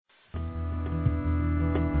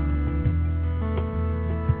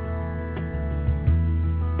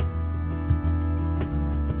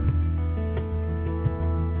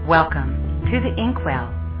Welcome to The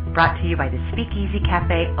Inkwell, brought to you by the SPEAKEASY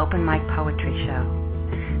Cafe Open Mic Poetry Show.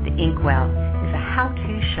 The Inkwell is a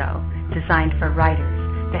how-to show designed for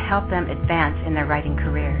writers to help them advance in their writing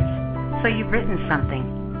careers. So you've written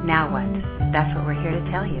something. Now what? That's what we're here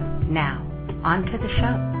to tell you. Now, on to the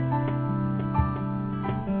show.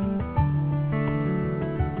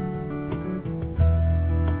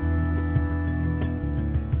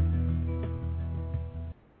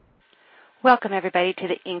 Welcome, everybody, to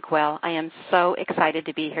the Inkwell. I am so excited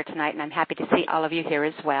to be here tonight, and I'm happy to see all of you here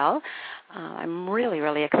as well. I'm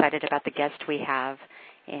really excited about the guest we have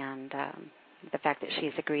and the fact that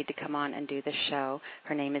she's agreed to come on and do the show.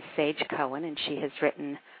 Her name is Sage Cohen, and she has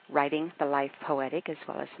written Writing the Life Poetic, as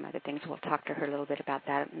well as some other things. We'll talk to her a little bit about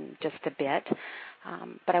that in just a bit.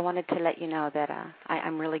 But I wanted to let you know that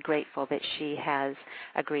I'm really grateful that she has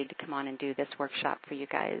agreed to come on and do this workshop for you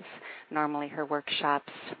guys. Normally her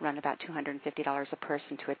workshops run about $250 a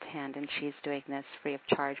person to attend, and she's doing this free of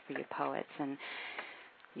charge for you poets. And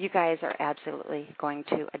you guys are absolutely going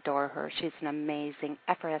to adore her. She's an amazing,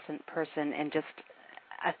 effervescent person and just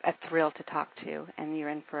a thrill to talk to, and you're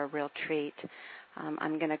in for a real treat.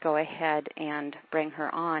 I'm going to go ahead and bring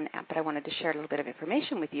her on, but I wanted to share a little bit of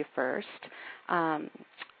information with you first.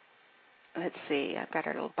 Let's see. I've got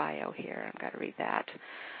her little bio here. I've got to read that.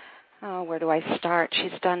 Oh, where do I start?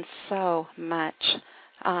 She's done so much.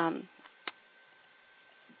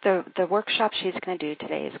 The workshop she's going to do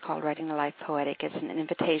today is called Writing the Life Poetic. It's an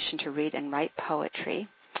invitation to read and write poetry.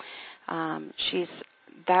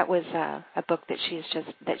 That was a book that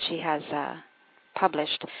she has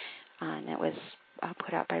published, and it was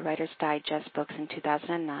put out by Writer's Digest Books in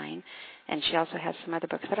 2009. And she also has some other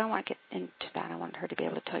books, but I don't want to get into that. I want her to be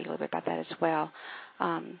able to tell you a little bit about that as well.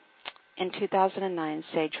 In 2009,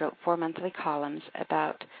 Sage wrote 4 monthly columns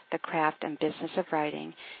about the craft and business of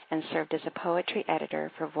writing and served as a poetry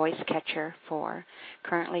editor for Voice Catcher 4.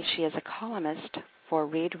 Currently, she is a columnist for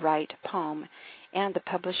Read, Write, Poem and the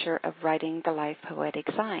publisher of Writing the Life Poetic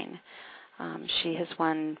Sign. She has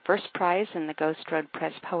won first prize in the Ghost Road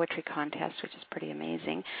Press Poetry Contest, which is pretty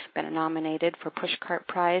amazing, been nominated for Pushcart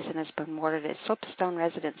Prize, and has been awarded a Soapstone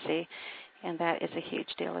residency, and that is a huge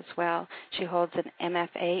deal as well. She holds an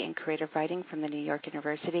MFA in creative writing from the New York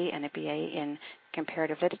University and a BA in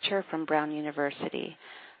comparative literature from Brown University.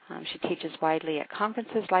 She teaches widely at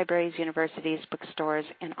conferences, libraries, universities, bookstores,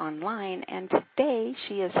 and online, and today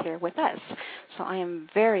she is here with us. So I am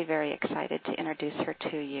very excited to introduce her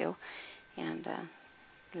to you. And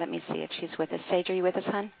let me see if she's with us. Sage, are you with us,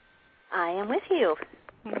 hon? I am with you.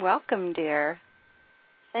 Welcome, dear.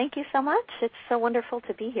 Thank you so much. It's so wonderful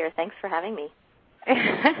to be here. Thanks for having me.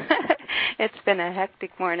 It's been a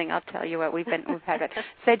hectic morning. I'll tell you what. We've had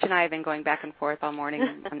Sage and I have been going back and forth all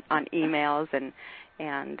morning on emails and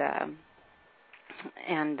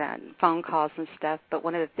phone calls and stuff. But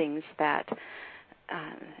one of the things that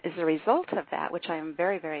is a result of that, which I am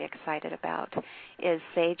very excited about, is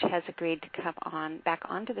Sage has agreed to come back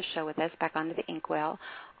onto the show with us, back onto the Inkwell,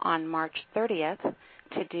 on March 30th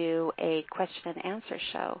to do a question and answer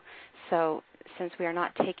show. So since we are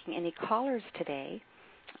not taking any callers today,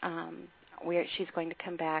 she's going to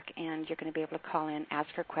come back and you're going to be able to call in, ask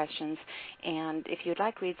her questions, and if you'd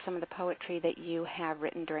like, read some of the poetry that you have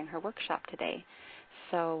written during her workshop today.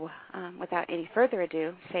 So without any further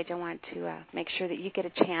ado, Sage, I want to make sure that you get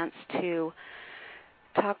a chance to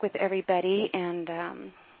talk with everybody,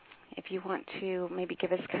 and if you want to maybe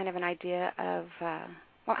give us kind of an idea of,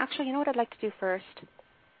 well, actually, you know what I'd like to do first?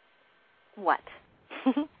 What?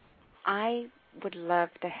 I would love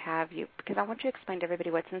to have you, because I want you to explain to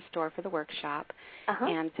everybody what's in store for the workshop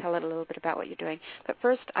and tell it a little bit about what you're doing. But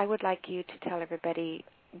first, I would like you to tell everybody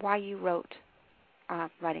why you wrote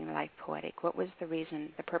Writing the Life Poetic. What was the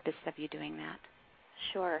reason, the purpose of you doing that?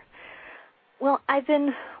 Sure. Well, I've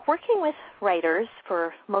been working with writers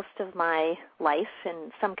for most of my life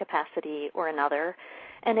in some capacity or another,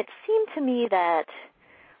 and it seemed to me that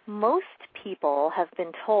most people have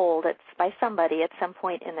been told by somebody at some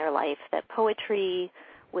point in their life that poetry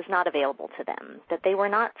was not available to them, that they were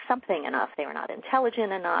not something enough, they were not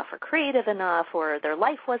intelligent enough or creative enough, or their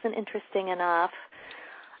life wasn't interesting enough.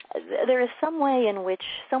 There is some way in which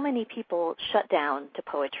so many people shut down to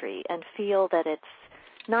poetry and feel that it's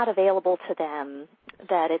not available to them,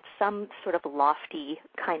 that it's some sort of lofty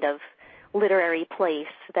kind of literary place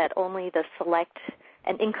that only the select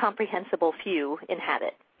and incomprehensible few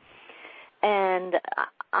inhabit. And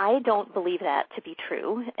I don't believe that to be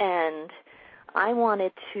true, and I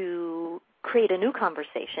wanted to create a new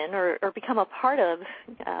conversation or become a part of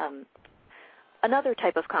another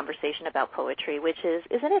type of conversation about poetry, which is,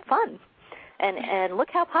 isn't it fun? And look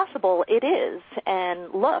how possible it is.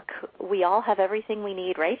 And look, we all have everything we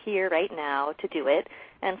need right here, right now to do it.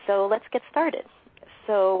 And so let's get started.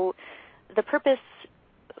 So the purpose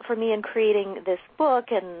for me in creating this book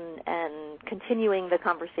and continuing the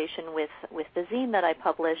conversation with the zine that I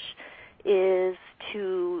publish is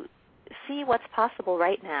to see what's possible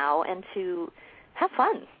right now and to have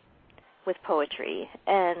fun with poetry.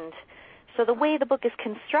 And so the way the book is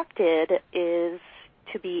constructed is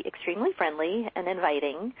to be extremely friendly and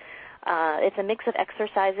inviting. It's a mix of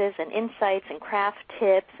exercises and insights and craft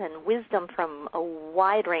tips and wisdom from a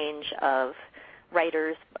wide range of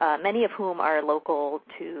writers, many of whom are local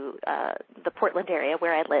to the Portland area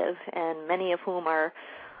where I live, and many of whom are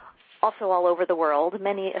also all over the world,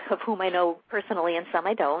 many of whom I know personally and some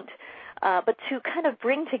I don't. But to kind of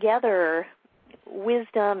bring together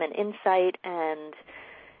wisdom and insight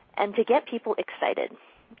and to get people excited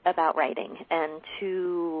about writing and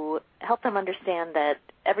to help them understand that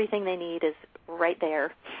everything they need is right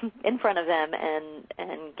there in front of them,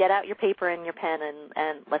 and get out your paper and your pen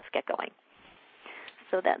and let's get going.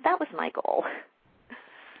 So that was my goal.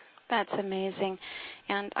 That's amazing.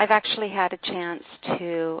 And I've actually had a chance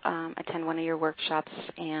to attend one of your workshops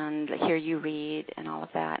and hear you read and all of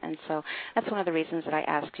that. And so that's one of the reasons that I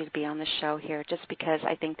asked you to be on the show here, just because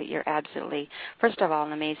I think that you're absolutely, first of all,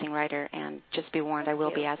 an amazing writer. And just be warned, I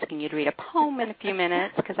will be asking you to read a poem in a few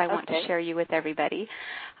minutes because I want to share you with everybody.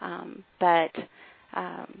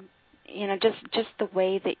 You know, just the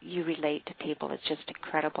way that you relate to people is just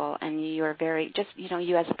incredible, and you're very, just, you know,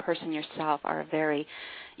 you as a person yourself are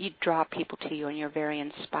you draw people to you, and you're very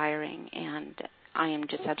inspiring, and I am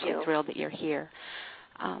just absolutely thrilled that you're here.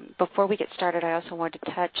 Before we get started, I also wanted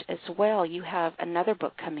to touch as well, you have another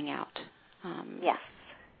book coming out. Yes.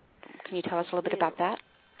 Can you tell us a little bit about that?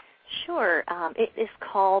 Sure. It is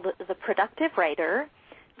called The Productive Writer,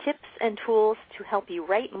 Tips and Tools to Help You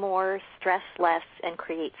Write More, Stress Less, and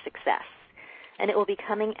Create Success. And it will be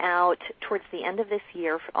coming out towards the end of this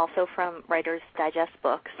year, also from Writer's Digest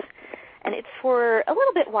Books. And it's for a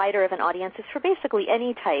little bit wider of an audience. It's for basically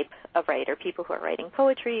any type of writer, people who are writing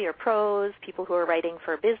poetry or prose, people who are writing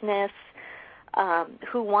for business,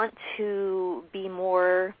 who want to be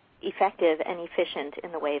more effective and efficient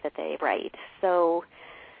in the way that they write. So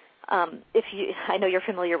I know you're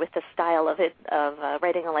familiar with the style of it, of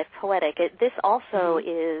writing a life poetic. This also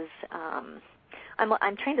is,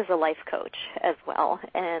 I'm trained as a life coach as well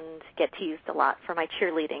and get teased a lot for my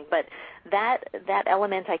cheerleading, but that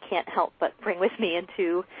element I can't help but bring with me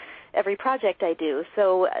into every project I do.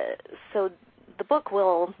 So the book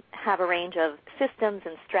will have a range of systems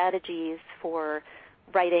and strategies for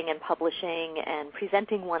writing and publishing and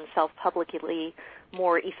presenting oneself publicly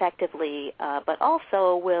more effectively, but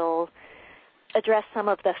also will address some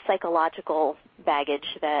of the psychological baggage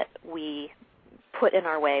that we put in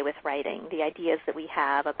our way with writing, the ideas that we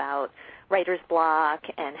have about writer's block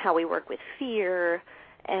and how we work with fear,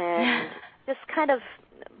 and just kind of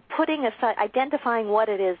putting aside, identifying what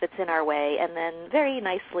it is that's in our way, and then very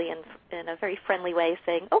nicely and in a very friendly way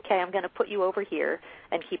saying, okay, I'm going to put you over here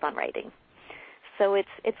and keep on writing. So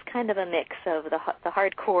it's kind of a mix of the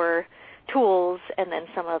hardcore tools and then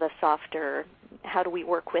some of the softer, how do we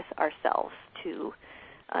work with ourselves to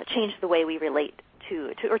change the way we relate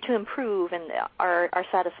to improve and our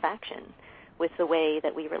satisfaction with the way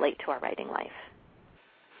that we relate to our writing life.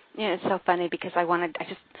 Yeah, it's so funny because I want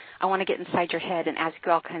to get inside your head and ask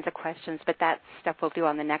you all kinds of questions, but that stuff we'll do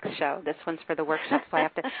on the next show. This one's for the workshop, so I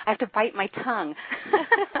have to bite my tongue.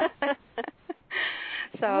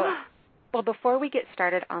 So, well, before we get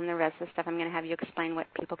started on the rest of the stuff, I'm going to have you explain what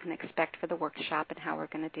people can expect for the workshop and how we're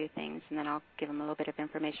going to do things, and then I'll give them a little bit of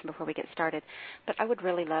information before we get started. But I would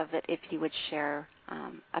really love it if you would share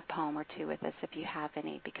a poem or two with us, if you have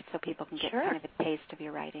any, because so people can get kind of a taste of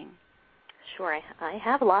your writing. Sure. I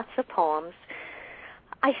have lots of poems.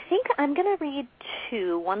 I think I'm going to read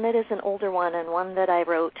two, one that is an older one and one that I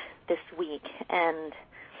wrote this week. And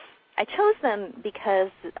I chose them because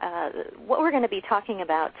what we're going to be talking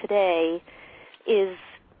about today is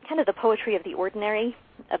kind of the poetry of the ordinary,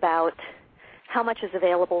 about how much is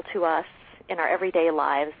available to us in our everyday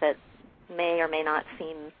lives that may or may not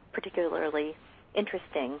seem particularly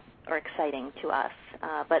interesting or exciting to us,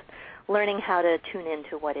 but learning how to tune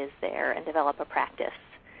into what is there and develop a practice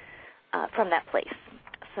from that place.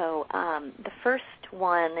 So the first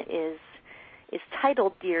one is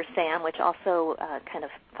titled Dear Sam, which also kind of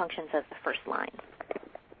functions as the first line.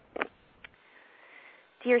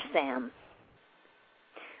 Dear Sam,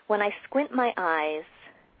 when I squint my eyes,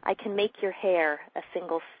 I can make your hair a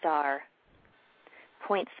single star,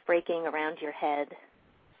 points breaking around your head,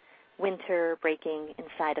 winter breaking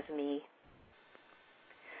inside of me,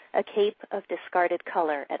 a cape of discarded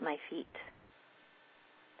color at my feet.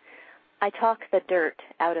 I talk the dirt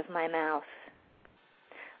out of my mouth.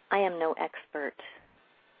 I am no expert.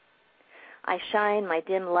 I shine my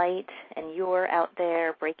dim light, and you're out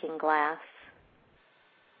there breaking glass.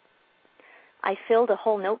 I filled a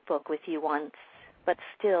whole notebook with you once, but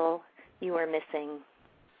still you are missing.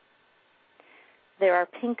 There are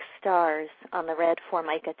pink stars on the red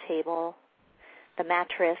Formica table, the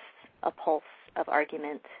mattress a pulse of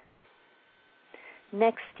argument.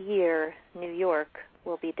 Next year, New York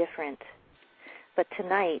will be different, but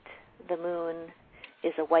tonight the moon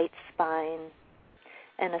is a white spine,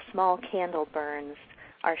 and a small candle burns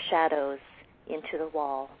our shadows into the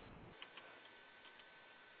wall.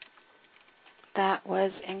 That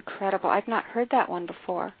was incredible. I've not heard that one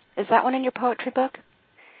before. Is that one in your poetry book?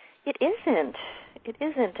 It isn't. It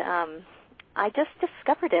isn't. I just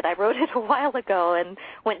discovered it. I wrote it a while ago and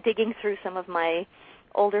went digging through some of my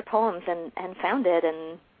older poems and found it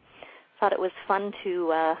and thought it was fun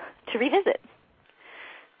to revisit.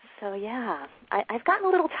 So yeah, I've gotten a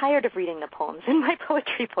little tired of reading the poems in my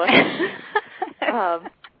poetry book.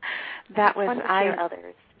 That was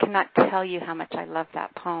others. Cannot tell you how much I love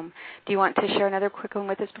that poem. Do you want to share another quick one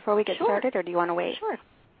with us before we get started, or do you want to wait? Sure.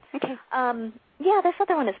 Okay. Yeah, this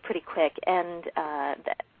other one is pretty quick, and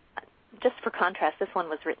just for contrast, this one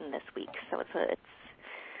was written this week, so it's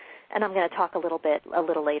and I'm going to talk a little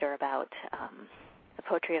later about the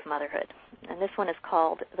poetry of motherhood, and this one is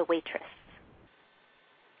called The Waitress.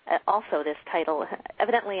 Also, this title,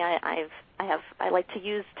 evidently, I like to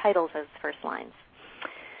use titles as first lines.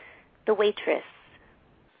 The Waitress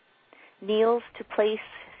kneels to place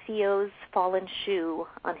Theo's fallen shoe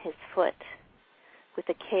on his foot with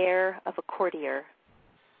the care of a courtier.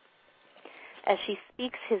 As she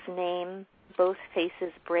speaks his name, both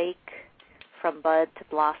faces break from bud to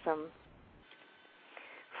blossom.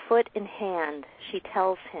 Foot in hand, she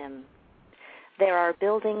tells him, there are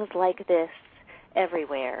buildings like this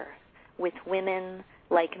everywhere, with women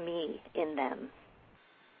like me in them.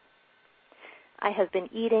 I have been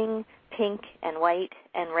eating pink and white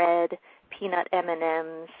and red peanut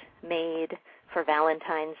M&Ms made for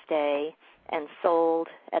Valentine's Day and sold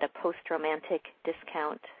at a post-romantic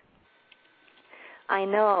discount. I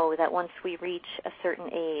know that once we reach a certain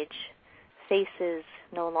age, faces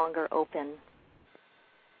no longer open.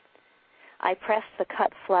 I press the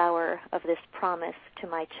cut flower of this promise to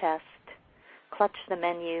my chest, clutch the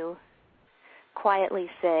menu, quietly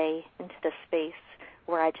say into the space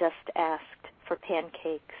where I just asked for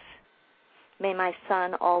pancakes, may my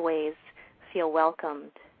son always feel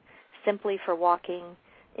welcomed, simply for walking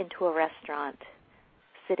into a restaurant,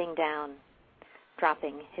 sitting down,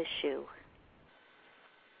 dropping his shoe.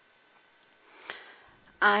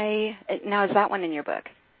 Now, is that one in your book?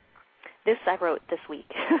 This I wrote this week.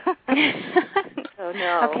 Oh,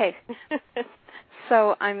 no. Okay.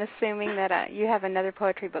 So I'm assuming that you have another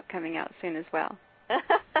poetry book coming out soon as well.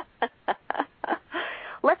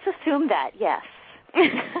 Let's assume that, yes.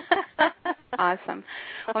 Awesome.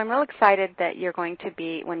 Well, I'm real excited that you're going to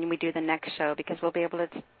be, when we do the next show, because we'll be able to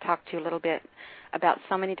talk to you a little bit about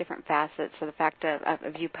so many different facets of the fact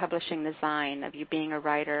of you publishing the Zine, of you being a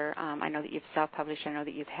writer. I know that you've self-published. I know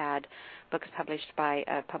that you've had books published by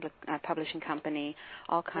a publishing company,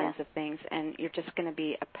 all kinds of things, and you're just going to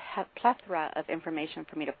be a plethora of information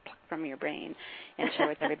for me to pluck from your brain and share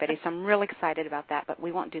with everybody. So I'm real excited about that, but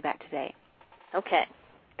we won't do that today. Okay.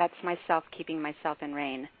 That's myself keeping myself in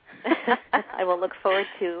rein. I will look forward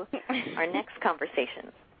to our next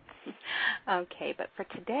conversation. Okay, but for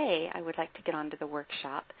today, I would like to get on to the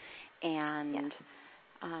workshop and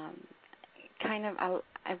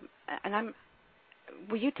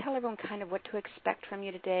will you tell everyone kind of what to expect from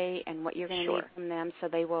you today and what you're going to need from them so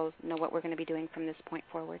they will know what we're going to be doing from this point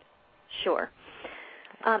forward? Sure.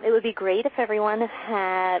 It would be great if everyone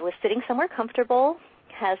was sitting somewhere comfortable,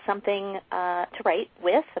 has something to write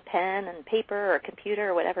with, a pen and paper or a computer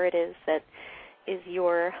or whatever it is that is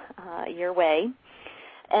your way.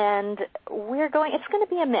 And it's going to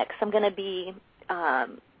be a mix. I'm going to be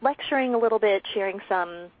lecturing a little bit, sharing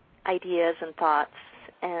some ideas and thoughts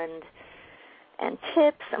and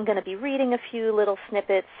tips. I'm going to be reading a few little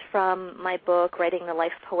snippets from my book, Writing the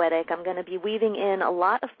Life Poetic. I'm going to be weaving in a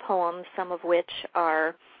lot of poems, some of which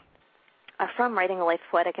are from Writing the Life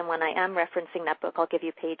Poetic, and when I am referencing that book, I'll give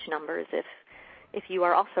you page numbers if you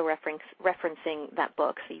are also referencing that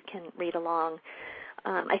book, so you can read along.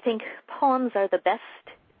 I think poems are the best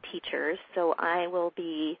teachers, so I will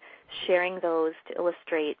be sharing those to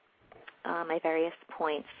illustrate my various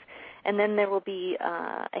points. And then there will be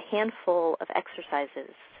a handful of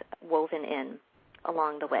exercises woven in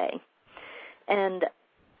along the way. And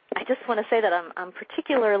I just want to say that I'm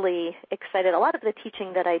particularly excited. A lot of the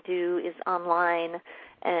teaching that I do is online,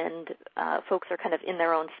 and folks are kind of in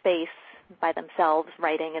their own space by themselves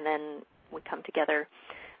writing, and then we come together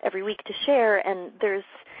every week to share. And there's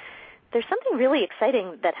something really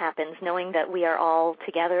exciting that happens knowing that we are all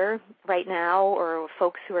together right now, or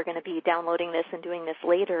folks who are going to be downloading this and doing this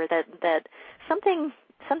later, that something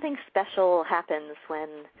special happens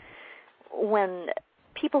when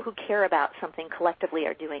people who care about something collectively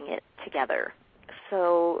are doing it together.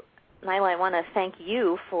 So, Nyla, I want to thank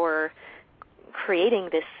you for creating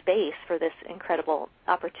this space for this incredible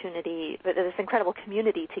opportunity, this incredible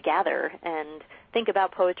community to gather and think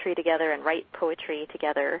about poetry together and write poetry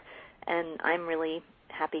together. And I'm really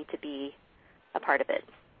happy to be a part of it.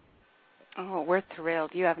 Oh, we're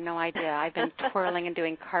thrilled. You have no idea. I've been twirling and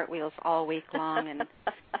doing cartwheels all week long, and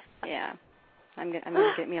yeah. I'm going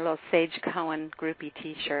to get me a little Sage Cohen groupie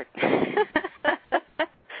T-shirt.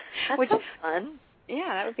 Which is fun.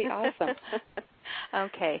 Yeah, that would be awesome.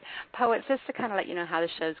 Okay. Poets, just to kind of let you know how the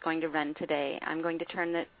show is going to run today, I'm going to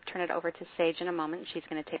turn it over to Sage in a moment. She's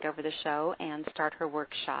going to take over the show and start her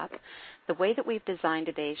workshop. The way that we've designed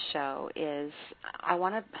today's show is I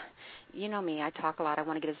want to, you know me, I talk a lot. I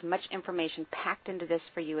want to get as much information packed into this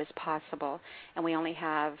for you as possible, and we only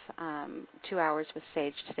have 2 hours with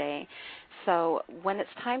Sage today. So when it's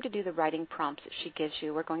time to do the writing prompts that she gives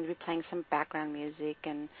you, we're going to be playing some background music,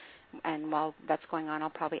 and while that's going on, I'll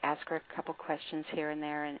probably ask her a couple questions here and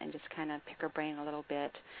there and just kind of pick her brain a little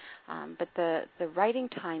bit. But the writing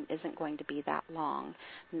time isn't going to be that long,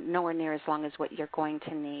 nowhere near as long as what you're going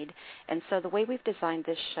to need. And so the way we've designed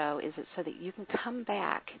this show is so that you can come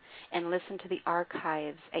back and listen to the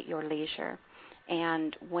archives at your leisure.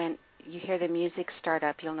 And when you hear the music start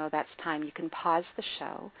up, you'll know that's time. You can pause the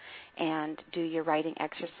show and do your writing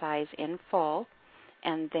exercise in full.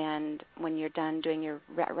 And then when you're done doing your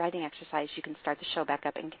writing exercise, you can start the show back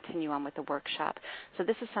up and continue on with the workshop. So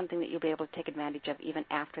this is something that you'll be able to take advantage of even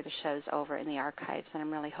after the show's over in the archives, and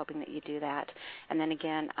I'm really hoping that you do that. And then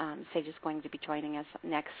again, Sage is going to be joining us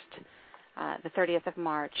next the 30th of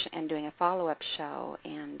March and doing a follow-up show.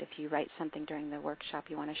 And if you write something during the workshop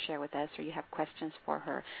you want to share with us or you have questions for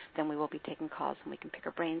her, then we will be taking calls and we can pick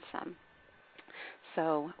her brain some.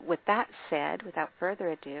 So with that said, without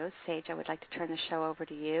further ado, Sage, I would like to turn the show over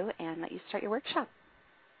to you and let you start your workshop.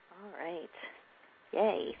 All right.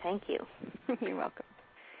 Yay. Thank you. You're welcome.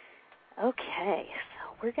 Okay.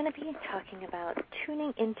 So we're going to be talking about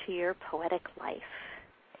tuning into your poetic life.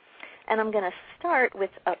 And I'm going to start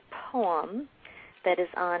with a poem that is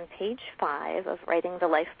on page 5 of Writing the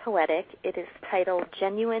Life Poetic. It is titled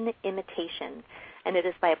Genuine Imitation, and it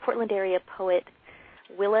is by a Portland area poet,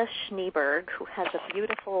 Willa Schneeberg, who has a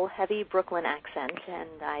beautiful, heavy Brooklyn accent,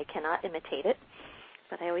 and I cannot imitate it,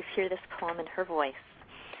 but I always hear this poem in her voice.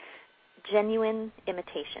 Genuine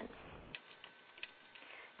imitation.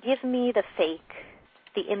 Give me the fake,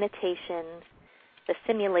 the imitation, the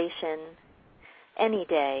simulation, any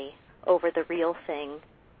day over the real thing.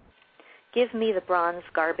 Give me the bronze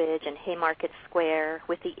garbage in Haymarket Square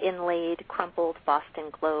with the inlaid, crumpled Boston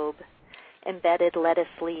Globe, embedded lettuce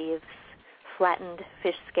leaves, flattened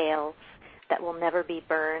fish scales that will never be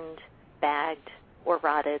burned, bagged, or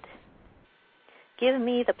rotted. Give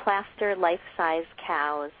me the plaster life-size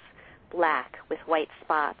cows, black with white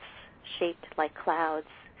spots, shaped like clouds,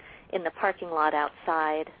 in the parking lot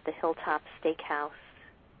outside the Hilltop Steakhouse,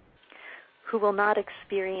 who will not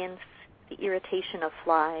experience the irritation of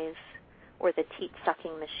flies or the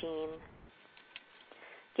teat-sucking machine.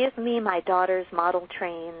 Give me my daughter's model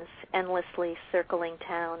trains, endlessly circling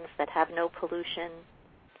towns that have no pollution.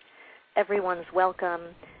 Everyone's welcome,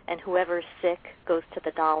 and whoever's sick goes to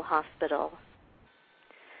the doll hospital.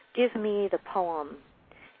 Give me the poem,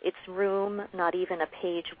 its room not even a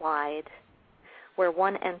page wide, where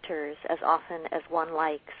one enters as often as one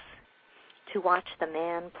likes, to watch the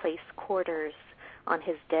man place quarters on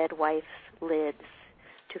his dead wife's lids,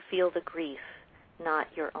 to feel the grief, not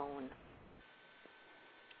your own.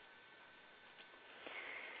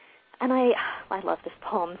 And I love this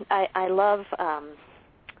poem. I love,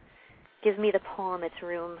 give me the poem, its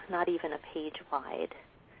room not even a page wide,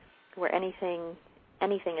 where anything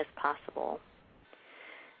is possible.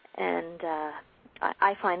 And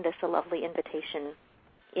I find this a lovely invitation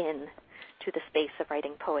to the space of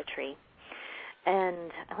writing poetry.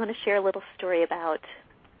 And I want to share a little story about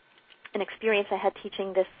an experience I had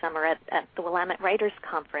teaching this summer at the Willamette Writers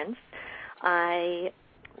Conference. I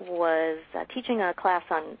was teaching a class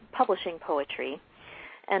on publishing poetry,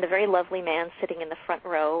 and a very lovely man sitting in the front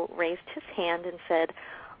row raised his hand and said,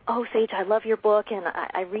 "Oh, Sage, I love your book, and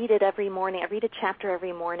I read it every morning. I read a chapter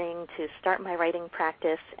every morning to start my writing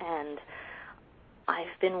practice, and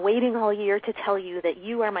I've been waiting all year to tell you that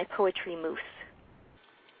you are my poetry moose."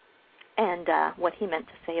 And what he meant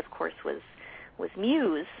to say, of course, was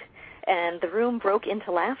muse. And the room broke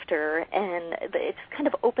into laughter, and it's kind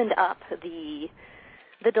of opened up the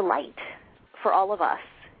delight for all of us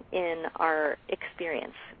in our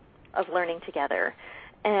experience of learning together.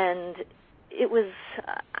 And it was,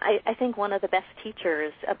 I think, one of the best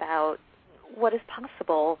teachers about what is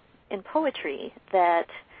possible in poetry, that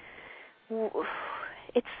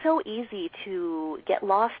it's so easy to get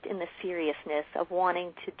lost in the seriousness of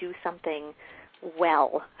wanting to do something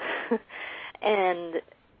well. And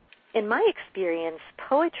in my experience,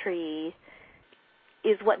 poetry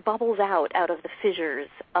is what bubbles out of the fissures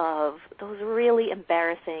of those really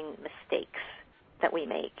embarrassing mistakes that we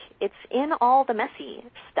make. It's in all the messy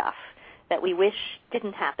stuff that we wish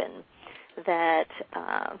didn't happen, that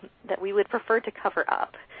we would prefer to cover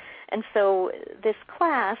up. And so this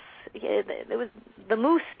class, the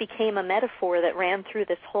moose became a metaphor that ran through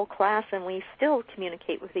this whole class, and we still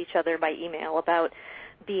communicate with each other by email about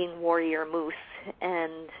being warrior moose,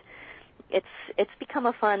 and it's become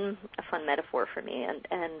a fun metaphor for me.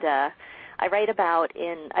 And I write about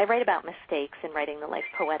mistakes in writing The Life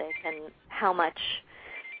Poetic, and how much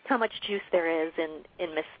juice there is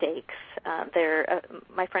in mistakes.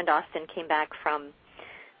 My friend Austin came back from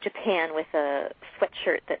Japan with a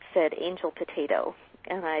sweatshirt that said "Angel Potato,"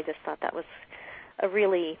 and I just thought that was a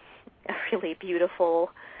really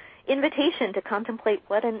beautiful invitation to contemplate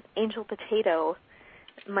what an angel potato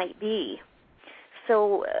might be.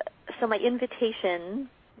 So my invitation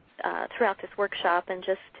throughout this workshop, and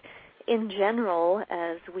just in general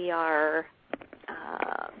as we are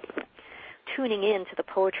tuning in to the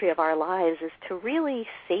poetry of our lives, is to really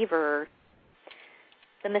savor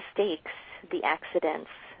the mistakes, the accidents,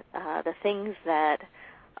 the things that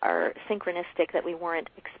are synchronistic that we weren't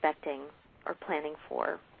expecting or planning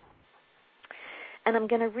for. And I'm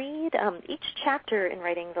going to read each chapter in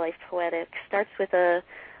Writing the Life Poetic starts with a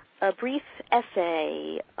brief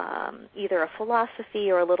essay, either a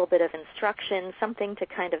philosophy or a little bit of instruction, something to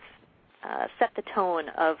kind of set the tone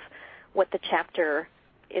of what the chapter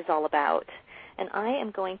is all about. And I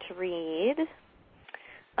am going to read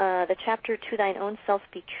the chapter "To Thine Own Self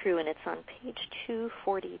Be True," and it's on page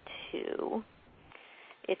 242.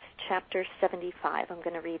 It's chapter 75. I'm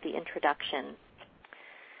going to read the introduction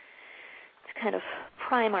to kind of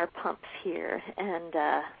prime our pumps here. And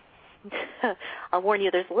I'll warn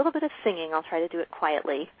you, there's a little bit of singing. I'll try to do it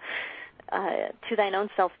quietly. To Thine Own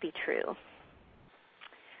Self Be True.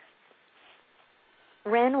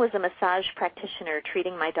 Ren was a massage practitioner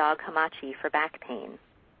treating my dog Hamachi for back pain.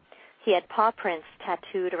 He had paw prints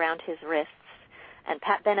tattooed around his wrists and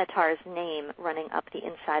Pat Benatar's name running up the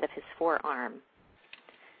inside of his forearm.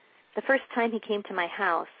 The first time he came to my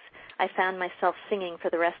house, I found myself singing for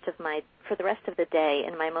the rest of the day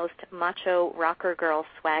in my most macho rocker girl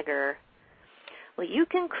swagger. Well, you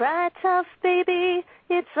can cry tough, baby,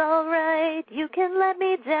 it's all right. You can let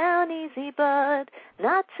me down easy, but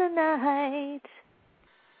not tonight.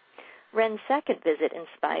 Ren's second visit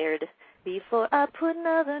inspired, before I put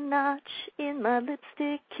another notch in my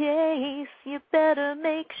lipstick case, you better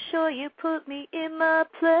make sure you put me in my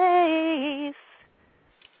place.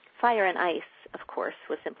 Fire and ice, of course,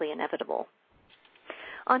 was simply inevitable.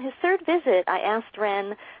 On his third visit, I asked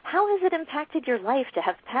Ren, how has it impacted your life to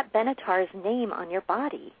have Pat Benatar's name on your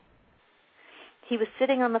body? He was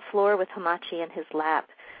sitting on the floor with Hamachi in his lap.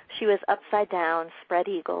 She was upside down, spread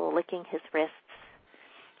eagle, licking his wrists.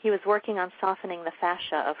 He was working on softening the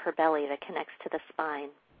fascia of her belly that connects to the spine.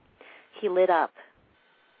 He lit up.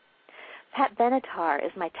 Pat Benatar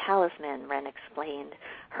is my talisman, Ren explained.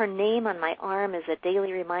 Her name on my arm is a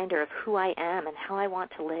daily reminder of who I am and how I want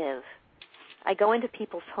to live. I go into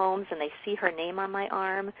people's homes and they see her name on my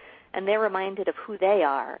arm, and they're reminded of who they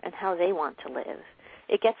are and how they want to live.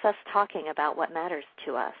 It gets us talking about what matters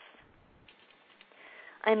to us.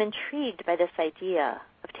 I'm intrigued by this idea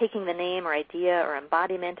of taking the name or idea or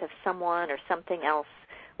embodiment of someone or something else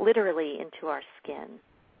literally into our skin.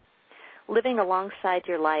 Living alongside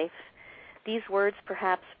your life, these words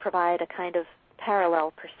perhaps provide a kind of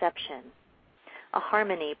parallel perception, a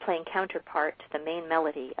harmony playing counterpart to the main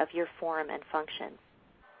melody of your form and function,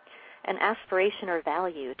 an aspiration or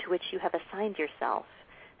value to which you have assigned yourself,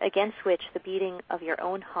 against which the beating of your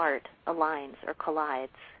own heart aligns or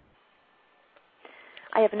collides.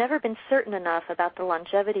 I have never been certain enough about the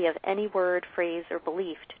longevity of any word, phrase, or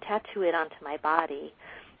belief to tattoo it onto my body.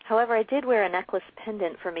 However, I did wear a necklace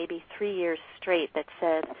pendant for maybe 3 years straight that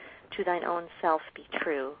said, to thine own self be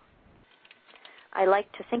true. I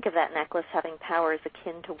like to think of that necklace having powers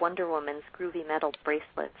akin to Wonder Woman's groovy metal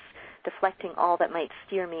bracelets, deflecting all that might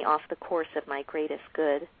steer me off the course of my greatest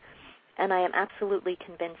good. And I am absolutely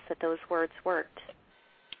convinced that those words worked.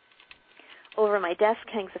 Over my desk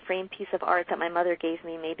hangs a framed piece of art that my mother gave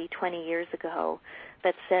me maybe 20 years ago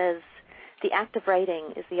that says, "The act of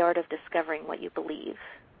writing is the art of discovering what you believe."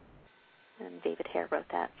 And David Hare wrote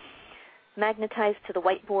that. Magnetized to the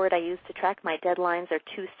whiteboard I use to track my deadlines are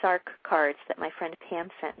 2 SARC cards that my friend Pam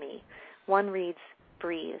sent me. One reads,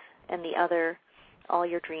 "Breathe," and the other, "All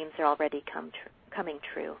your dreams are already coming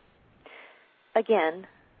true." Again,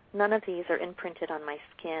 none of these are imprinted on my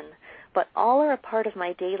skin, but all are a part of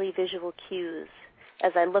my daily visual cues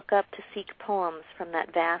as I look up to seek poems from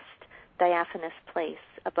that vast, diaphanous place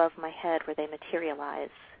above my head where they materialize.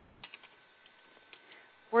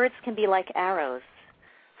 Words can be like arrows,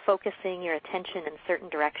 focusing your attention in certain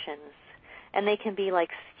directions, and they can be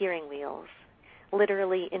like steering wheels,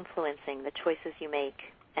 literally influencing the choices you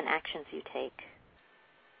make and actions you take.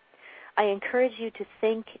 I encourage you to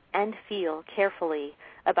think and feel carefully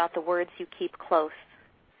about the words you keep close,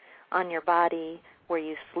 on your body, where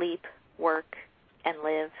you sleep, work, and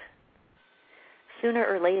live. Sooner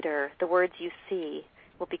or later, the words you see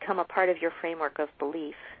will become a part of your framework of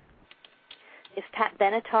belief. If Pat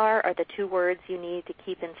Benatar are the 2 words you need to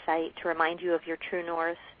keep in sight to remind you of your true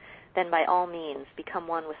north, then by all means become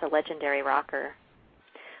one with a legendary rocker.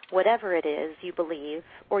 Whatever it is you believe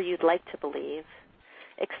or you'd like to believe,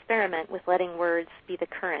 experiment with letting words be the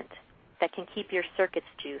current that can keep your circuits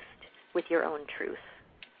juiced with your own truth.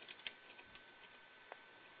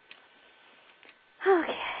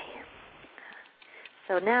 Okay.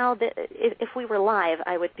 So now, if we were live,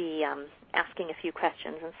 I would be asking a few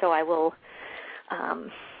questions, and so I will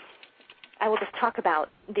just talk about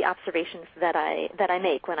the observations that I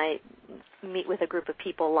make when I meet with a group of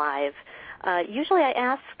people live. Usually, I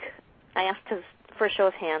ask for a show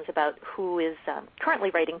of hands about who is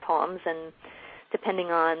currently writing poems, and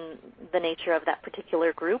depending on the nature of that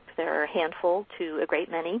particular group, there are a handful to a great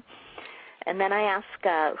many. And then I ask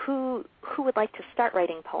who would like to start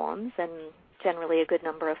writing poems, and generally a good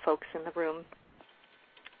number of folks in the room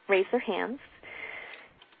raise their hands.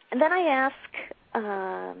 And then I ask,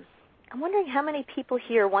 I'm wondering how many people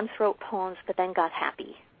here once wrote poems but then got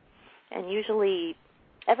happy. And usually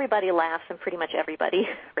everybody laughs and pretty much everybody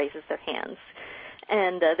raises their hands.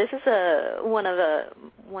 And this is one of the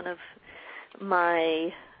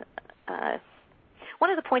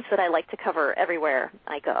points that I like to cover everywhere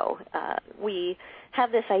I go. We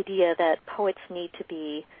have this idea that poets need to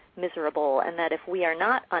be miserable, and that if we are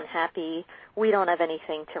not unhappy, we don't have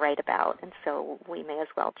anything to write about, and so we may as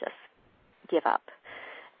well just give up.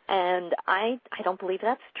 And I don't believe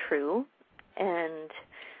that's true, and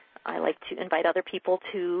I like to invite other people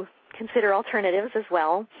to consider alternatives as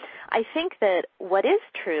well. I think that what is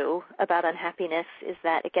true about unhappiness is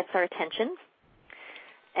that it gets our attention,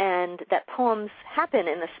 and that poems happen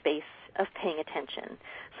in the space of paying attention.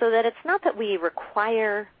 So that it's not that we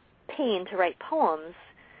require pain to write poems,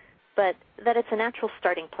 but that it's a natural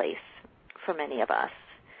starting place for many of us.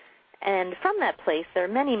 And from that place, there are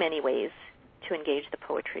many, many ways to engage the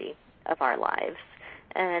poetry of our lives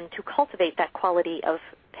and to cultivate that quality of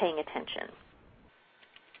paying attention.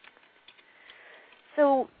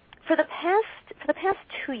 So for the past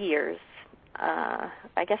 2 years,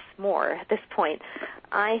 I guess more at this point,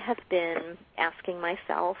 I have been asking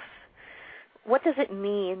myself, what does it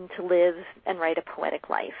mean to live and write a poetic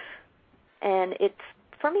life? And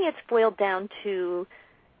for me, it's boiled down to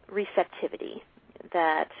receptivity,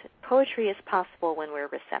 that poetry is possible when we're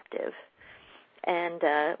receptive. And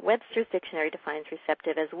Webster's dictionary defines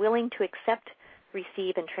receptive as willing to accept,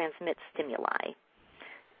 receive, and transmit stimuli.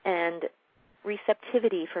 And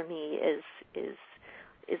receptivity for me is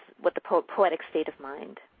what the poetic state of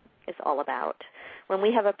mind is all about. When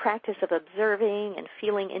we have a practice of observing and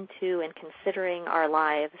feeling into and considering our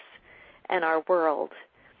lives and our world,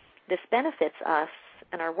 this benefits us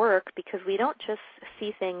and our work because we don't just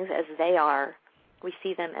see things as they are, we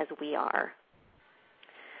see them as we are.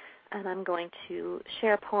 And I'm going to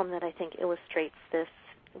share a poem that I think illustrates this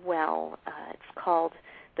well. It's called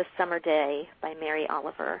The Summer Day by Mary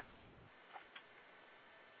Oliver.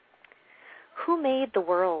 Who made the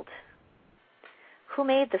world? Who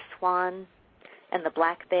made the swan and the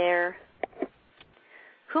black bear?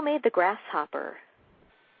 Who made the grasshopper?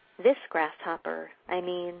 This grasshopper, I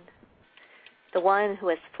mean, the one who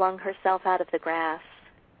has flung herself out of the grass,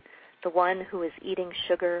 the one who is eating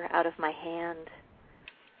sugar out of my hand,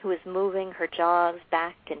 who is moving her jaws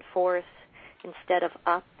back and forth instead of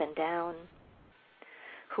up and down,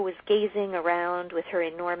 who was gazing around with her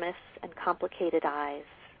enormous and complicated eyes.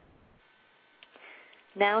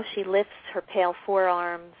 Now she lifts her pale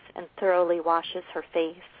forearms and thoroughly washes her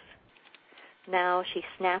face. Now she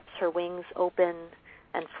snaps her wings open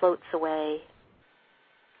and floats away.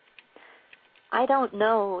 I don't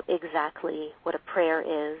know exactly what a prayer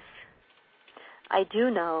is. I do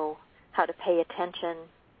know how to pay attention,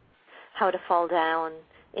 how to fall down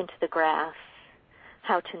into the grass,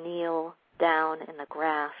 how to kneel down in the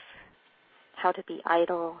grass, how to be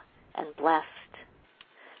idle and blessed,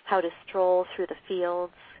 how to stroll through the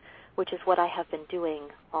fields, which is what I have been doing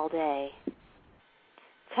all day.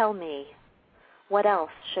 Tell me, what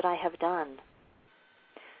else should I have done?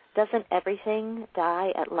 Doesn't everything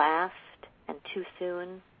die at last and too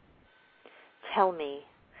soon? Tell me,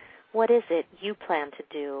 what is it you plan to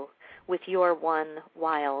do with your one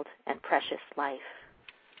wild and precious life?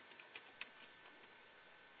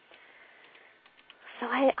 So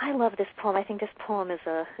I love this poem. I think this poem is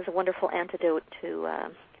a wonderful antidote to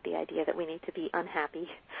the idea that we need to be unhappy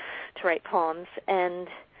to write poems. And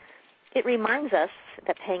it reminds us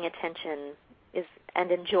that paying attention is and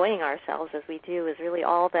enjoying ourselves as we do is really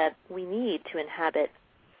all that we need to inhabit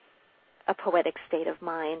a poetic state of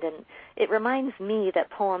mind. And it reminds me that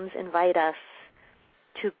poems invite us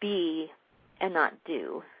to be and not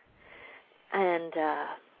do. And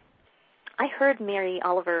I heard Mary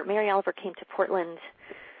Oliver came to Portland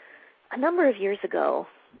a number of years ago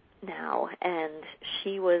now, and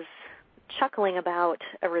she was chuckling about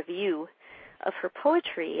a review of her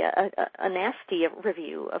poetry, a nasty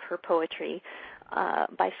review of her poetry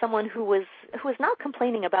by someone who was not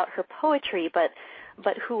complaining about her poetry, but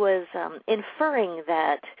who was inferring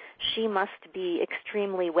that she must be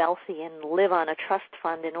extremely wealthy and live on a trust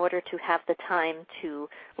fund in order to have the time to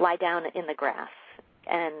lie down in the grass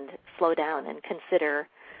and slow down and consider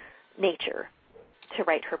nature to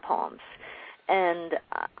write her poems. And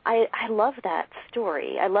I love that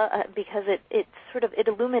story. I love because it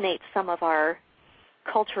illuminates some of our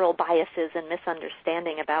cultural biases and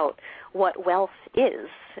misunderstanding about what wealth is.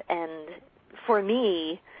 And for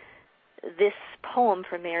me, this poem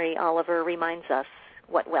from Mary Oliver reminds us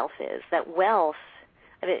what wealth is. That wealth,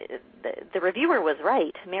 I mean, the reviewer was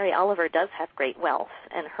right. Mary Oliver does have great wealth,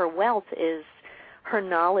 and her wealth is her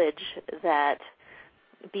knowledge that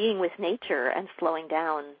being with nature and slowing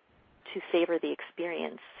down to savor the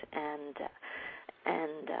experience and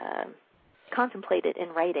contemplate it in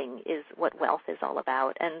writing is what wealth is all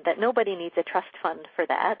about, and that nobody needs a trust fund for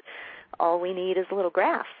that. All we need is a little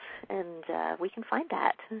grass, and we can find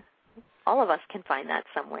that. All of us can find that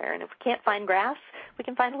somewhere, and if we can't find grass, we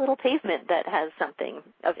can find a little pavement that has something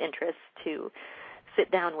of interest to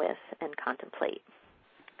sit down with and contemplate.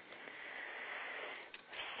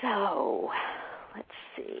 So, let's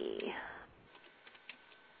see.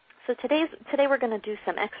 So today we're going to do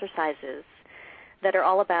some exercises that are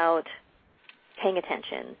all about paying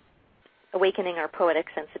attention, awakening our poetic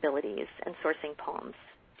sensibilities, and sourcing poems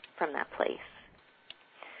from that place.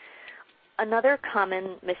 Another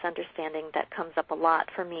common misunderstanding that comes up a lot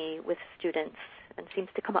for me with students and seems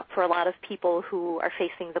to come up for a lot of people who are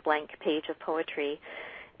facing the blank page of poetry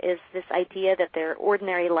is this idea that their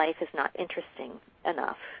ordinary life is not interesting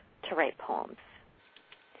enough to write poems.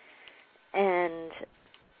 And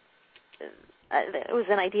it was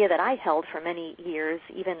an idea that I held for many years,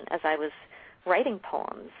 even as I was writing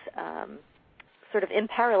poems. Sort of in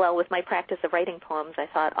parallel with my practice of writing poems, I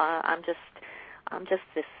thought, I'm just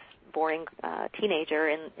this boring teenager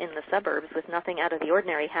in the suburbs with nothing out of the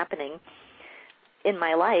ordinary happening in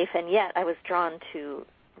my life, and yet I was drawn to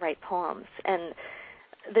write poems. And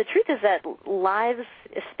the truth is that lives,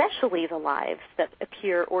 especially the lives that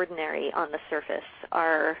appear ordinary on the surface,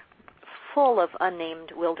 are full of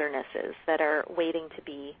unnamed wildernesses that are waiting to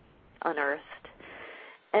be unearthed.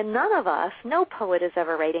 And none of us, no poet is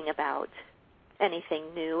ever writing about anything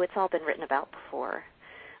new. It's all been written about before.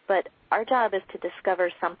 But our job is to discover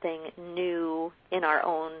something new in our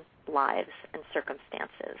own lives and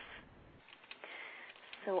circumstances.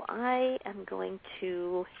 So I am going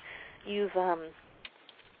to, you've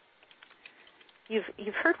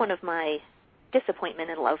heard one of my disappointment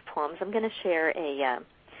in love poems. I'm going to share a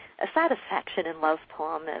satisfaction in love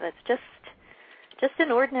poem that's just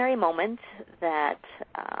an ordinary moment that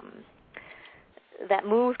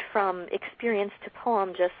moved from experience to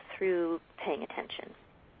poem just through paying attention.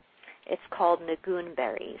 It's called Nagoon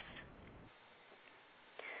Berries.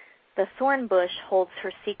 The thorn bush holds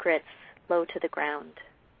her secrets low to the ground.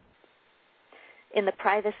 In the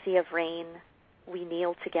privacy of rain, we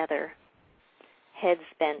kneel together, heads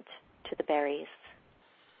bent to the berries.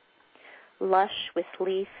 Lush with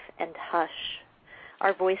leaf and hush,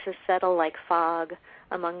 Our voices settle like fog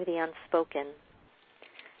among the unspoken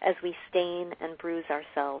as we stain and bruise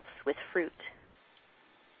ourselves with fruit.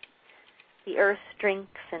 The earth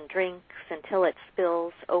drinks and drinks until it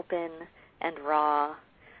spills open and raw,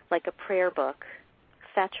 like a prayer book,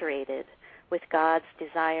 saturated with God's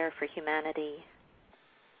desire for humanity.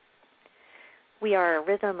 We are a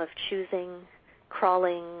rhythm of choosing,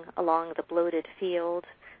 crawling along the bloated field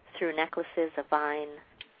through necklaces of vine.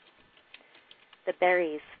 The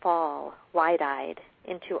berries fall wide-eyed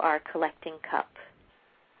into our collecting cup.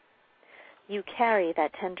 You carry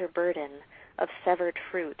that tender burden of severed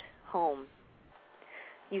fruit home.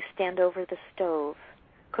 You stand over the stove,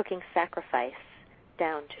 cooking sacrifice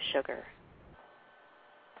down to sugar.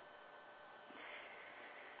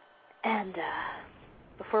 And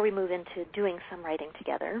before we move into doing some writing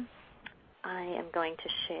together, I am going to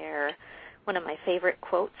share one of my favorite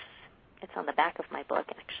quotes. It's on the back of my book.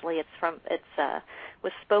 Actually,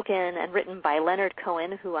 was spoken and written by Leonard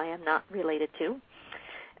Cohen, who I am not related to.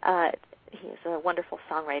 He is a wonderful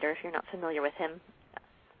songwriter, if you're not familiar with him,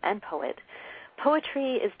 and poet.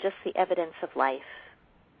 Poetry is just the evidence of life.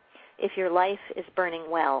 If your life is burning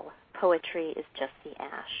well, poetry is just the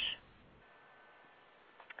ash.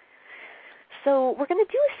 So we're going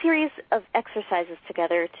to do a series of exercises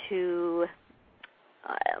together to,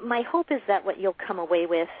 my hope is that what you'll come away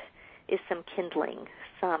with is some kindling,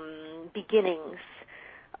 some beginnings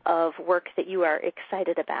of work that you are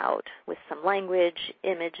excited about, with some language,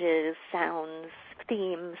 images, sounds,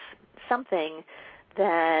 themes, something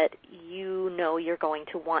that you know you're going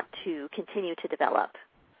to want to continue to develop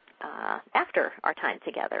after our time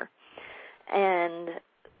together. And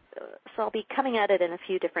so I'll be coming at it in a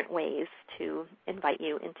few different ways to invite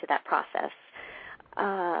you into that process.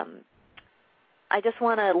 I just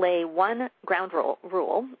want to lay one ground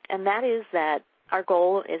rule, and that is that our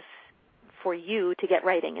goal is for you to get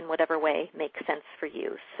writing in whatever way makes sense for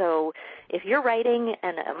you. So if you're writing,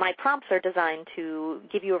 and my prompts are designed to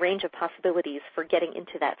give you a range of possibilities for getting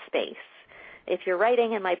into that space. If you're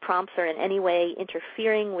writing and my prompts are in any way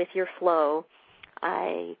interfering with your flow,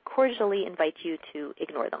 I cordially invite you to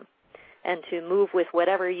ignore them and to move with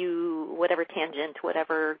whatever tangent,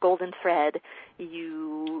 whatever golden thread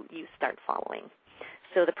you start following.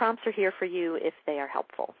 So the prompts are here for you if they are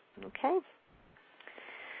helpful. Okay?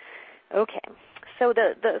 Okay. So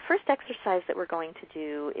the first exercise that we're going to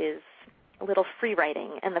do is a little free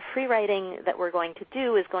writing. And the free writing that we're going to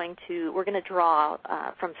do is we're going to draw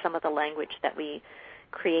from some of the language that we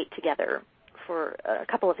create together for a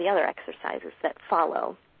couple of the other exercises that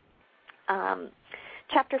follow.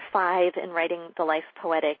 Chapter 5 in Writing the Life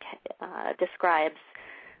Poetic describes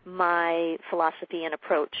my philosophy and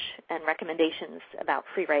approach and recommendations about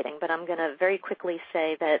free writing, but I'm going to very quickly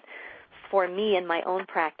say that for me in my own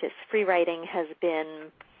practice, free writing has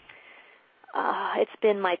been it's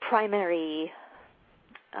been my primary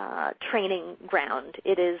training ground.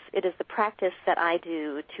 It is the practice that I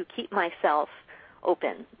do to keep myself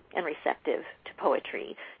open and receptive to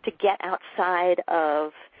poetry, to get outside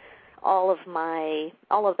of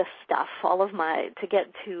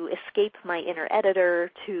to escape my inner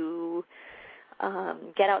editor, to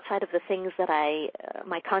get outside of the things that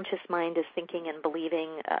my conscious mind is thinking and believing.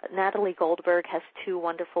 Natalie Goldberg has two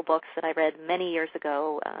wonderful books that I read many years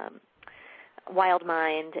ago, Wild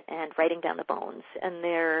Mind and Writing Down the Bones, and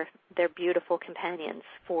they're beautiful companions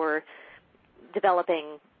for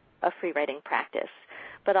developing a free writing practice.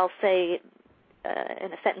 But I'll say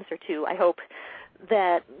in a sentence or two, I hope,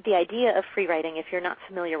 that the idea of free writing, if you're not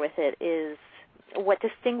familiar with it, is what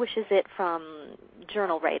distinguishes it from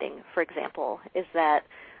journal writing, for example, is that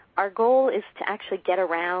our goal is to actually get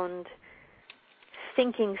around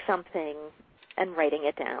thinking something and writing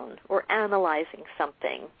it down, or analyzing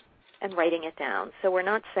something and writing it down. So we're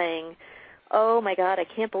not saying, oh my God, I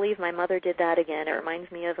can't believe my mother did that again. It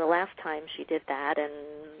reminds me of the last time she did that and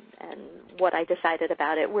what I decided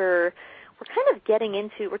about it. We're kind of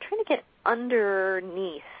we're trying to get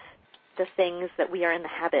underneath the things that we are in the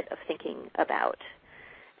habit of thinking about.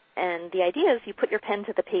 And the idea is you put your pen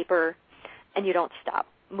to the paper and you don't stop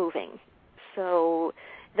moving. So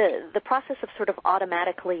the process of sort of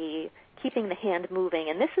automatically keeping the hand moving,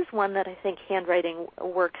 and this is one that I think handwriting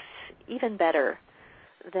works even better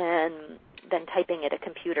than typing at a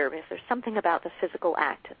computer, because there's something about the physical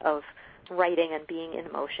act of writing and being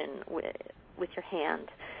in motion with your hand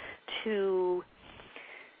to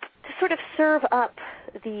sort of serve up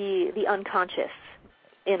the unconscious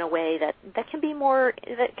in a way that can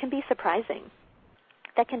be surprising,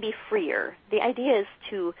 that can be freer. The idea is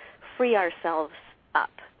to free ourselves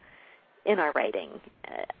up in our writing.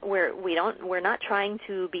 We're not trying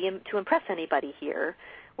to impress anybody here.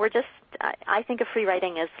 We're just, I think of free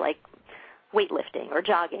writing as like weightlifting or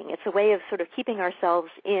jogging. It's a way of sort of keeping ourselves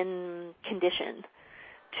in condition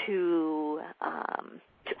to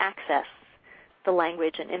access the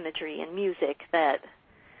language and imagery and music that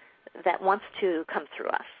wants to come through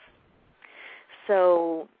us.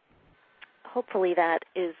 So hopefully that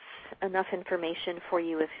is enough information for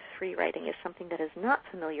you if free writing is something that is not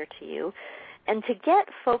familiar to you. And to get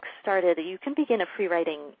folks started, you can begin a free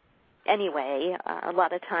writing anyway. A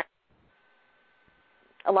lot of times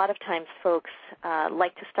folks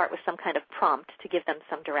like to start with some kind of prompt to give them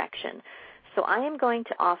some direction. So I am going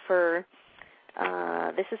to offer,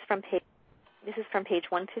 this is from page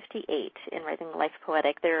 158 in Writing Life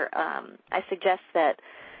Poetic. I suggest that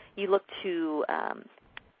you look to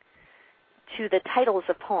the titles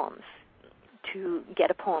of poems to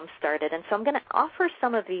get a poem started. And so I'm going to offer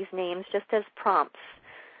some of these names just as prompts,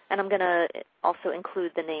 and I'm going to also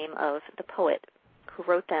include the name of the poet who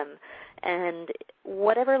wrote them. And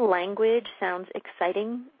whatever language sounds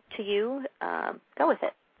exciting to you, go with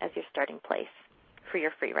it as your starting place for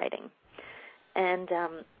your free writing. And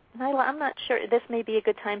I'm not sure, this may be a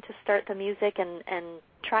good time to start the music and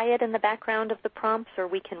try it in the background of the prompts, or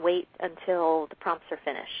we can wait until the prompts are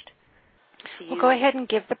finished. We'll go ahead and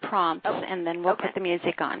give the prompts, and then we'll put the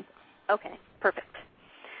music on. Okay, perfect.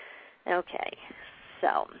 Okay,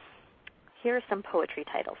 so here are some poetry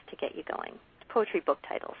titles to get you going. Poetry book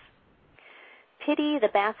titles. Pity the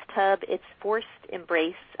Bathtub, Its Forced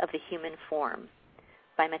Embrace of the Human Form,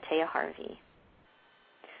 by Matea Harvey.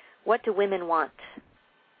 What Do Women Want,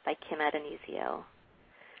 by Kim Adonisio.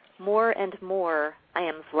 More and More, I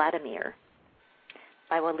Am Vladimir,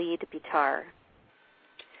 by Walid Bitar.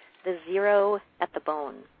 The Zero at the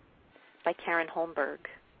Bone, by Karen Holmberg.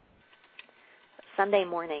 Sunday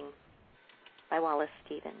Morning, by Wallace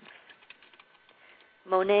Stevens.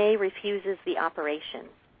 Monet Refuses the Operation,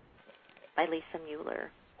 by Lisa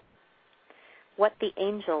Mueller. What the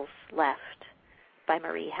Angels Left, by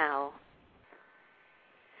Marie Howe.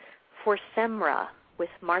 For Semra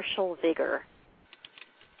with Martial Vigor,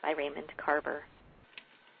 by Raymond Carver.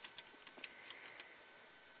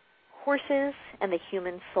 Horses and the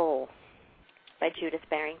Human Soul, by Judith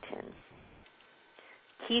Barrington.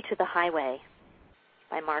 Key to the Highway,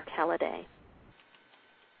 by Mark Halliday.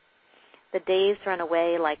 The Days Run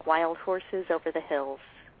Away Like Wild Horses Over the Hills,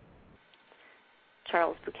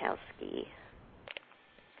 Charles Bukowski.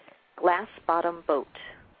 Glass Bottom Boat,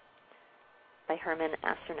 by Herman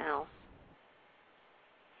Assernow.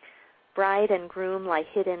 Bride and Groom Lie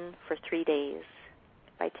Hidden for 3 Days,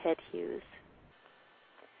 by Ted Hughes.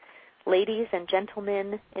 Ladies and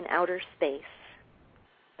Gentlemen in Outer Space,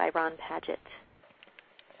 by Ron Padgett.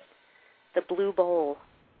 The Blue Bowl,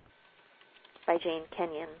 by Jane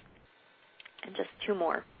Kenyon. And just two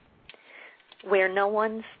more. Where No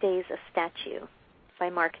One Stays a Statue, by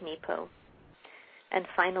Mark Nepo. And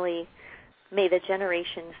finally, May the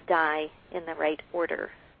Generations Die in the Right Order,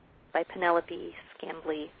 by Penelope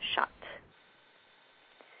Scambly Schott.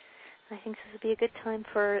 I think this would be a good time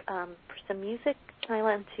for some music,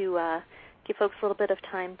 Nyla, to give folks a little bit of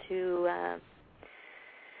time to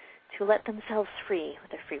let themselves free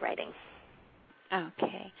with their free writing.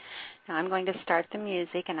 Okay. Now I'm going to start the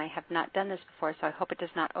music, and I have not done this before, so I hope it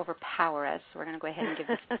does not overpower us. We're going to go ahead and give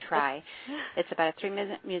this a try. It's about a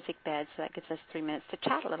 3-minute music bed, so that gives us 3 minutes to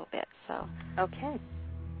chat a little bit. So. Okay.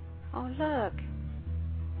 Oh, look.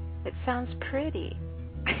 It sounds pretty.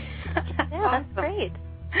 Yeah, that's great.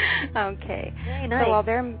 Okay. Very nice. So while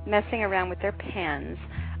they're messing around with their pens,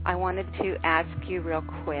 I wanted to ask you real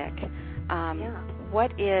quick,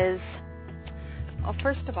 what is, well,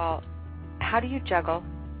 first of all, how do you juggle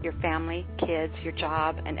your family, kids, your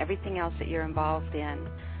job, and everything else that you're involved in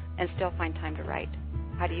and still find time to write?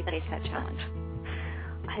 How do you face that challenge?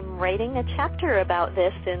 I'm writing a chapter about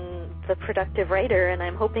this in The Productive Writer, and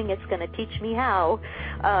I'm hoping it's going to teach me how.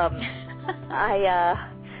 I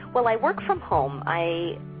work from home.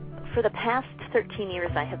 For the past 13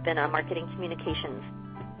 years, I have been a marketing communications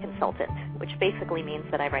consultant, which basically means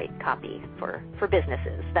that I write copy for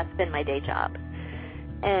businesses. That's been my day job.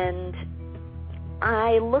 And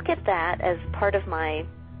I look at that as part of my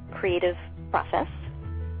creative process.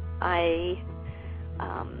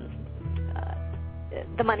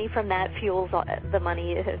 The money from that fuels the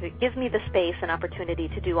money. It gives me the space and opportunity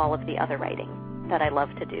to do all of the other writing that I love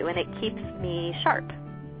to do, and it keeps me sharp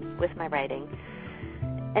with my writing.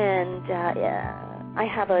 And I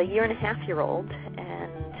have a 1.5-year-old,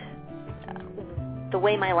 and the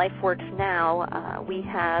way my life works now,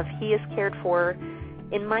 he is cared for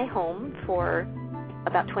in my home for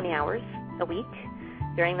about 20 hours a week.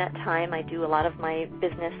 During that time, I do a lot of my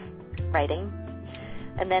business writing.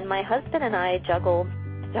 And then my husband and I juggle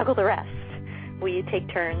the rest. We take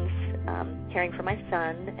turns caring for my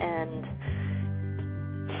son, and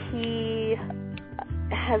he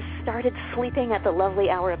has started sleeping at the lovely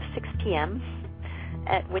hour of 6 p.m.,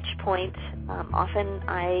 at which point often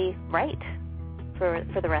I write for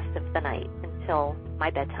the rest of the night until my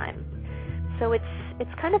bedtime. So it's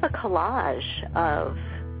kind of a collage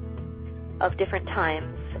of different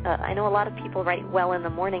times. I know a lot of people write well in the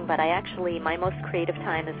morning, but my most creative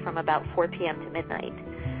time is from about 4 p.m. to midnight.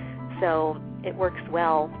 So it works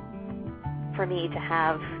well for me to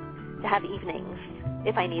have evenings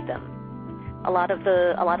if I need them. A lot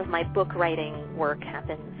of my book writing work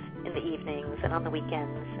happens in the evenings and on the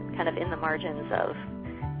weekends, and kind of in the margins of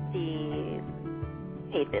the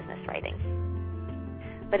paid business writing.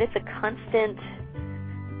 But it's a constant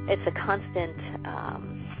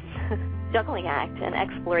juggling act and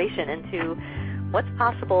exploration into what's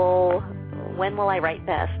possible. When will I write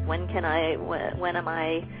best? When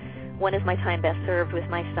is my time best served with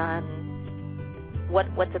my son?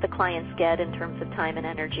 What do the clients get in terms of time and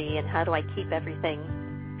energy, and how do I keep everything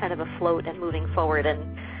kind of afloat and moving forward?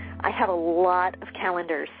 And I have a lot of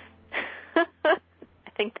calendars. I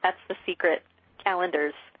think that's the secret,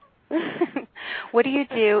 calendars. What do you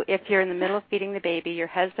do if you're in the middle of feeding the baby, your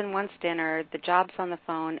husband wants dinner, the job's on the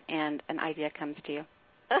phone, and an idea comes to you?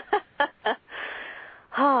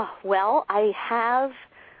 Well,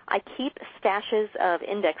 I keep stashes of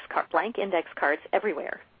blank index cards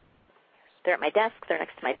everywhere. They're at my desk, they're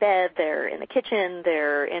next to my bed, they're in the kitchen,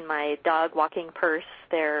 they're in my dog walking purse,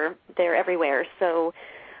 they're everywhere. So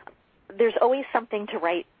there's always something to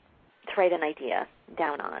write an idea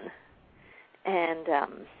down on. And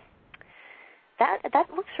that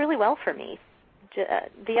works really well for me.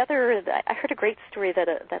 I heard a great story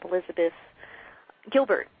that Elizabeth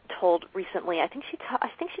Gilbert told recently. I think she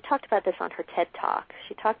talked about this on her TED Talk.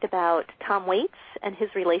 She talked about Tom Waits and his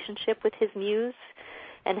relationship with his muse,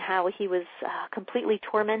 and how he was completely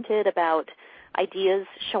tormented about ideas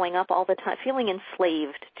showing up all the time, feeling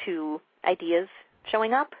enslaved to ideas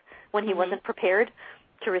showing up when he wasn't prepared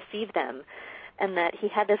to receive them. And that he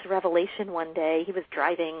had this revelation one day. He was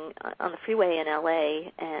driving on the freeway in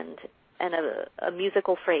L.A., and a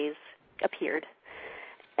musical phrase appeared.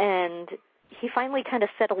 And he finally kind of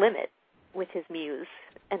set a limit with his muse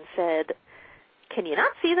and said, "Can you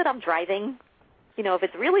not see that I'm driving? You know, if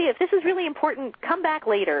this is really important, come back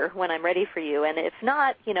later when I'm ready for you. And if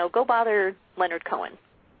not, go bother Leonard Cohen."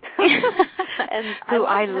 And who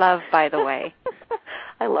I love, by the way.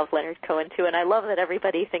 I love Leonard Cohen, too, and I love that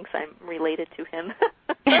everybody thinks I'm related to him.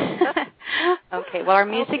 Okay, well, our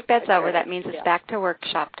music bed's over. That means it's back to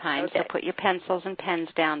workshop time, okay. So put your pencils and pens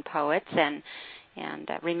down, poets, and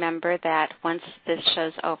remember that once this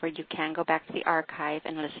show's over, you can go back to the archive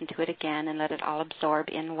and listen to it again and let it all absorb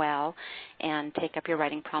in well, and take up your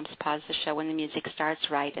writing prompts, pause the show when the music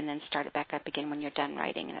starts, write, and then start it back up again when you're done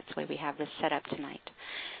writing, and that's the way we have this set up tonight.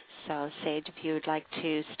 So, Sage, if you would like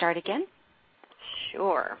to start again.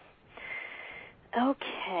 Sure.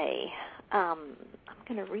 Okay. I'm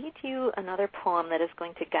going to read you another poem that is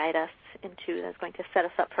going to guide us that's going to set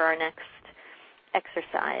us up for our next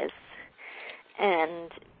exercise.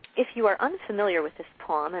 And if you are unfamiliar with this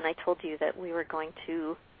poem, and I told you that we were going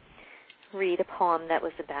to read a poem that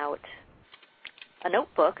was about a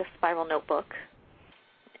notebook, a spiral notebook,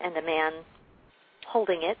 and a man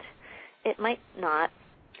holding it, it might not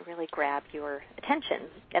really grab your attention.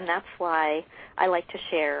 And that's why I like to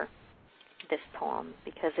share this poem,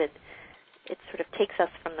 because it sort of takes us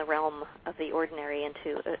from the realm of the ordinary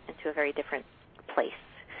into a very different place.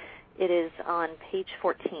 It is on page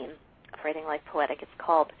 14 of Writing Life Poetic. It's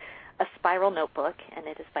called A Spiral Notebook, and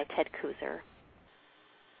it is by Ted Kooser.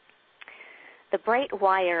 The bright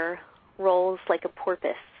wire rolls like a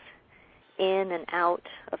porpoise in and out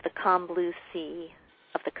of the calm blue sea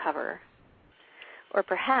of the cover, or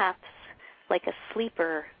perhaps like a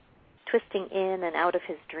sleeper twisting in and out of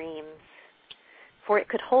his dreams, for it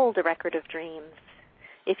could hold a record of dreams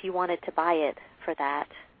if you wanted to buy it for that.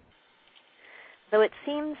 Though it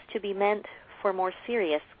seems to be meant for more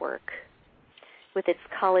serious work, with its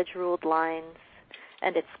college-ruled lines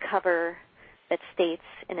and its cover that states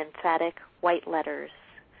in emphatic white letters,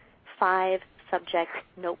 5-subject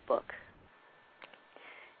notebook.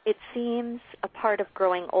 It seems a part of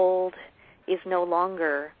growing old is no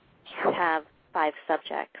longer to have 5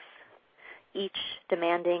 subjects, each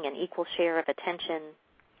demanding an equal share of attention,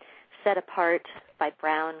 set apart by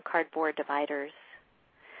brown cardboard dividers,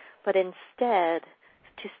 but instead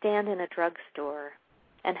to stand in a drugstore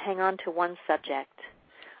and hang on to one subject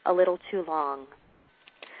a little too long.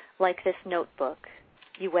 Like this notebook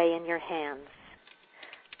you weigh in your hands,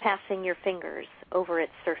 passing your fingers over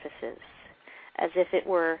its surfaces as if it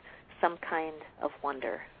were some kind of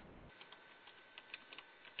wonder.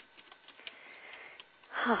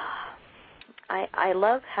 I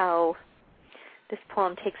love how this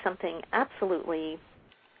poem takes something absolutely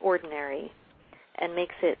ordinary and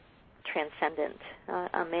makes it transcendent.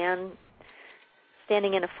 A man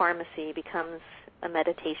standing in a pharmacy becomes a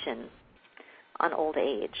meditation on old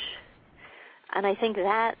age. And I think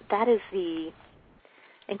that is the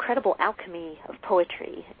incredible alchemy of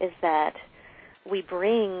poetry, is that we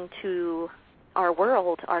bring to our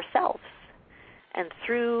world ourselves, and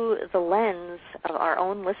through the lens of our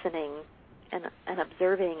own listening and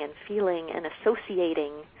observing and feeling and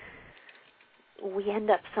associating, we end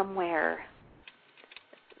up somewhere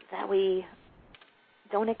that we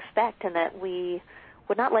don't expect and that we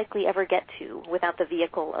would not likely ever get to without the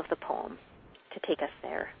vehicle of the poem to take us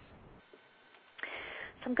there.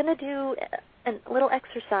 So I'm going to do a little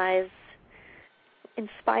exercise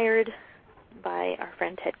inspired by our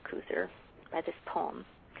friend Ted Kooser, by this poem.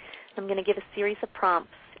 I'm going to give a series of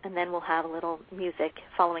prompts, and then we'll have a little music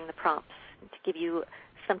following the prompts to give you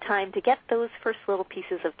some time to get those first little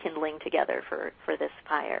pieces of kindling together for this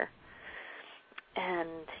fire. And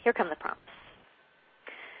here come the prompts.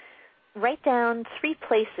 Write down 3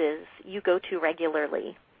 places you go to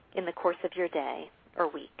regularly in the course of your day or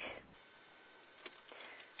week.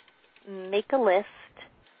 Make a list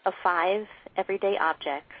of 5 everyday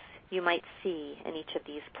objects you might see in each of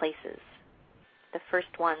these places, the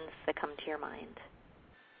first ones that come to your mind.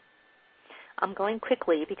 I'm going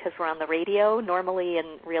quickly because we're on the radio. Normally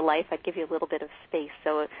in real life I'd give you a little bit of space,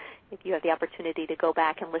 so if you have the opportunity to go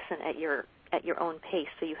back and listen at your own pace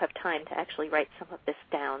so you have time to actually write some of this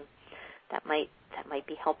down, that might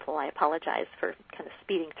be helpful. I apologize for kind of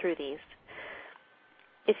speeding through these.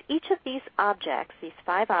 If each of these objects, these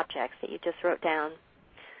 5 objects that you just wrote down,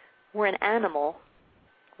 were an animal,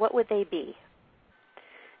 what would they be?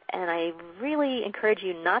 And I really encourage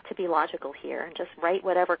you not to be logical here and just write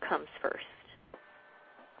whatever comes first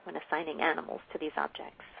when assigning animals to these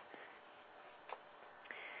objects.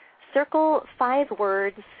 Circle 5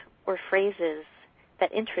 words or phrases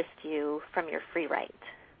that interest you from your free write.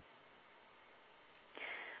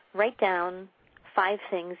 Write down 5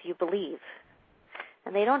 things you believe.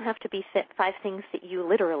 And they don't have to be 5 things that you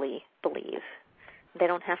literally believe. They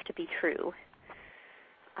don't have to be true.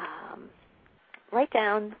 Write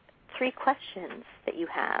down 3 questions that you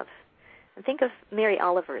have. And think of Mary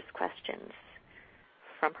Oliver's questions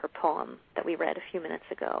from her poem that we read a few minutes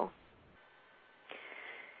ago.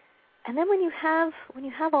 And then when you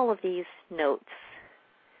have all of these notes,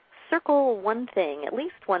 circle one thing, at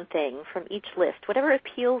least one thing from each list, whatever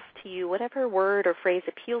appeals to you, whatever word or phrase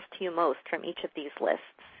appeals to you most from each of these lists.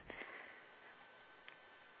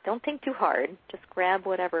 Don't think too hard. Just grab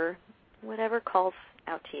whatever calls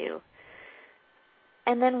out to you.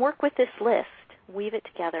 And then work with this list, weave it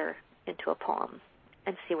together into a poem,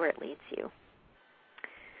 and see where it leads you.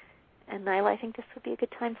 And Nyla, I think this would be a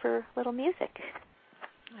good time for a little music.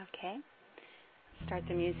 Okay. Start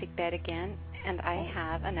the music bed again, and I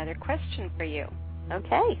have another question for you.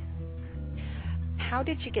 Okay. How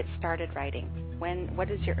did you get started writing? What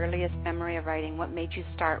is your earliest memory of writing? What made you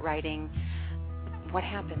start writing? What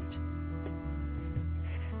happened?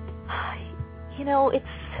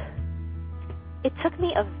 It took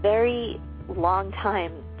me a very long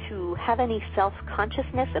time to have any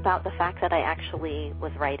self-consciousness about the fact that I actually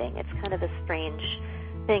was writing. It's kind of a strange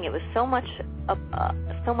thing. It was so much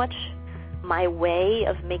my way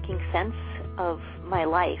of making sense of my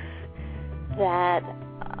life that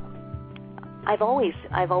I've always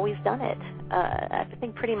done it. I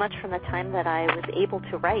think pretty much from the time that I was able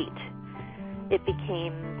to write, it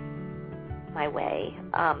became my way.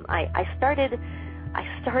 I started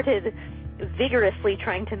vigorously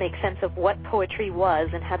trying to make sense of what poetry was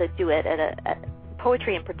and how to do it,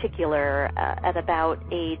 poetry in particular, at about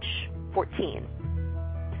age 14.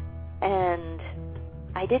 And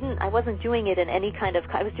I wasn't doing it in any kind of,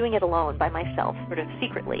 I was doing it alone by myself, sort of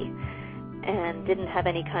secretly, and didn't have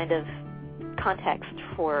any kind of context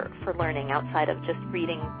for learning outside of just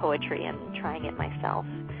reading poetry and trying it myself.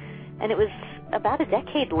 And it was about a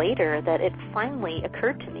decade later that it finally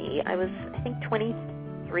occurred to me. I was, I think,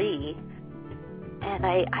 23, and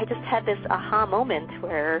I just had this aha moment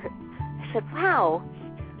where I said, wow,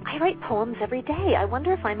 I write poems every day. I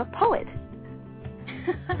wonder if I'm a poet.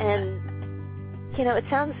 And, it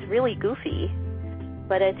sounds really goofy,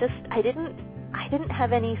 but I didn't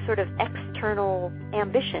have any sort of external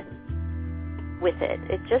ambition with it.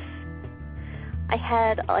 I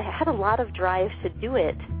had a lot of drive to do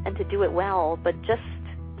it and to do it well, but just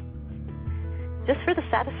for the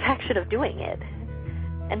satisfaction of doing it.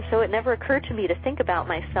 And so it never occurred to me to think about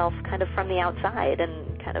myself kind of from the outside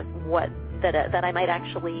and kind of that I might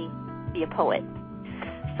actually be a poet.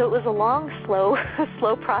 So it was a long,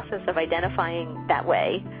 slow process of identifying that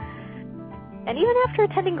way. And even after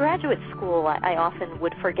attending graduate school, I often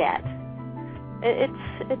would forget.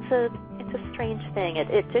 It's a strange thing.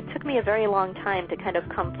 It took me a very long time to kind of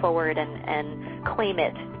come forward and claim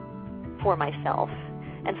it for myself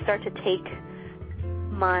and start to take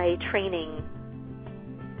my training.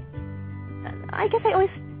 I guess I always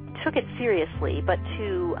took it seriously, but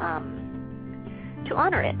to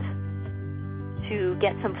honor it, to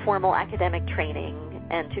get some formal academic training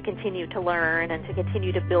and to continue to learn and to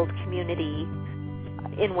continue to build community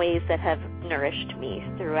in ways that have nourished me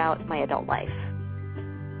throughout my adult life.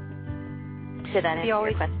 Did that answer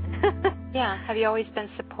your question? Yeah. Have you always been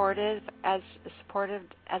supportive as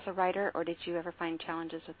a writer, or did you ever find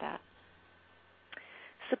challenges with that?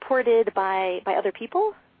 Supported by other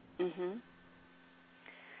people? Mm-hmm.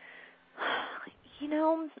 You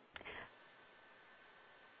know,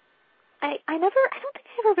 I don't think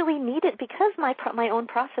I ever really needed, because my own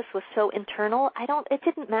process was so internal. It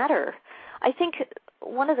didn't matter. I think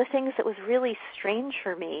one of the things that was really strange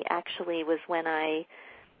for me actually was when I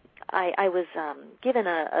was given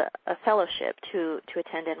a fellowship to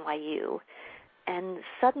attend NYU, and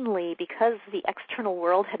suddenly, because the external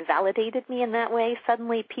world had validated me in that way,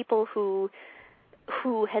 suddenly people who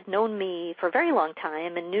had known me for a very long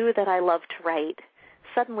time and knew that I loved to write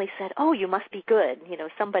suddenly said, "Oh, you must be good. You know,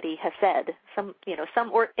 somebody has said, some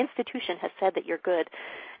institution has said that you're good."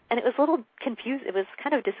 And it was a little confused. It was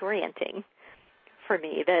kind of disorienting for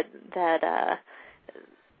me that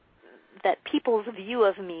people's view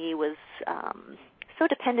of me was so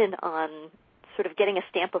dependent on sort of getting a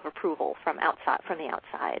stamp of approval from the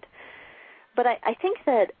outside. But I think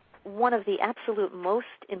that one of the absolute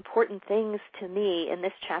most important things to me in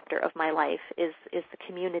this chapter of my life is the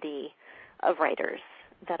community of writers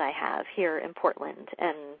that I have here in Portland,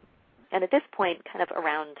 and at this point kind of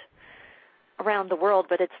around the world,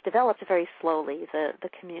 but it's developed very slowly, the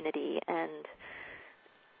community, and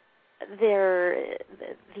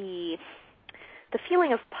the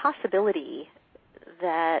feeling of possibility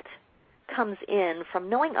that comes in from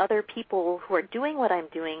knowing other people who are doing what I'm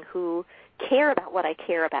doing, who care about what I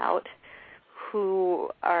care about, who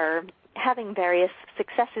are having various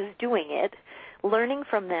successes doing it, learning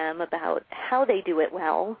from them about how they do it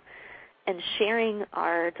well, and sharing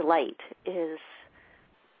our delight is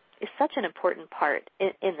such an important part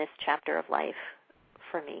in this chapter of life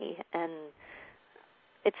for me. And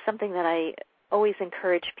it's something that I always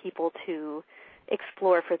encourage people to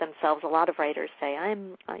explore for themselves. A lot of writers say,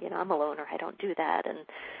 I'm a loner, I don't do that. And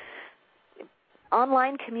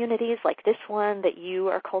online communities like this one that you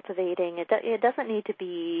are cultivating, it doesn't need to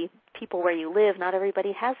be people where you live. Not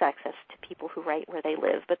everybody has access to people who write where they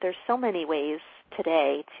live, but there's so many ways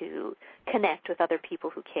today to connect with other people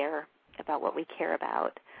who care about what we care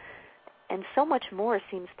about. And so much more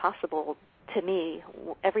seems possible to me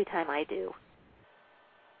every time I do.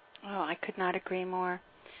 Oh, I could not agree more.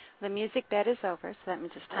 The music bed is over, so that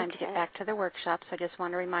means it's time to get back to the workshop. So I just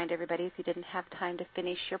want to remind everybody, if you didn't have time to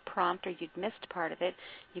finish your prompt or you'd missed part of it,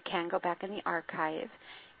 you can go back in the archive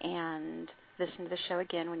and listen to the show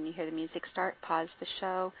again. When you hear the music start, pause the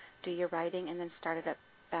show, do your writing, and then start it up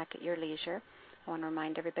back at your leisure. I want to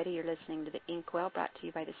remind everybody you're listening to The Inkwell, brought to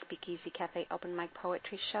you by the SPEAKEASY Cafe Open Mic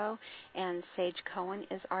Poetry Show, and Sage Cohen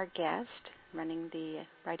is our guest, running the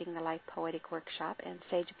Writing the Life Poetic Workshop. And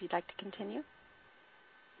Sage, if you'd like to continue.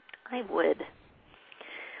 I would.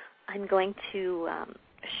 I'm going to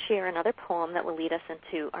share another poem that will lead us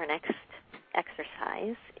into our next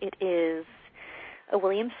exercise. It is a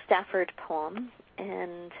William Stafford poem,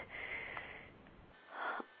 and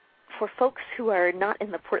for folks who are not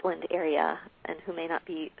in the Portland area and who may not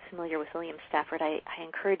be familiar with William Stafford, I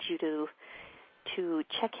encourage you to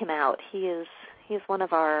check him out. He is one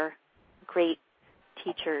of our great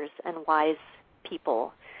teachers and wise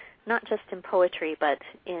people, not just in poetry, but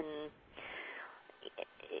in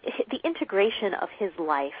the integration of his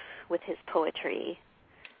life with his poetry,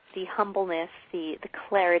 the humbleness, the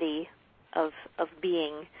clarity of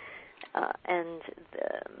being, and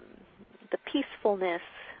the peacefulness,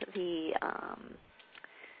 the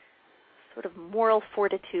sort of moral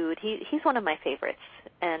fortitude. He's one of my favorites,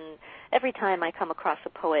 and every time I come across a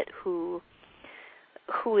poet who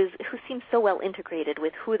seems so well integrated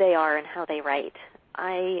with who they are and how they write,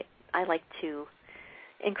 I like to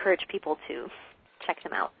encourage people to check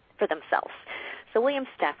them out for themselves. So William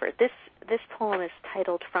Stafford, this poem is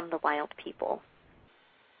titled From the Wild People.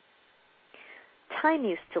 Time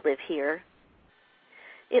used to live here.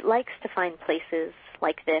 It likes to find places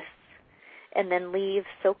like this and then leave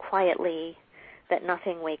so quietly that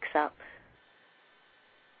nothing wakes up.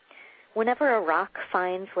 Whenever a rock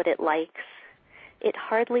finds what it likes, it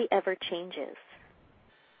hardly ever changes.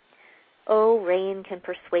 Oh, rain can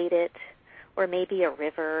persuade it, or maybe a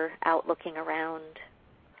river out looking around,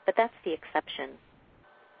 but that's the exception.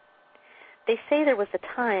 They say there was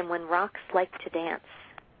a time when rocks liked to dance.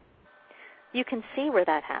 You can see where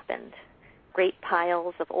that happened, great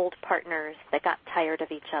piles of old partners that got tired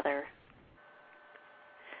of each other.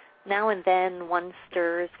 Now and then one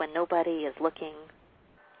stirs when nobody is looking.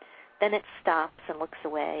 Then it stops and looks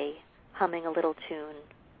away, humming a little tune.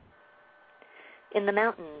 In the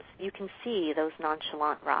mountains, you can see those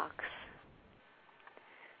nonchalant rocks.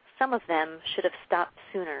 Some of them should have stopped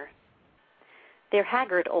sooner. They're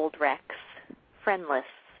haggard old wrecks, friendless,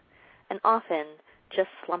 and often just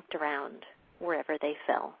slumped around wherever they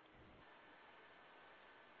fell.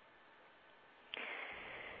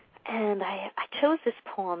 And I chose this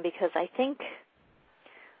poem because I think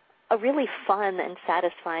a really fun and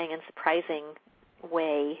satisfying and surprising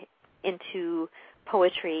way into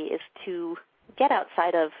poetry is to get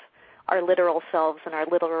outside of our literal selves and our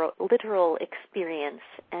literal experience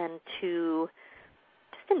and to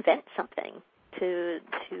just invent something,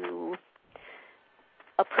 to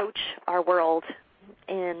approach our world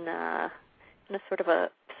in a sort of a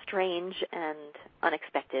strange and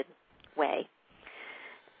unexpected way.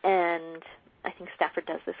 And I think Stafford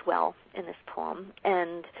does this well in this poem.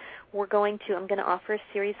 And I'm going to offer a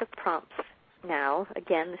series of prompts now.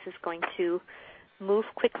 Again, this is going to move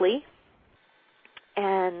quickly.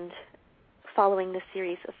 And following this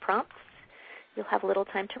series of prompts, you'll have a little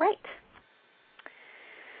time to write.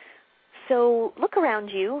 So look around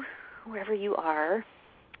you, wherever you are,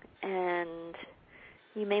 and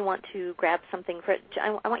you may want to grab something.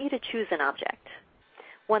 I want you to choose an object.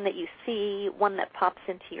 One that you see, one that pops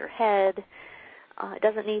into your head. It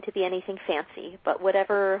doesn't need to be anything fancy, but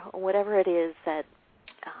whatever it is that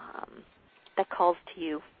calls to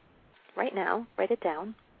you right now, write it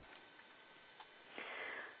down.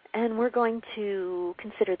 And we're going to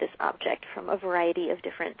consider this object from a variety of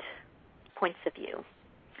different points of view.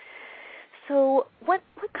 So what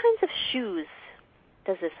kinds of shoes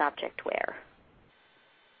does this object wear?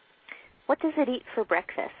 What does it eat for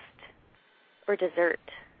breakfast or dessert?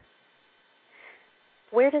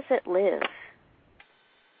 Where does it live?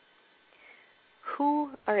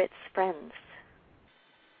 Who are its friends?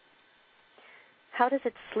 How does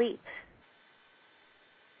it sleep?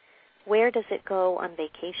 Where does it go on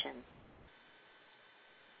vacation?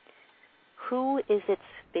 Who is its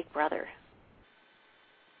big brother?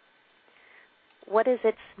 What is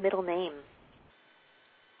its middle name?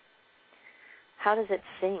 How does it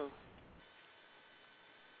sing?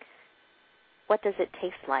 What does it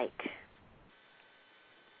taste like?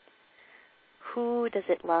 Who does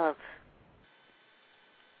it love?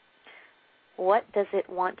 What does it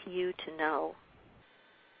want you to know?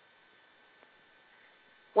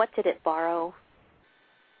 What did it borrow?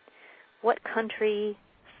 What country,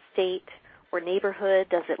 state, or neighborhood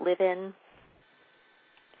does it live in?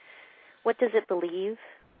 What does it believe?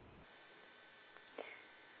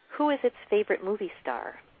 Who is its favorite movie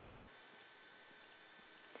star?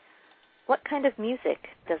 What kind of music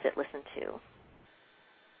does it listen to?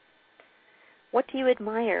 What do you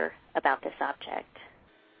admire about this object?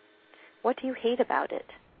 What do you hate about it?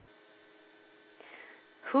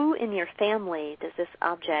 Who in your family does this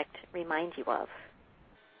object remind you of?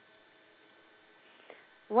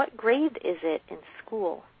 What grade is it in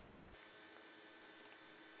school?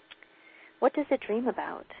 What does it dream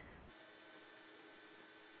about?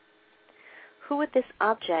 Who would this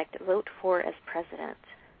object vote for as president?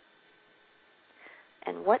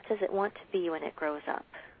 And what does it want to be when it grows up?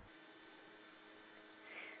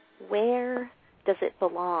 Where does it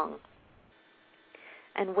belong?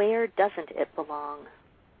 And where doesn't it belong?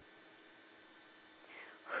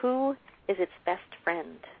 Who is its best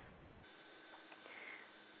friend?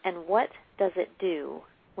 And what does it do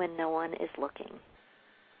when no one is looking?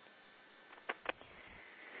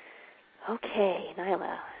 Okay,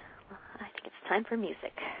 Nyla, I think it's time for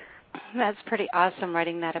music. That's pretty awesome,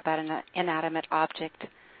 writing that about an inanimate object.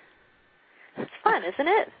 It's fun, isn't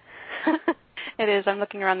it? It is. I'm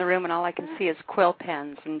looking around the room, and all I can see is quill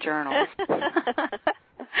pens and journals.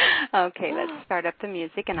 Okay, let's start up the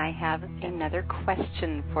music, and I have another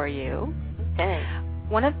question for you. Okay.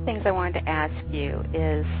 One of the things I wanted to ask you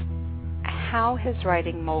is, how has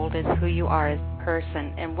writing molded who you are as a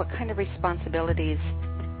person, and what kind of responsibilities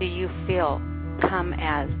do you feel come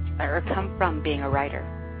from being a writer?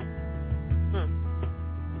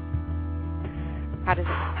 How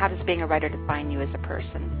does being a writer define you as a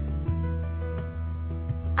person?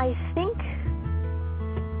 I think,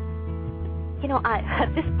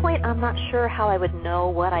 at this point, I'm not sure how I would know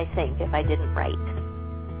what I think if I didn't write.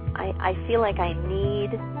 I feel like I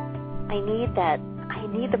need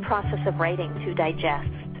the process of writing to digest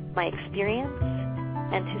my experience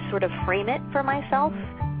and to sort of frame it for myself.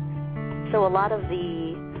 So a lot of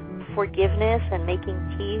the forgiveness and making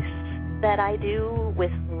peace that I do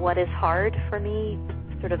with what is hard for me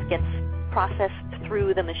sort of gets processed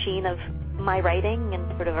through the machine of my writing and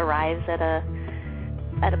sort of arrives at a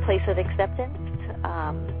place of acceptance.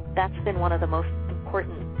 That's been one of the most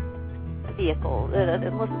important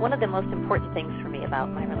one of the most important things for me about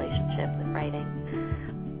my relationship with writing.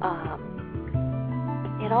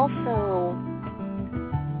 It also,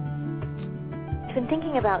 I've been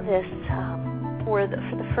thinking about this for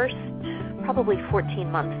the first probably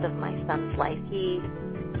 14 months of my son's life. He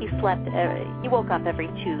woke up every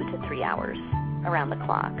 2 to 3 hours around the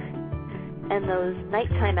clock. And those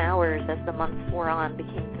nighttime hours as the months wore on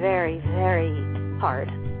became very, very hard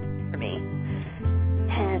for me.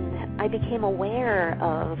 And I became aware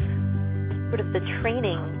of sort of the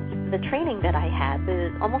training that I had,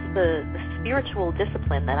 almost the spiritual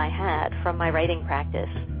discipline that I had from my writing practice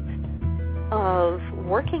of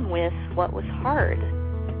working with what was hard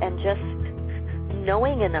and just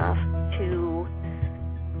knowing enough to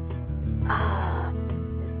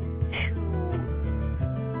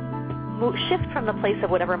shift from the place of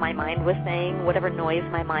whatever my mind was saying, whatever noise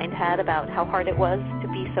my mind had about how hard it was to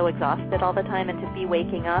be so exhausted all the time and to be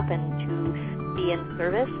waking up and to be in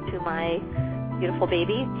service to my beautiful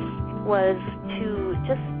baby, was to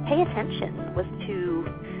just pay attention, was to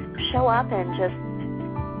show up and just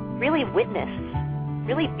really witness,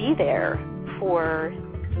 really be there for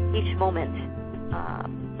each moment,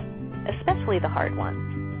 especially the hard ones.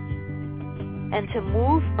 And to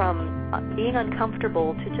move from being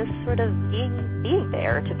uncomfortable to just sort of being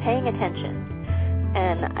there, to paying attention.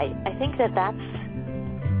 And I think that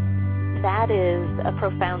is a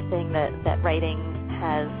profound thing that writing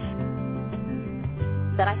has,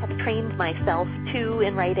 that I have trained myself to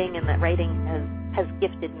in writing, and that writing has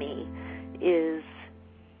gifted me, is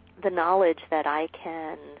the knowledge that I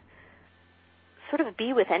can sort of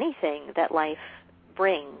be with anything that life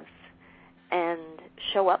brings and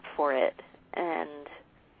show up for it and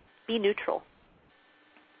be neutral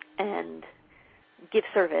and give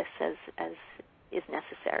service as is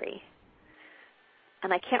necessary.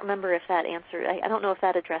 And I can't remember if that answered, I don't know if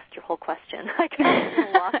that addressed your whole question. I got a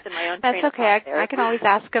little lost in my own train of thought there. That's okay. I can always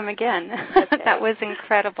ask them again. Okay. That was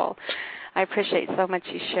incredible. I appreciate so much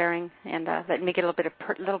you sharing and letting me get a little bit of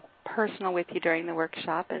little personal with you during the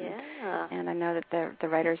workshop. And I know that the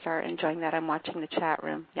writers are enjoying that. I'm watching the chat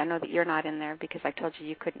room. I know that you're not in there because I told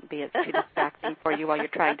you couldn't be. It's too distracting for you while you're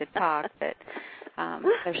trying to talk. But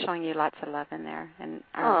they're showing you lots of love in there. And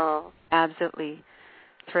I'm absolutely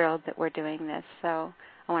thrilled that we're doing this. So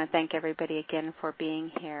I want to thank everybody again for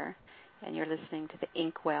being here. And you're listening to the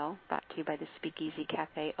Inkwell, brought to you by the Speakeasy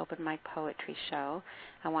Cafe Open Mic Poetry Show.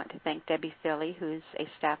 I want to thank Debbie Philly, who's a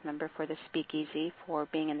staff member for the Speakeasy, for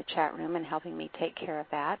being in the chat room and helping me take care of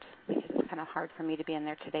that, because it's kind of hard for me to be in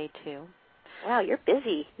there today, too. Wow, you're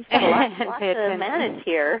busy. You've got a lot to manage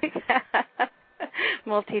here.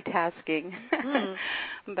 Multitasking.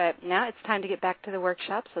 But now it's time to get back to the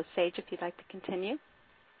workshop. So, Sage, if you'd like to continue.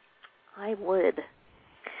 I would.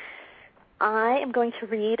 I am going to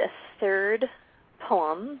read a third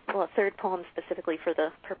poem specifically for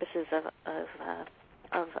the purposes of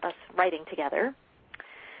us writing together.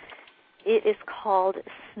 It is called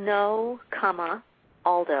Snow,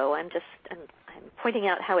 Aldo. I'm pointing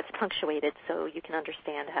out how it's punctuated so you can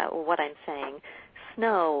understand what I'm saying.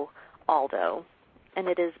 Snow, Aldo. And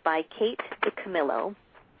it is by Kate DiCamillo.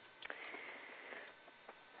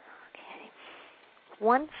 Okay.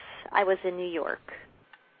 Once I was in New York,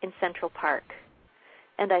 in Central Park,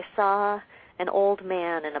 and I saw an old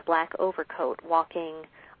man in a black overcoat walking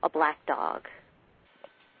a black dog.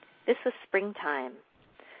 This was springtime,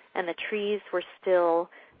 and the trees were still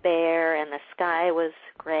bare, and the sky was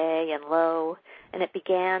gray and low, and it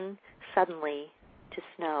began suddenly to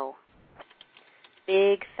snow.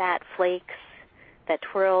 Big, fat flakes that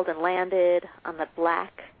twirled and landed on the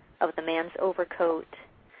black of the man's overcoat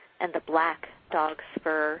and the black dog's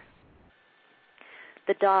fur.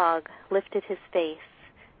 The dog lifted his face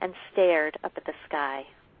and stared up at the sky.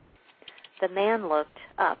 The man looked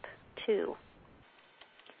up, too.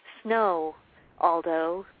 Snow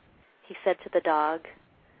Aldo, he said to the dog,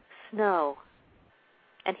 "Snow."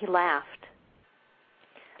 And he laughed.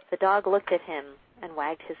 The dog looked at him and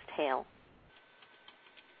wagged his tail.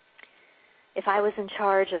 If I was in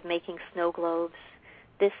charge of making snow globes,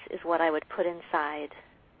 this is what I would put inside.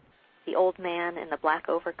 The old man in the black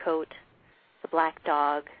overcoat, the black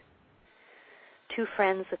dog, two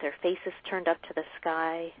friends with their faces turned up to the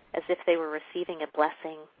sky as if they were receiving a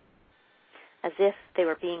blessing, as if they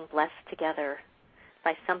were being blessed together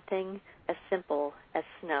by something as simple as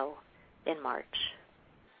snow in March.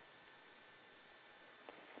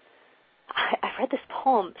 I've read this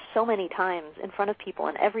poem so many times in front of people,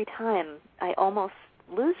 and every time I almost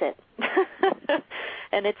lose it.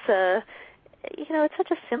 And it's it's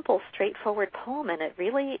such a simple, straightforward poem, and it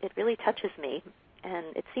really touches me,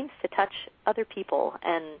 and it seems to touch other people,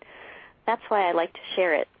 and that's why I like to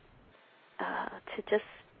share it, to just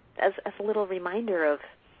as a little reminder of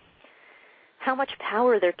how much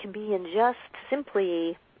power there can be in just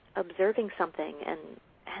simply observing something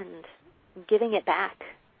and giving it back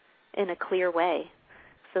in a clear way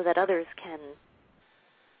so that others can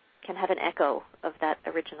have an echo of that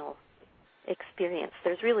original experience.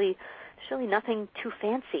 There's really nothing too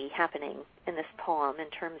fancy happening in this poem in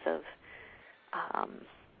terms of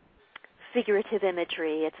figurative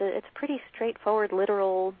imagery. It's a pretty straightforward,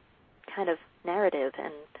 literal kind of narrative,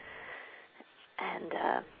 and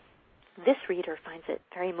this reader finds it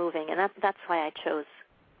very moving, and that's why I chose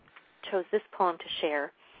this poem to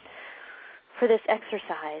share for this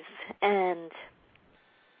exercise. And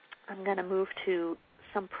I'm going to move to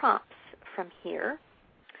some prompts from here.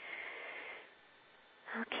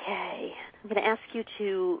 Okay, I'm going to ask you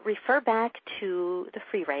to refer back to the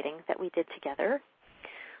free writing that we did together,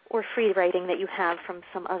 or free writing that you have from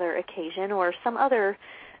some other occasion, or some other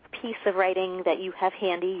piece of writing that you have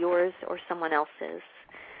handy, yours or someone else's,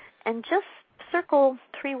 and just circle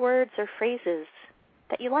 3 words or phrases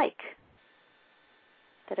that you like,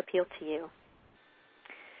 that appeal to you.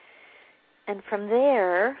 And from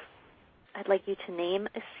there, I'd like you to name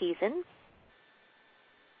a season,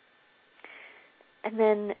 and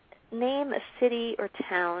then name a city or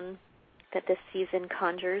town that this season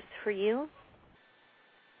conjures for you.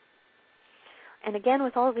 And again,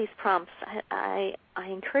 with all of these prompts, I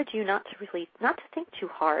encourage you not to think too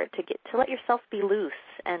hard, to let yourself be loose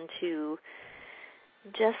and to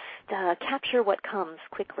just capture what comes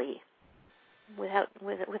quickly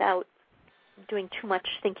without doing too much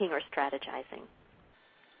thinking or strategizing.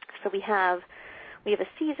 So we have a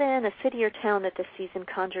season, a city or town that this season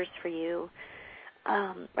conjures for you.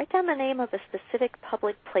 Write down the name of a specific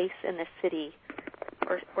public place in this city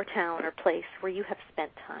or town or place where you have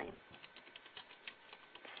spent time.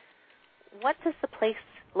 What does the place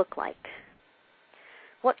look like?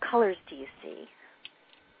 What colors do you see?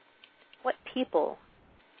 What people?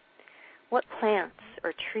 What plants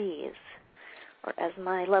or trees? Or as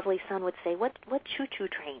my lovely son would say, what choo-choo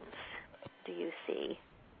trains do you see?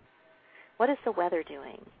 What is the weather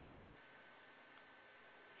doing?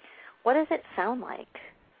 What does it sound like?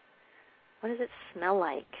 What does it smell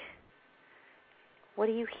like? What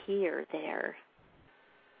do you hear there?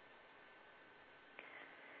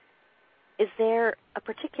 Is there a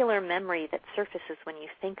particular memory that surfaces when you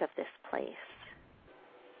think of this place?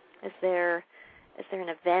 Is there an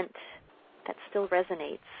event that still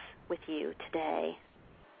resonates with you today?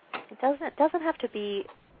 It doesn't have to be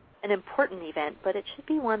an important event, but it should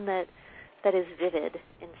be one that is vivid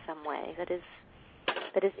in some way, that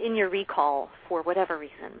is in your recall for whatever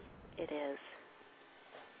reason it is.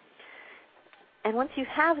 And once you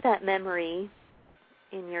have that memory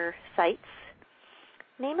in your sights,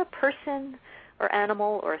 name a person or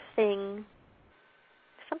animal or thing,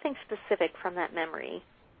 something specific from that memory.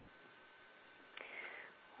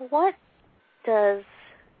 What does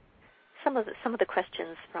some of the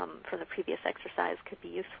questions from the previous exercise could be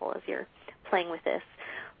useful as you're playing with this.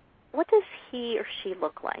 What does he or she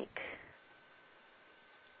look like?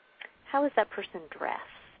 How is that person dressed?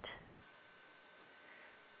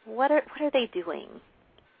 What are they doing?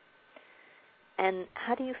 And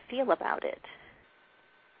how do you feel about it?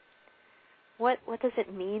 What does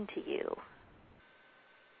it mean to you?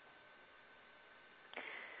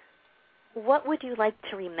 What would you like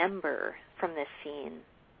to remember from this scene?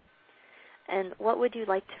 And what would you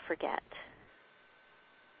like to forget?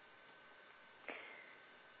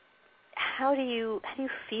 How do you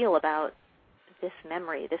feel about this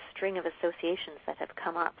memory, this string of associations that have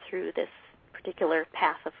come up through this particular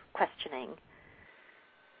path of questioning?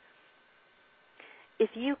 If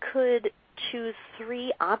you could choose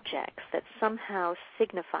 3 objects that somehow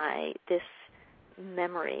signify this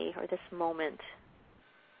memory or this moment,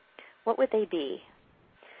 what would they be?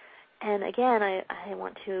 And again, I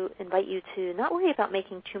want to invite you to not worry about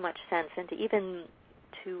making too much sense, and to even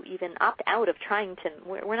opt out of trying to.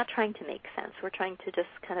 We're not trying to make sense. We're trying to just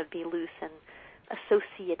kind of be loose and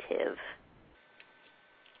associative.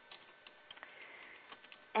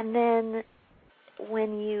 And then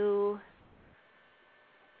when you've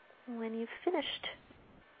finished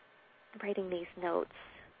writing these notes,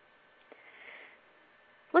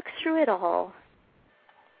 look through it all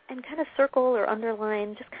and kind of circle or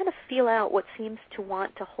underline, just kind of feel out what seems to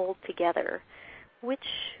want to hold together. Which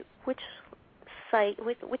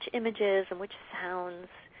images and which sounds,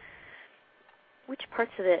 which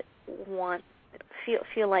parts of it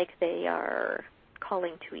feel like they are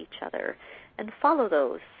calling to each other, and follow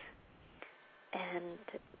those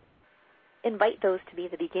and invite those to be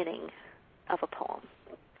the beginning of a poem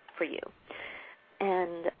for you.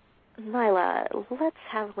 And Nyla, let's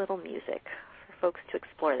have a little music for folks to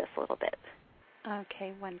explore this a little bit.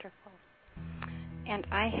 Okay, wonderful. And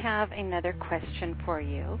I have another question for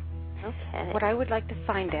you. Okay. What I would like to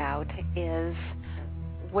find out is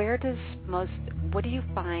what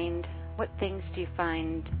things do you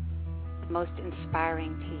find most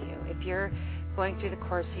inspiring to you? If you're going through the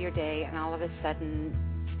course of your day and all of a sudden,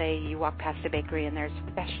 say you walk past a bakery and there's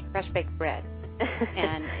fresh baked bread,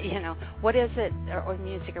 and, what is it, or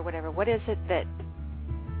music or whatever, what is it that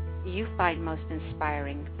you find most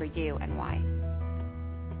inspiring for you and why?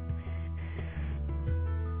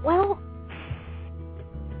 Well,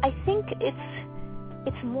 I think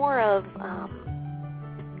it's more of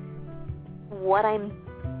what I'm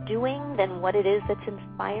doing than what it is that's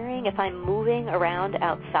inspiring. If I'm moving around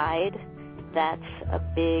outside, that's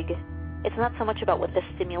it's not so much about what the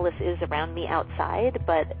stimulus is around me outside,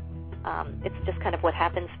 but it's just kind of what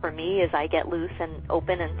happens for me as I get loose and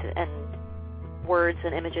open and words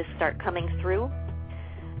and images start coming through.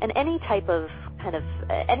 And any type of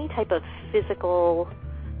physical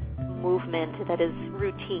movement that is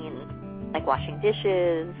routine, like washing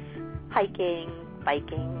dishes, hiking,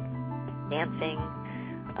 biking, dancing,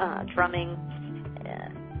 drumming,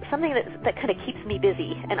 something that kind of keeps me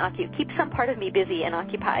busy and keeps some part of me busy and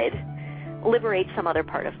occupied, liberates some other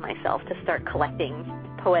part of myself to start collecting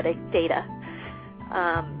poetic data.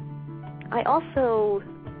 I also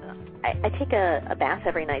take a bath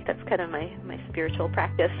every night. That's kind of my spiritual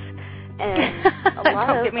practice. And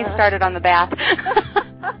don't get me started on the bath.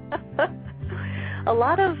 A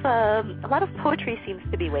lot of poetry seems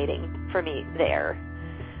to be waiting for me there.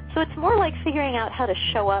 So it's more like figuring out how to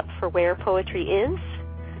show up for where poetry is.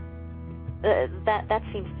 That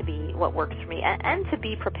seems to be what works for me, and to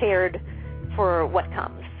be prepared for what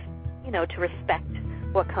comes. To respect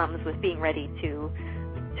what comes with being ready to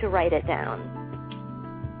write it down.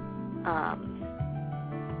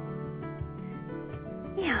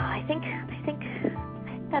 I think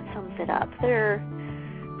that sums it up.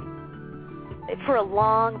 For a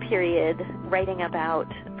long period,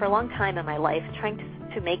 for a long time in my life, trying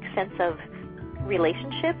to make sense of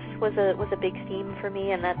relationships was a big theme for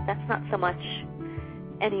me, and that's not so much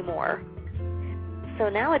anymore. So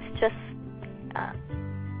now it's just,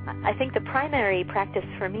 I think the primary practice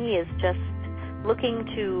for me is just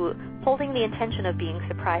holding the intention of being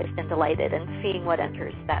surprised and delighted and seeing what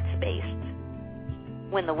enters that space.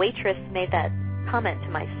 When the waitress made that comment to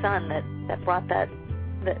my son that brought that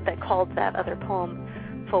called that other poem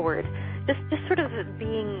forward, just sort of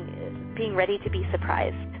being ready to be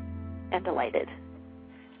surprised and delighted,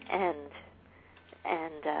 and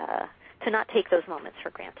to not take those moments for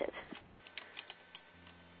granted.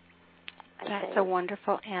 That's a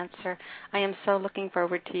wonderful answer. I am so looking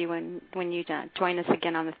forward to you when you join us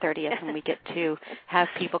again on the 30th, and we get to have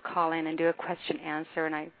people call in and do a question answer,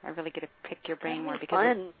 and I really get to pick your brain more,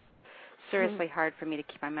 because it's seriously hard for me to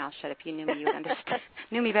keep my mouth shut. If you knew me, you would understand.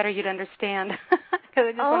 Knew me better, you'd understand. Because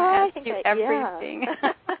I just want to ask you everything.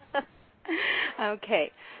 Yeah.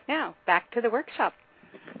 Okay. Now, back to the workshop.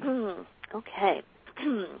 Okay.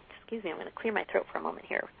 Excuse me, I'm going to clear my throat for a moment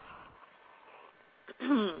here.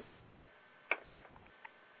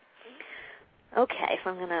 Okay,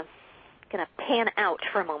 so I'm gonna pan out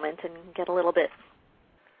for a moment and get a little bit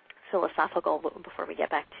philosophical before we get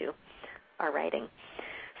back to our writing.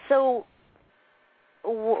 So,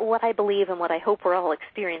 what I believe and what I hope we're all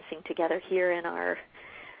experiencing together here in our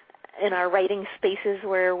writing spaces,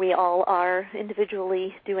 where we all are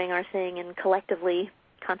individually doing our thing and collectively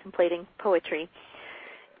contemplating poetry,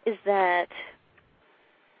 is that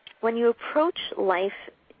when you approach life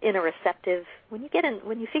in a receptive, when you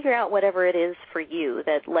figure out whatever it is for you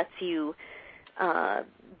that lets you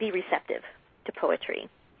be receptive to poetry,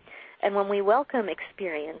 and when we welcome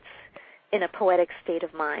experience in a poetic state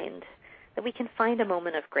of mind, that we can find a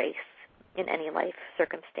moment of grace in any life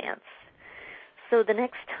circumstance. So the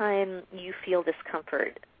next time you feel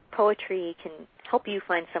discomfort, poetry can help you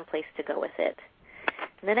find some place to go with it.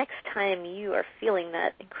 And the next time you are feeling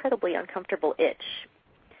that incredibly uncomfortable itch,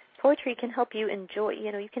 poetry can help you enjoy,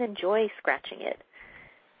 you can enjoy scratching it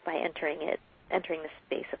by entering the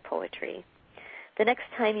space of poetry. The next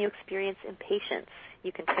time you experience impatience,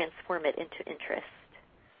 you can transform it into interest.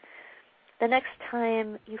 The next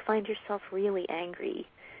time you find yourself really angry,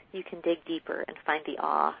 you can dig deeper and find the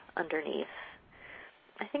awe underneath.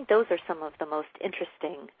 I think those are some of the most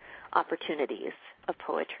interesting opportunities of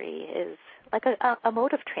poetry, is like a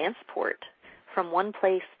mode of transport from one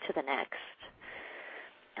place to the next.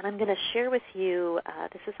 And I'm going to share with you,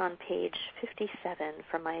 this is on page 57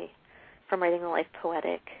 from Writing the Life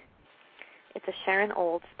Poetic. It's a Sharon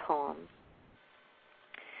Olds poem.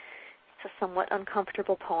 It's a somewhat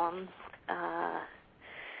uncomfortable poem.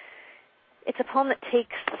 It's a poem that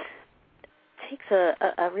takes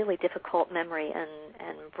a really difficult memory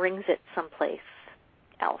and brings it someplace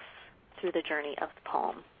else through the journey of the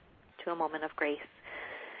poem to a moment of grace.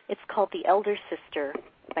 It's called The Elder Sister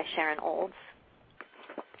by Sharon Olds.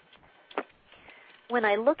 When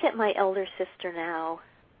I look at my elder sister now,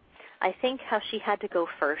 I think how she had to go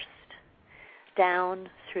first, down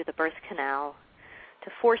through the birth canal,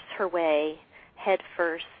 to force her way head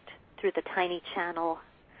first through the tiny channel,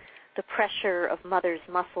 the pressure of mother's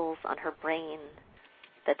muscles on her brain,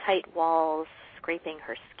 the tight walls scraping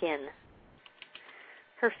her skin.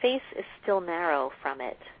 Her face is still narrow from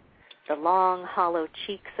it, the long, hollow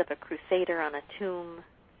cheeks of a crusader on a tomb,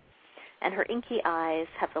 and her inky eyes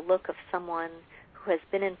have the look of someone who has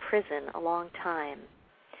been in prison a long time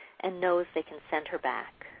and knows they can send her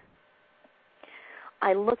back.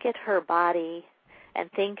 I look at her body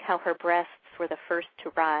and think how her breasts were the first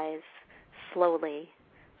to rise, slowly,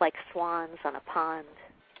 like swans on a pond.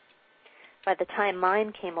 By the time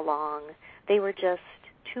mine came along, they were just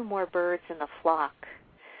two more birds in the flock,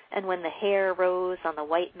 and when the hair rose on the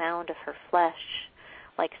white mound of her flesh,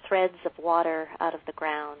 like threads of water out of the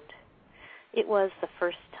ground, it was the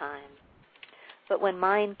first time. But when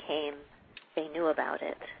mine came, they knew about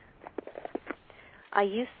it. I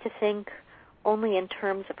used to think only in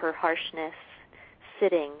terms of her harshness,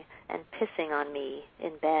 sitting and pissing on me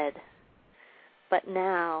in bed. But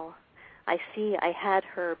now I see I had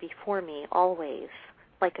her before me always,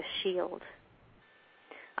 like a shield.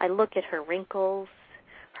 I look at her wrinkles,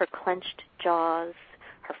 her clenched jaws,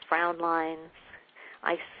 her frown lines.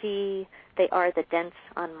 I see they are the dents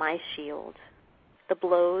on my shield, the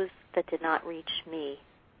blows that did not reach me.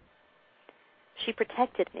 She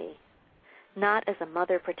protected me, not as a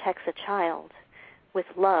mother protects a child, with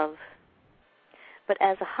love, but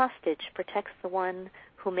as a hostage protects the one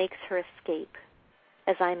who makes her escape,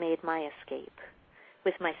 as I made my escape,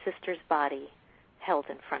 with my sister's body held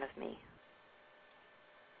in front of me.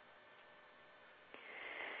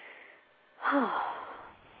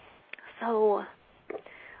 So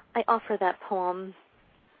I offer that poem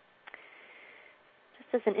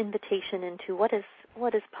just as an invitation into what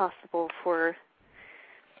is possible for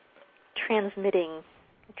transmuting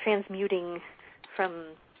from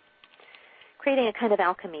creating a kind of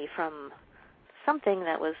alchemy from something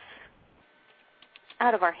that was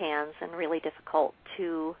out of our hands and really difficult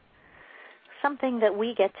to something that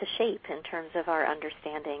we get to shape in terms of our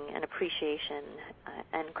understanding and appreciation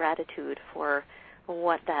and gratitude for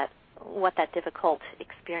what that difficult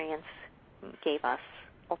experience gave us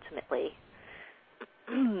ultimately.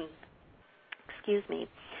 Excuse me.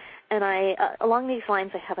 And along these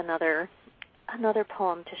lines, I have another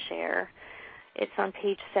poem to share. It's on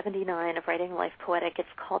page 79 of Writing Life Poetic. It's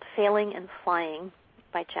called Failing and Flying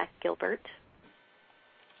by Jack Gilbert.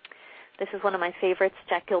 This is one of my favorites.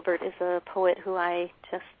 Jack Gilbert is a poet who I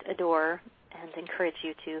just adore and encourage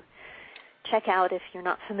you to check out if you're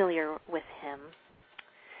not familiar with him.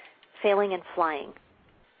 Failing and Flying.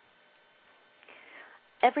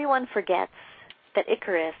 Everyone forgets that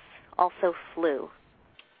Icarus also flew.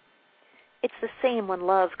 It's the same when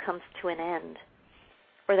love comes to an end,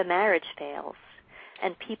 or the marriage fails,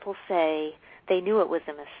 and people say they knew it was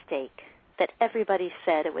a mistake, that everybody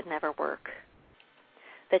said it would never work,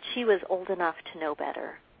 that she was old enough to know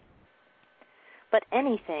better. But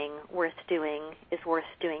anything worth doing is worth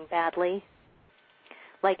doing badly,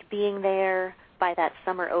 like being there by that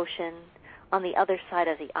summer ocean on the other side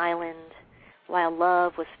of the island while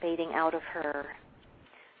love was fading out of her,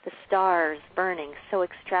 the stars burning so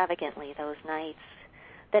extravagantly those nights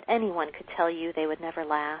that anyone could tell you they would never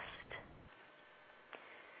last.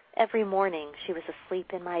 Every morning she was asleep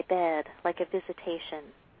in my bed like a visitation,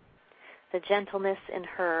 the gentleness in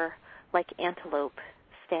her like antelope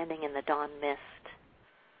standing in the dawn mist.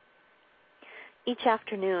 Each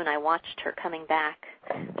afternoon I watched her coming back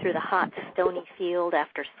through the hot, stony field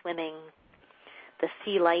after swimming, the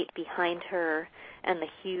sea light behind her and the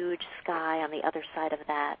huge sky on the other side of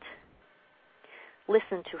that.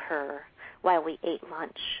 Listen to her while we ate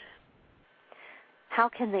lunch. How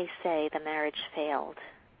can they say the marriage failed?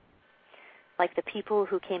 Like the people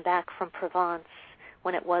who came back from Provence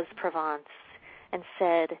when it was Provence and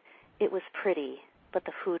said it was pretty, but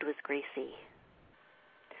the food was greasy.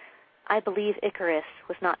 I believe Icarus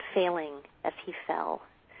was not failing as he fell,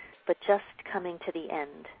 but just coming to the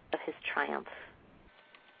end of his triumph.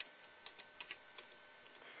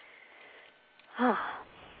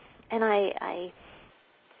 And I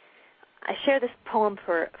share this poem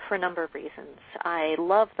for a number of reasons. I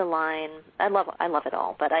love the line. I love it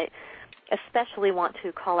all, but I especially want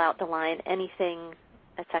to call out the line, anything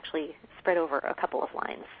that's actually spread over a couple of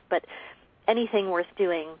lines, but anything worth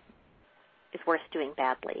doing is worth doing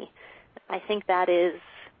badly. I think that is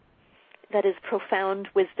profound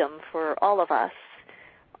wisdom for all of us.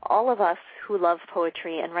 All of us who love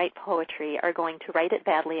poetry and write poetry are going to write it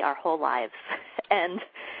badly our whole lives and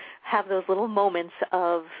have those little moments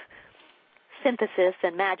of synthesis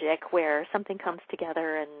and magic where something comes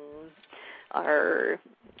together and our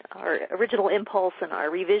original impulse and our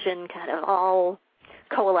revision kind of all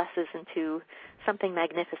coalesces into something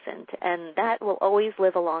magnificent. And that will always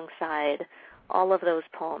live alongside all of those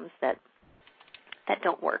poems that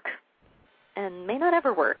don't work and may not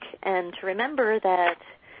ever work. And to remember that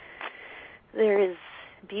there is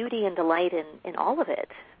beauty and delight in all of it,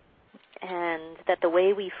 and that the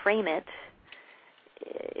way we frame it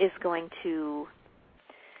is going to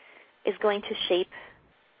shape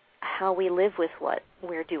how we live with what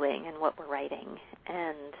we're doing and what we're writing,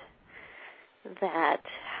 and that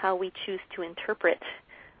how we choose to interpret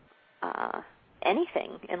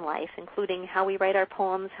anything in life, including how we write our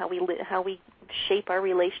poems, how we shape our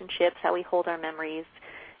relationships, how we hold our memories,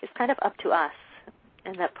 is kind of up to us,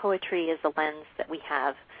 and that poetry is the lens that we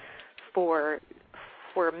have for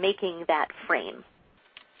making that frame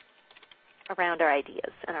around our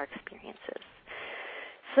ideas and our experiences.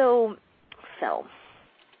 So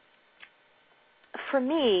for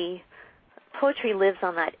me, poetry lives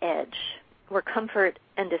on that edge where comfort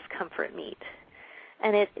and discomfort meet.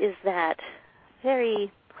 And it is that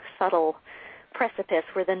very subtle precipice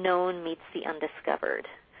where the known meets the undiscovered.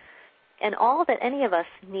 And all that any of us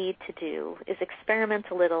need to do is experiment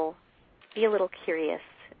a little, be a little curious,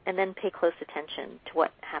 and then pay close attention to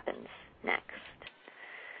what happens next.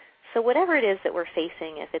 So whatever it is that we're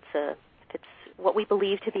facing, if it's what we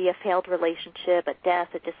believe to be a failed relationship, a death,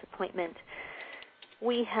 a disappointment,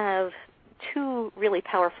 we have two really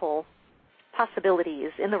powerful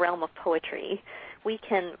possibilities in the realm of poetry. We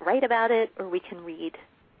can write about it, or we can read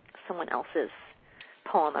someone else's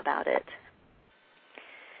poem about it.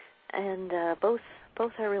 And both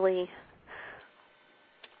are really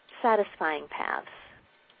satisfying paths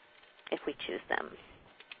if we choose them.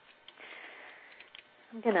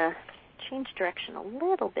 I'm going to change direction a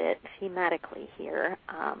little bit thematically here.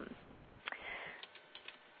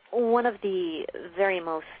 One of the very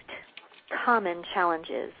most common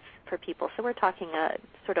challenges for people, so we're talking a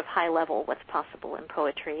sort of high level what's possible in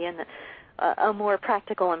poetry, and a more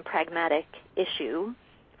practical and pragmatic issue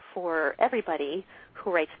for everybody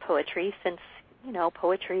who writes poetry, since,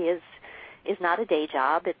 poetry is not a day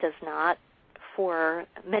job. It does not, for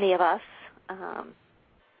many of us,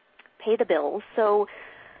 pay the bills. So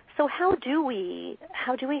how do we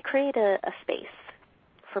create a space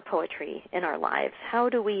for poetry in our lives? How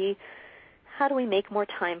do we make more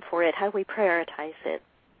time for it? How do we prioritize it?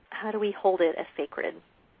 How do we hold it as sacred?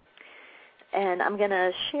 And I'm going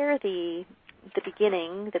to share the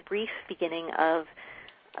brief beginning of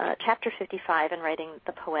chapter 55 in Writing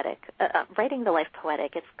the Life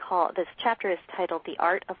Poetic. This chapter is titled "The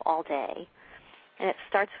Art of All Day," and it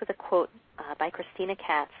starts with a quote by Christina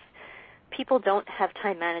Katz: "People don't have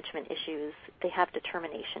time management issues; they have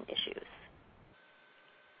determination issues."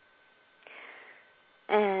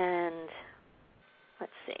 And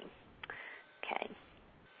let's see. Okay.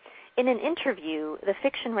 In an interview, the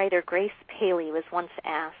fiction writer Grace Paley was once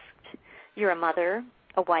asked, "You're a mother,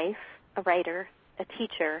 a wife, a writer, a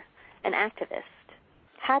teacher, an activist.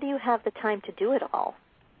 How do you have the time to do it all?"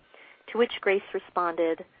 To which Grace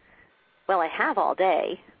responded, "Well, I have all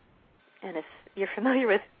day." And if you're familiar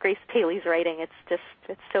with Grace Paley's writing, it's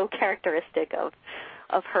so characteristic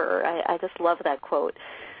of her. I just love that quote.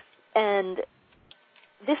 And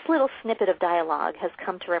this little snippet of dialogue has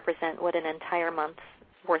come to represent what an entire month's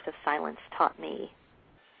worth of silence taught me.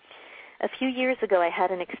 A few years ago, I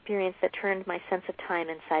had an experience that turned my sense of time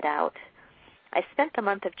inside out. I spent the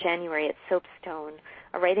month of January at Soapstone,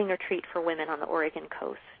 a writing retreat for women on the Oregon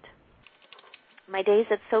coast. My days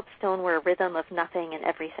at Soapstone were a rhythm of nothing and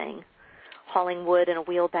everything, hauling wood in a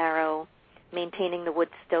wheelbarrow, maintaining the wood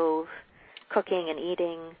stove, cooking and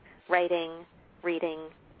eating, writing, reading,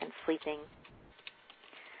 and sleeping.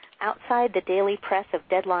 Outside the daily press of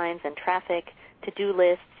deadlines and traffic, to-do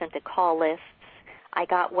lists and to-call lists, I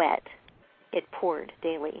got wet. It poured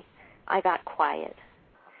daily. I got quiet.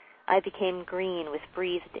 I became green with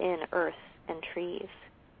breathed-in earth and trees.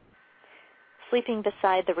 Sleeping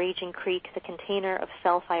beside the raging creek, the container of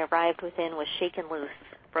self I arrived within was shaken loose,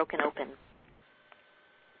 broken open.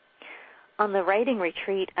 On the writing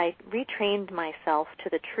retreat, I retrained myself to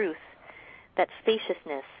the truth that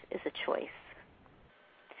spaciousness is a choice.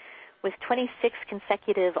 With 26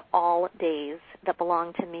 consecutive all days that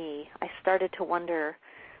belonged to me, I started to wonder,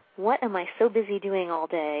 what am I so busy doing all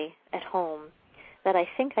day at home that I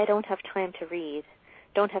think I don't have time to read,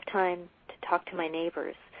 don't have time to talk to my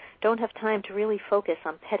neighbors, don't have time to really focus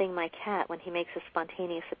on petting my cat when he makes a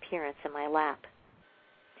spontaneous appearance in my lap?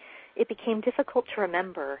 It became difficult to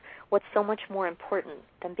remember what's so much more important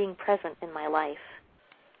than being present in my life.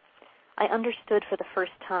 I understood for the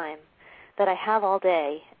first time that I have all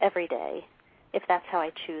day, every day, if that's how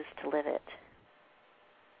I choose to live it.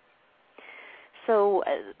 So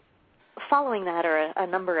following that are a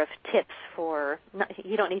number of tips for,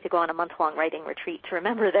 you don't need to go on a month-long writing retreat to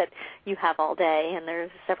remember that you have all day, and there's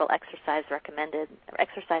several exercises recommended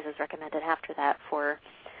after that for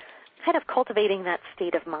kind of cultivating that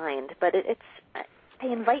state of mind. But I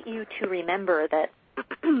invite you to remember that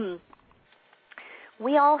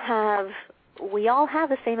we all have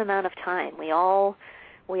the same amount of time. We all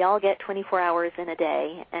get 24 hours in a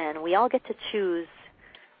day, and we all get to choose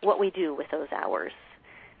what we do with those hours.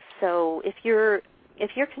 So if you're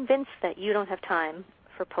convinced that you don't have time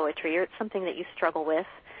for poetry, or it's something that you struggle with,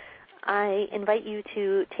 I invite you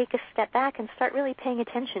to take a step back and start really paying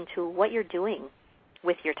attention to what you're doing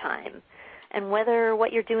with your time, and whether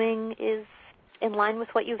what you're doing is in line with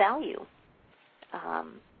what you value.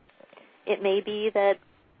 It may be that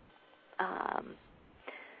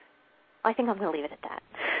I think I'm going to leave it at that.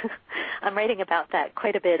 I'm writing about that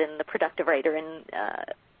quite a bit in The Productive Writer, and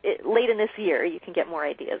late in this year you can get more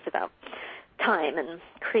ideas about time and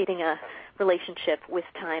creating a relationship with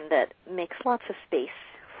time that makes lots of space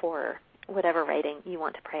for whatever writing you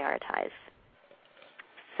want to prioritize.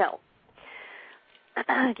 So,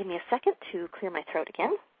 give me a second to clear my throat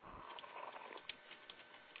again.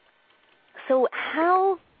 So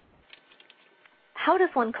how does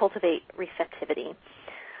one cultivate receptivity?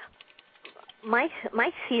 My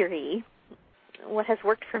theory, what has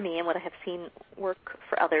worked for me and what I have seen work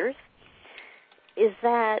for others, is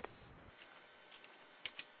that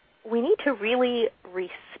we need to really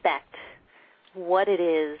respect what it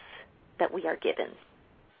is that we are given.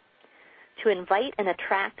 To invite and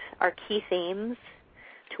attract our key themes,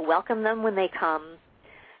 to welcome them when they come,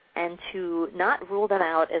 and to not rule them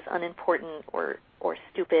out as unimportant or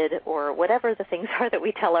stupid or whatever the things are that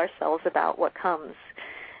we tell ourselves about what comes.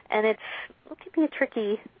 And it can be a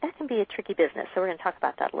tricky business, so we're going to talk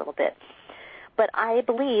about that a little bit. But I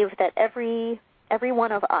believe that every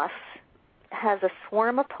one of us has a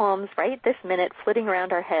swarm of poems right this minute flitting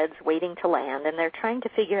around our heads waiting to land, and they're trying to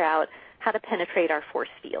figure out how to penetrate our force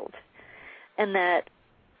field. And that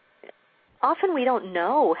often we don't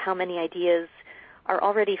know how many ideas are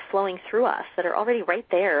already flowing through us, that are already right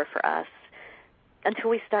there for us, until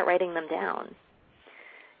we start writing them down.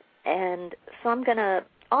 And so I'm going to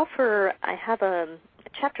offer, I have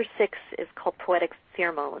chapter 6 is called Poetic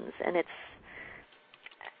Pheromones, and it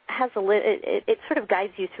sort of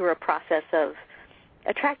guides you through a process of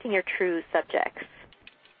attracting your true subjects,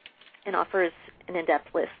 and offers an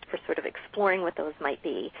in-depth list for sort of exploring what those might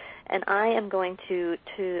be. And I am going to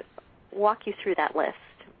walk you through that list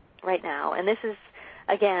right now. And this is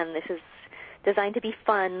designed to be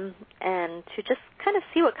fun and to just kind of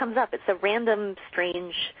see what comes up. It's a random,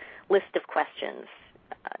 strange list of questions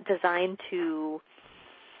designed to,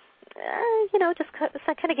 just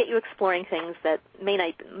kind of get you exploring things that may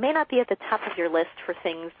not be at the top of your list for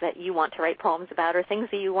things that you want to write poems about or things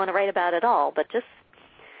that you want to write about at all, but just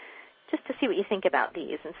to see what you think about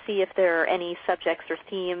these and see if there are any subjects or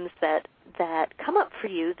themes that come up for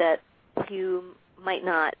you that you might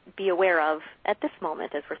not be aware of at this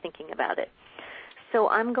moment as we're thinking about it. So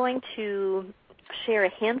I'm going to share a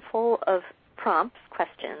handful of prompts,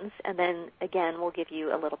 questions, and then, again, we'll give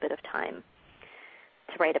you a little bit of time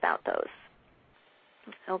to write about those.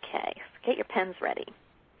 Okay, so get your pens ready.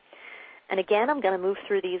 And again, I'm going to move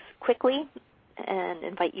through these quickly and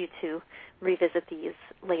invite you to revisit these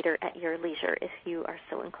later at your leisure if you are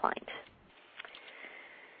so inclined.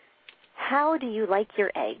 How do you like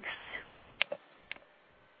your eggs?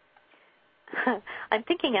 I'm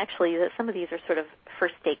thinking actually that some of these are sort of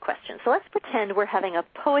first date questions. So let's pretend we're having a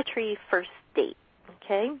poetry first date,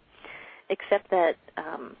 okay? Except that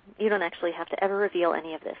you don't actually have to ever reveal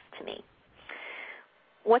any of this to me.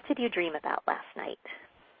 What did you dream about last night?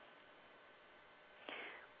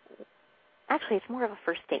 Actually, it's more of a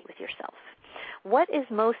first date with yourself. What is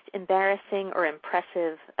most embarrassing or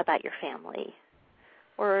impressive about your family?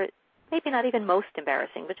 Or maybe not even most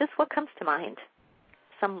embarrassing, but just what comes to mind?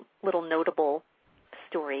 Some little notable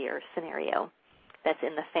story or scenario that's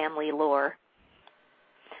in the family lore.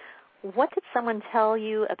 What did someone tell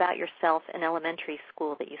you about yourself in elementary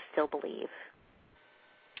school that you still believe?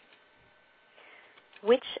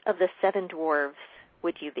 Which of the 7 dwarves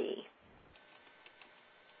would you be?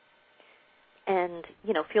 And,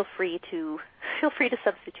 feel free to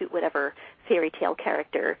substitute whatever fairy tale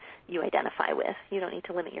character you identify with. You don't need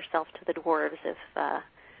to limit yourself to the dwarves if the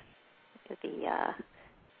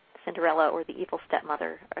Cinderella or the evil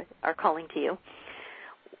stepmother are calling to you.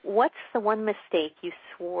 What's the one mistake you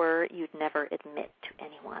swore you'd never admit to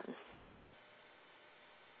anyone?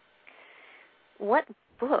 What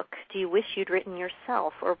book do you wish you'd written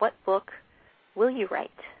yourself, or what book will you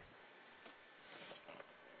write?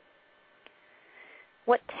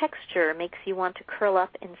 What texture makes you want to curl up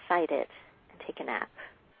inside it and take a nap?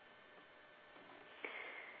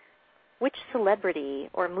 Which celebrity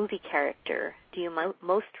or movie character do you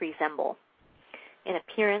most resemble in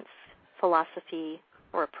appearance, philosophy,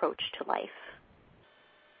 or approach to life?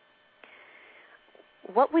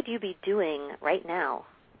 What would you be doing right now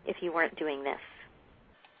if you weren't doing this?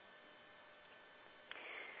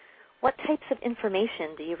 What types of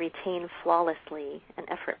information do you retain flawlessly and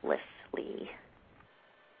effortlessly?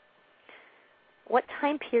 What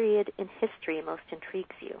time period in history most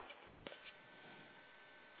intrigues you?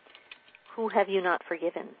 Who have you not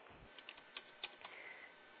forgiven?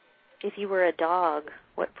 If you were a dog,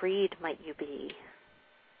 what breed might you be?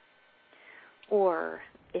 Or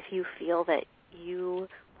if you feel that you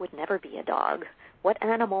would never be a dog, what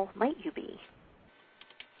animal might you be?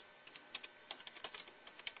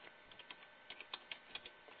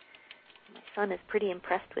 My son is pretty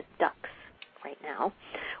impressed with ducks right now.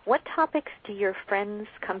 What topics do your friends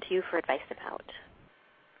come to you for advice about?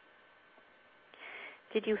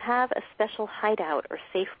 Did you have a special hideout or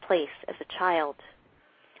safe place as a child?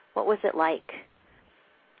 What was it like?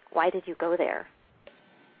 Why did you go there?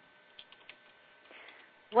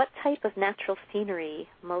 What type of natural scenery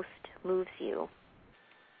most moves you?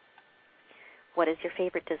 What is your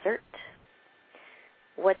favorite dessert?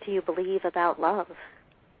 What do you believe about love?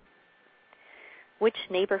 Which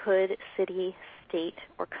neighborhood, city, state,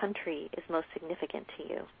 or country is most significant to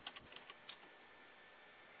you?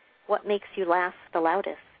 What makes you laugh the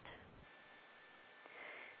loudest?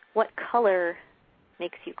 What color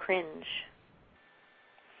makes you cringe?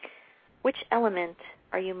 Which element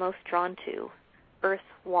are you most drawn to? Earth,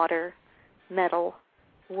 water, metal,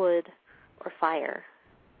 wood, or fire?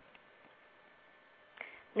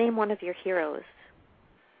 Name one of your heroes.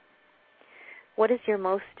 What is your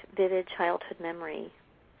most vivid childhood memory?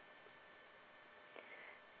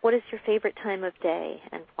 What is your favorite time of day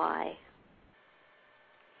and why?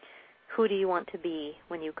 Who do you want to be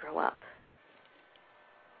when you grow up?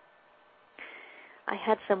 I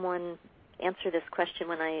had someone answer this question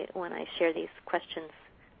when I share these questions.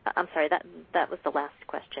 I'm sorry, that was the last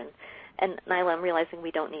question. And Nyla, I'm realizing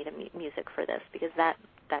we don't need music for this because that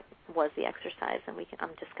was the exercise, and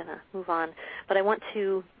I'm just going to move on. But I want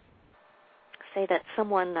to say that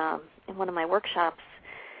someone in one of my workshops,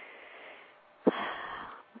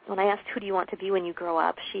 when I asked who do you want to be when you grow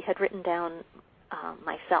up, she had written down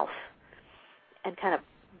myself and kind of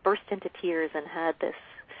burst into tears and had this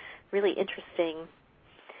really interesting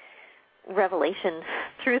revelation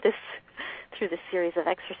through this series of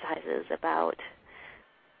exercises about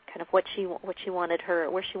kind of what she wanted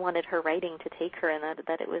where she wanted her writing to take her, and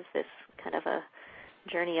that it was this kind of a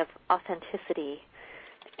journey of authenticity.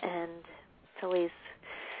 And it's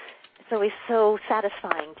always so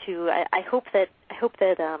satisfying to. I hope that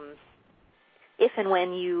if and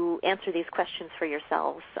when you answer these questions for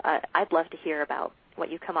yourselves, I'd love to hear about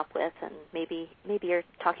what you come up with, and maybe you're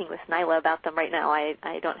talking with Nyla about them right now. I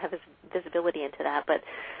don't have visibility into that, but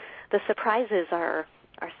the surprises are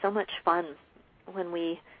so much fun when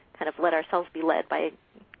we kind of let ourselves be led by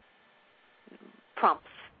prompts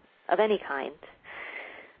of any kind.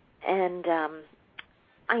 And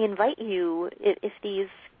I invite you, if these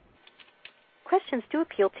questions do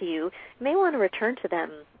appeal to you, you may want to return to them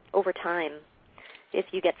over time if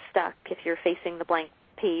you get stuck, if you're facing the blank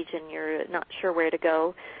page and you're not sure where to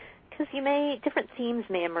go, because different themes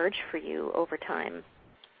may emerge for you over time.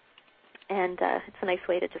 And it's a nice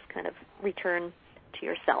way to just kind of return to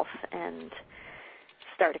yourself and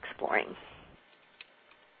start exploring.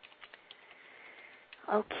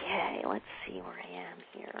 Okay, let's see where I am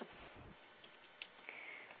here.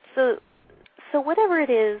 So whatever it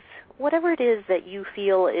is that you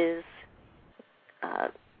feel is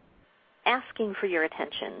asking for your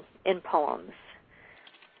attention in poems,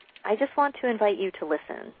 I just want to invite you to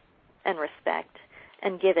listen and respect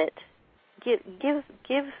and give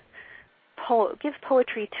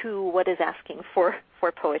poetry to what is asking for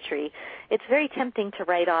poetry. It's very tempting to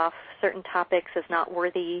write off certain topics as not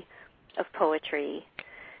worthy of poetry,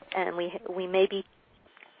 and we maybe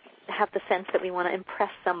have the sense that we want to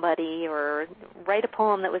impress somebody or write a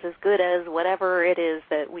poem that was as good as whatever it is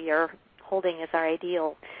that we are holding as our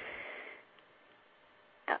ideal.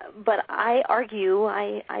 But I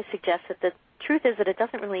suggest that the truth is that it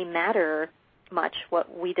doesn't really matter much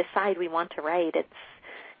what we decide we want to write. It's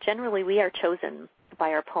generally we are chosen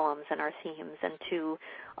by our poems and our themes, and to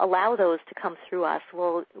allow those to come through us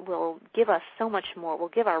will give us so much more, will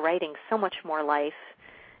give our writing so much more life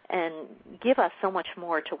and give us so much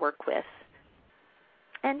more to work with.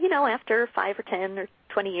 And, after 5 or 10 or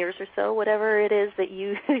 20 years or so, whatever it is that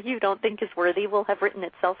you don't think is worthy will have written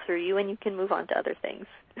itself through you, and you can move on to other things.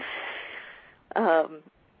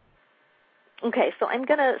 Okay, so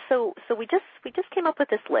so we just came up with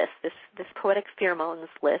this list, this poetic pheromones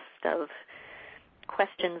list of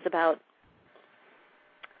questions about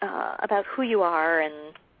who you are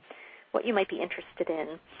and what you might be interested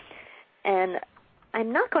in. And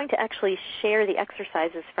I'm not going to actually share the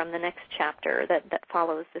exercises from the next chapter that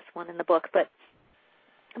follows this one in the book, but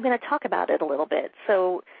I'm going to talk about it a little bit.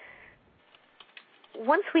 So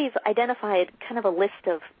once we've identified kind of a list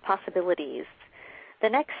of possibilities, the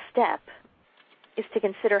next step is to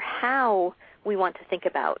consider how we want to think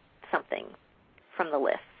about something from the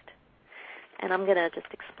list. And I'm going to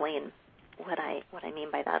just explain what I mean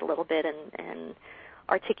by that a little bit and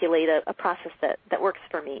articulate a process that works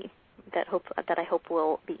for me that I hope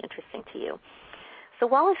will be interesting to you. So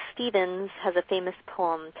Wallace Stevens has a famous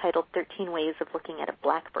poem titled 13 Ways of Looking at a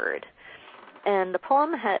Blackbird. And the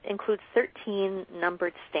poem includes 13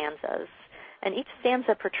 numbered stanzas, and each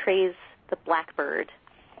stanza portrays the blackbird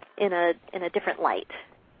in a different light.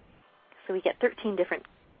 So we get 13 different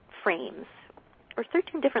frames, or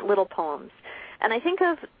 13 different little poems. And I think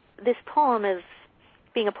of this poem as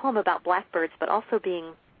being a poem about blackbirds, but also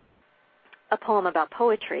being a poem about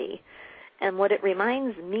poetry. And what it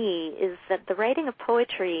reminds me is that the writing of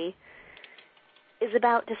poetry is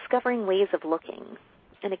about discovering ways of looking,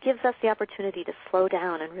 and it gives us the opportunity to slow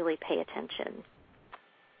down and really pay attention.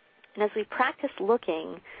 And as we practice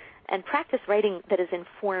looking and practice writing that is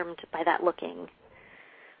informed by that looking,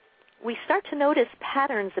 we start to notice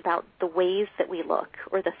patterns about the ways that we look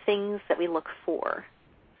or the things that we look for.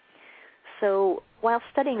 So while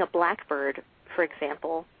studying a blackbird, for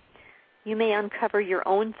example, you may uncover your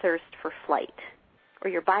own thirst for flight or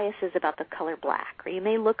your biases about the color black, or you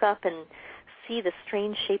may look up and see the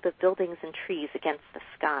strange shape of buildings and trees against the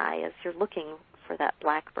sky as you're looking for that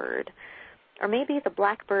blackbird. Or maybe the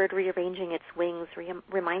blackbird rearranging its wings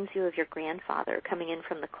reminds you of your grandfather coming in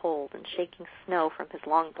from the cold and shaking snow from his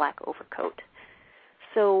long black overcoat.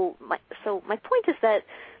 So my point is that,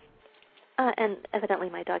 and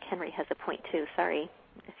evidently my dog Henry has a point too, sorry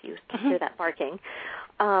if you can hear that barking.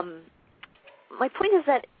 My point is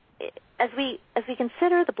that as we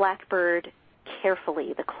consider the blackbird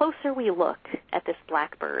carefully, the closer we look at this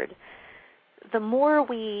blackbird, the more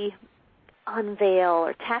we unveil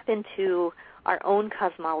or tap into our own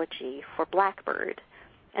cosmology for blackbird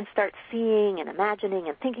and start seeing and imagining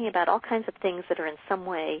and thinking about all kinds of things that are in some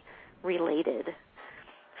way related.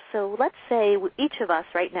 So let's say each of us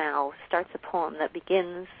right now starts a poem that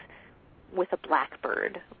begins with a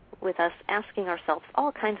blackbird, with us asking ourselves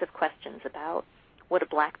all kinds of questions about what a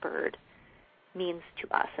blackbird means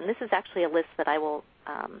to us. And this is actually a list that I will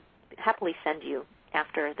happily send you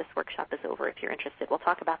after this workshop is over if you're interested. We'll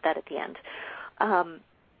talk about that at the end.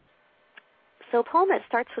 So a poem that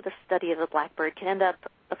starts with a study of the blackbird can end up,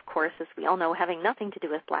 of course, as we all know, having nothing to do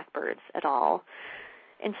with blackbirds at all.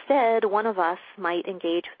 Instead, one of us might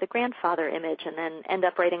engage with the grandfather image and then end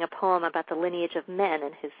up writing a poem about the lineage of men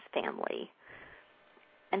in his family.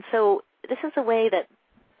 And so this is a way that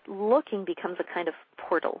looking becomes a kind of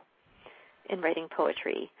portal in writing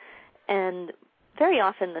poetry. And very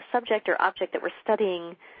often the subject or object that we're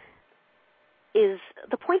studying is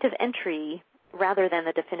the point of entry rather than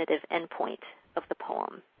the definitive endpoint of the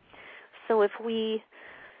poem. So if we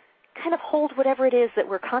kind of hold whatever it is that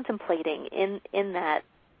we're contemplating in that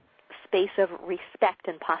space of respect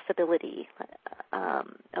and possibility,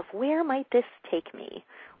 of where might this take me?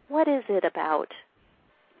 What is it about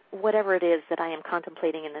whatever it is that I am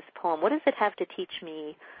contemplating in this poem? What does it have to teach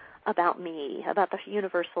me, about the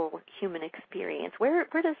universal human experience? What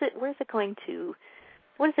does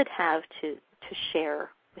it have to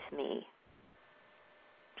share with me?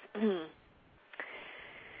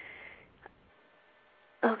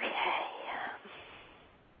 Okay.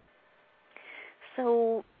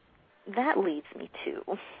 So that leads me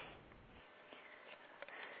to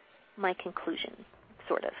my conclusion,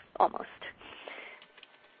 sort of, almost.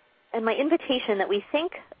 And my invitation that we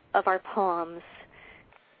think of our poems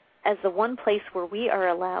as the one place where we are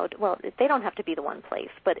allowed, well, they don't have to be the one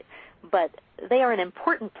place, but they are an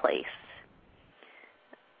important place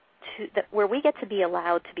where we get to be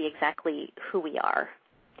allowed to be exactly who we are.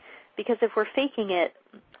 Because if we're faking it,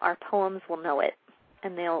 our poems will know it,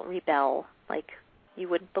 and they'll rebel like you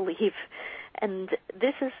wouldn't believe. And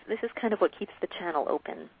this is kind of what keeps the channel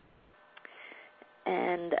open.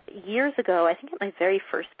 And years ago, I think at my very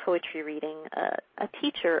first poetry reading, a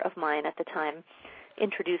teacher of mine at the time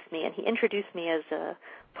introduced me, and he introduced me as a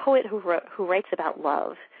poet who writes about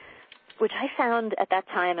love, which I found at that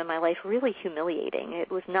time in my life really humiliating. It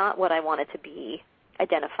was not what I wanted to be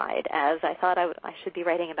identified as. I thought I should be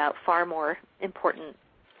writing about far more important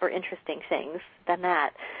or interesting things than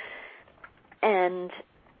that. And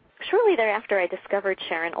shortly thereafter, I discovered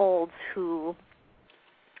Sharon Olds, who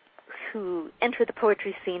entered the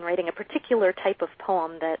poetry scene writing a particular type of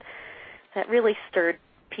poem that really stirred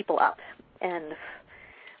people up and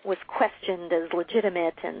was questioned as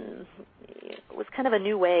legitimate, and it was kind of a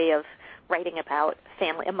new way of writing about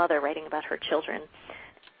family, a mother writing about her children.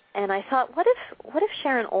 And I thought, what if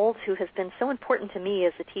Sharon Olds, who has been so important to me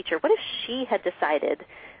as a teacher, what if she had decided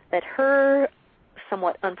that her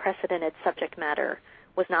somewhat unprecedented subject matter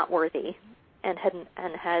was not worthy and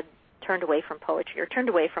had turned away from poetry or turned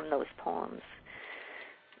away from those poems?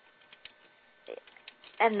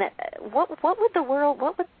 And what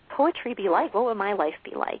would poetry be like? What would my life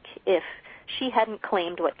be like if she hadn't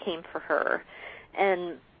claimed what came for her?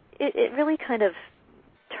 And it really kind of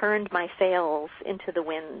turned my sails into the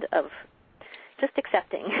wind of just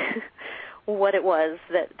accepting what it was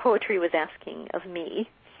that poetry was asking of me.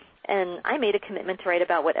 And I made a commitment to write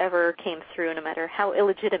about whatever came through, no matter how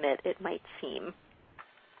illegitimate it might seem.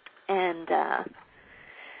 And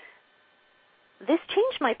this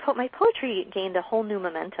changed my poetry gained a whole new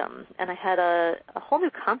momentum, and I had a whole new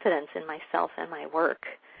confidence in myself and my work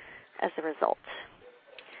as a result.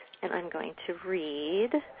 And I'm going to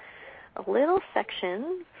read a little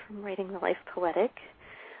section from Writing the Life Poetic.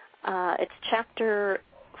 It's chapter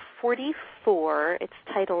 44. It's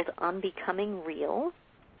titled On Becoming Real.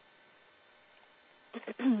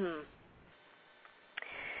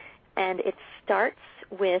 And it starts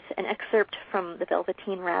with an excerpt from The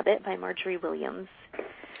Velveteen Rabbit by Marjorie Williams.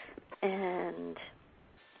 And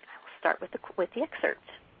I will start with the excerpt.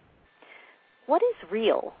 "What is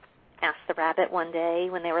real?" asked the rabbit one day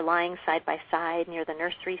when they were lying side by side near the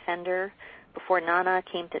nursery fender before Nana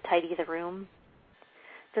came to tidy the room.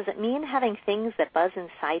 "Does it mean having things that buzz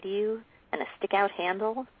inside you and a stick-out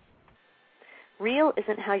handle?" "Real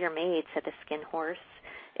isn't how you're made," said the skin horse.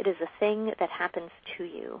 "It is a thing that happens to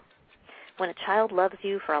you. When a child loves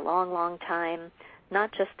you for a long, long time,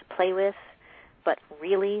 not just to play with, but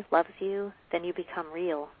really loves you, then you become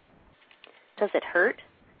real." "Does it hurt?"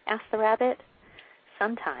 asked the rabbit.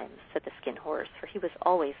 "Sometimes," said the skin horse, for he was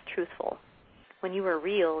always truthful. "When you are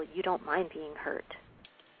real, you don't mind being hurt."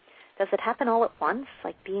 "Does it happen all at once,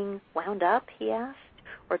 like being wound up?" he asked,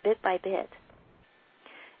 "or bit by bit?"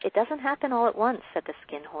 "It doesn't happen all at once," said the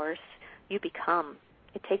skin horse. "You become.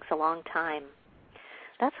 It takes a long time.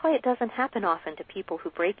 That's why it doesn't happen often to people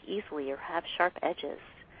who break easily or have sharp edges,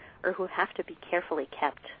 or who have to be carefully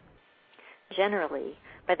kept. Generally,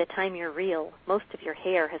 by the time you're real, most of your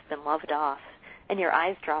hair has been loved off, and your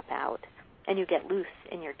eyes drop out, and you get loose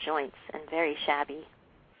in your joints and very shabby.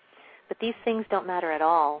 But these things don't matter at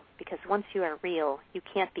all, because once you are real, you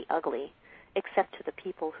can't be ugly, except to the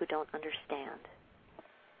people who don't understand."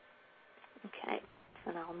 Okay,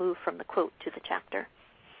 and I'll move from the quote to the chapter.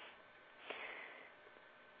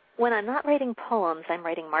 "When I'm not writing poems, I'm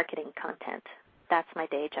writing marketing content. That's my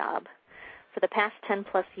day job. For the past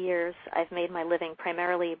 10-plus years, I've made my living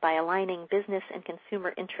primarily by aligning business and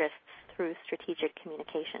consumer interests through strategic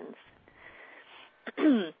communications.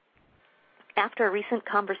 After a recent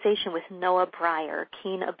conversation with Noah Breyer,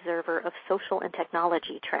 keen observer of social and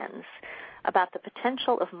technology trends, about the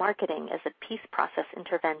potential of marketing as a peace process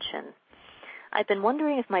intervention. I've been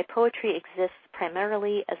wondering if my poetry exists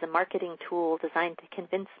primarily as a marketing tool designed to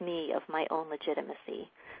convince me of my own legitimacy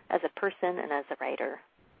as a person and as a writer.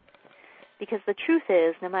 Because the truth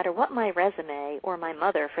is, no matter what my resume, or my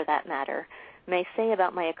mother for that matter, may say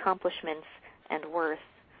about my accomplishments and worth,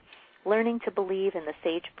 learning to believe in the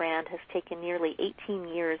Sage brand has taken nearly 18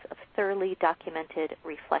 years of thoroughly documented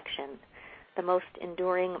reflection, the most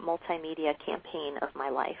enduring multimedia campaign of my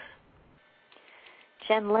life.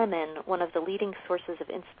 Jen Lemon, one of the leading sources of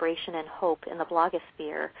inspiration and hope in the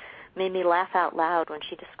blogosphere, made me laugh out loud when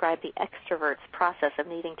she described the extrovert's process of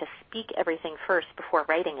needing to speak everything first before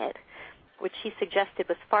writing it, which she suggested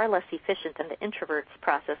was far less efficient than the introvert's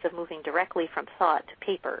process of moving directly from thought to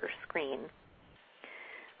paper or screen.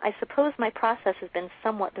 I suppose my process has been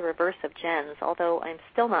somewhat the reverse of Jen's, although I'm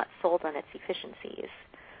still not sold on its efficiencies.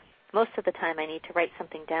 Most of the time I need to write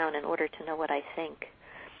something down in order to know what I think.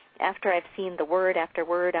 After I've seen the word after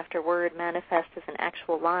word after word manifest as an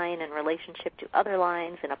actual line in relationship to other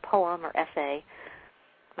lines in a poem or essay,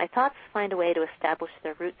 my thoughts find a way to establish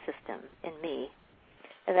their root system in me.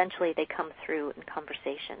 Eventually they come through in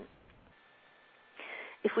conversation.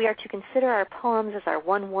 If we are to consider our poems as our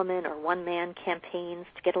one-woman or one-man campaigns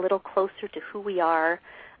to get a little closer to who we are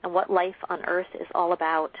and what life on earth is all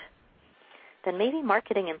about, then maybe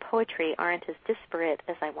marketing and poetry aren't as disparate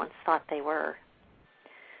as I once thought they were.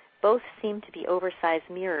 Both seem to be oversized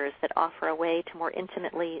mirrors that offer a way to more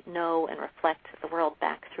intimately know and reflect the world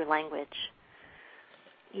back through language.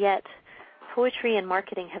 Yet, poetry and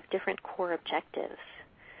marketing have different core objectives.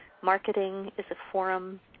 Marketing is a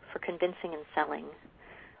forum for convincing and selling.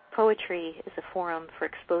 Poetry is a forum for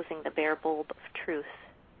exposing the bare bulb of truth.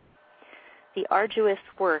 The arduous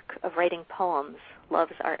work of writing poems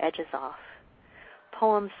loves our edges off.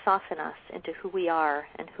 Poems soften us into who we are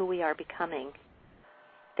and who we are becoming.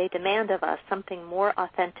 They demand of us something more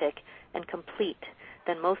authentic and complete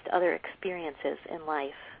than most other experiences in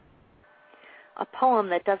life. A poem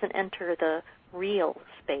that doesn't enter the real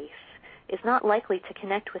space is not likely to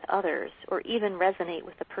connect with others or even resonate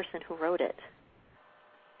with the person who wrote it.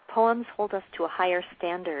 Poems hold us to a higher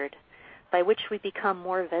standard by which we become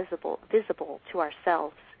more visible to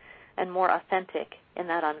ourselves and more authentic in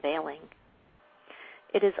that unveiling.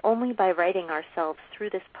 It is only by writing ourselves through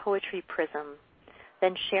this poetry prism,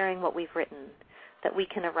 then sharing what we've written, that we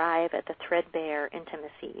can arrive at the threadbare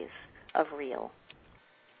intimacies of real.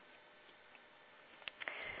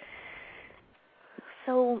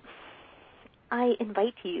 So I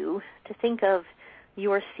invite you to think of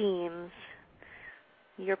your themes,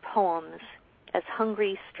 your poems, as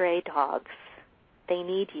hungry stray dogs. They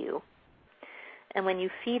need you. And when you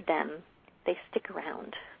feed them, they stick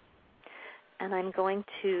around. And I'm going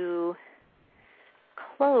to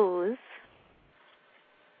close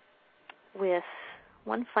with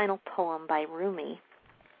one final poem by Rumi.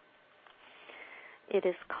 It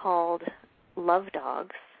is called Love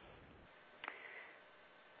Dogs.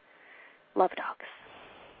 Love Dogs.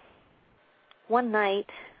 One night,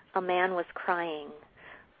 a man was crying,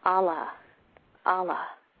 Allah, Allah.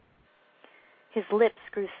 His lips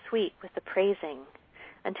grew sweet with the praising,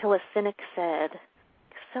 until a cynic said,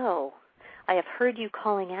 So, I have heard you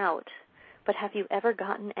calling out, but have you ever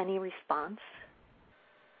gotten any response?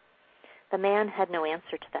 The man had no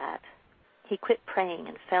answer to that. He quit praying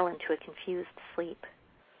and fell into a confused sleep.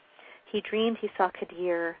 He dreamed he saw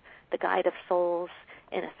Kadir, the guide of souls,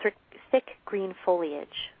 in a thick green foliage.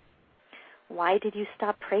 Why did you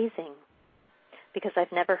stop praising? Because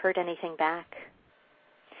I've never heard anything back.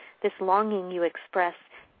 This longing you express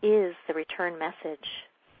is the return message.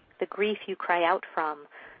 The grief you cry out from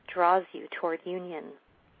draws you toward union.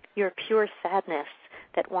 Your pure sadness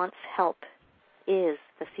that wants help is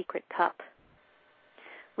the secret cup.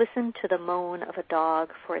 Listen to the moan of a dog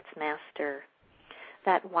for its master.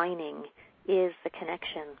 That whining is the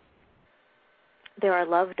connection. There are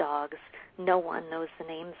love dogs no one knows the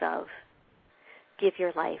names of. Give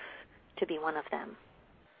your life to be one of them.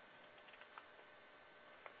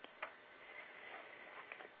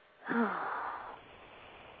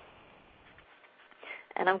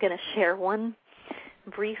 And I'm going to share one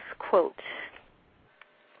brief quote.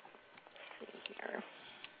 Let's see here.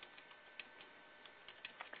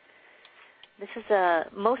 This is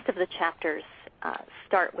most of the chapters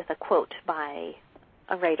start with a quote by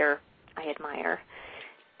a writer I admire.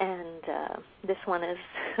 And this one is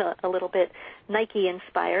a little bit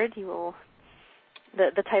Nike-inspired.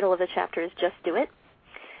 The title of the chapter is Just Do It.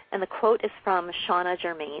 And the quote is from Shauna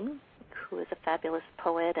Germain, who is a fabulous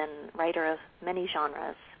poet and writer of many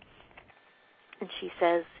genres. And she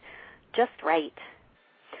says, Just write.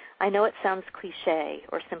 I know it sounds cliche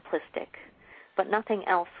or simplistic, but nothing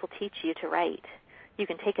else will teach you to write. You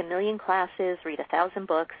can take 1,000,000 classes, read 1,000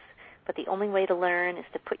 books, but the only way to learn is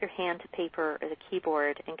to put your hand to paper or the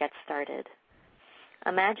keyboard and get started.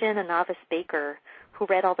 Imagine a novice baker who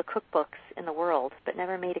read all the cookbooks in the world but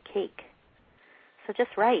never made a cake. So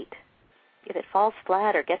just write. If it falls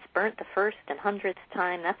flat or gets burnt the first and 100th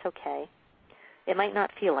time, that's okay. It might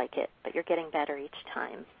not feel like it, but you're getting better each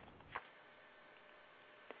time.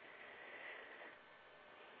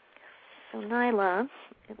 So, Nyla,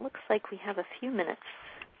 it looks like we have a few minutes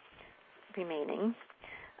remaining.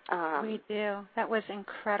 We do. That was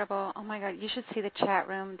incredible. Oh, my God. You should see the chat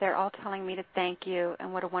room. They're all telling me to thank you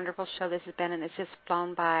and what a wonderful show this has been, and it's just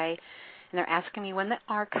flown by. And they're asking me when the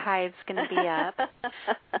archive's going to be up.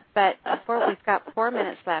 But we've got 4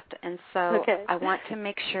 minutes left, and so okay. I want to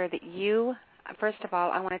make sure that you, first of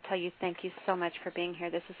all, I want to tell you thank you so much for being here.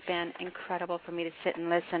 This has been incredible for me to sit and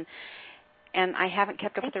listen. And I haven't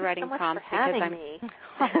kept up with the writing prompts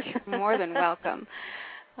because you're more than welcome.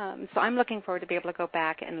 So I'm looking forward to be able to go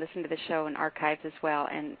back and listen to the show and archives as well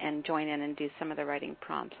and join in and do some of the writing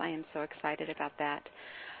prompts. I am so excited about that.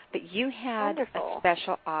 But you had a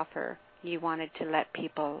special offer you wanted to let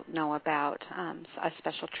people know about, a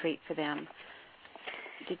special treat for them.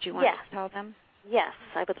 Did you want to tell them? Yes,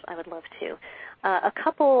 I would love to. A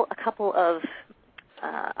couple of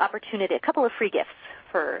opportunity, a couple of free gifts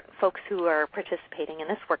for folks who are participating in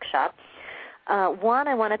this workshop. One,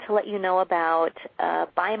 I wanted to let you know about a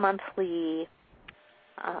bi-monthly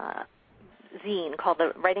zine called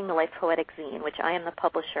the Writing the Life Poetic Zine, which I am the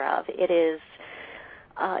publisher of. It is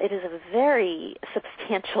a very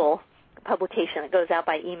substantial publication. It goes out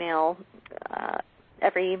by email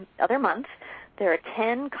every other month. There are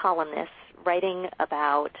 10 columnists writing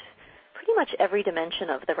about pretty much every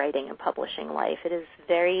dimension of the writing and publishing life. It is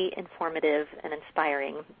very informative and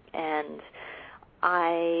inspiring, and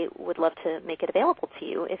I would love to make it available to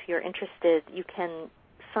you. If you're interested, you can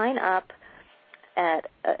sign up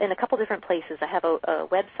in a couple different places. I have a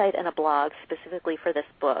website and a blog specifically for this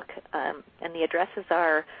book, and the addresses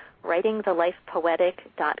are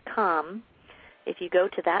writingthelifepoetic.com. If you go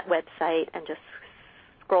to that website and just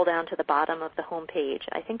scroll down to the bottom of the home page,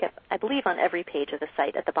 I believe on every page of the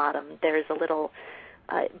site at the bottom there is a little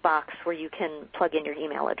box where you can plug in your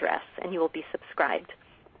email address, and you will be subscribed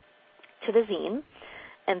to the zine.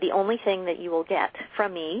 And the only thing that you will get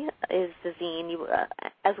from me is the zine,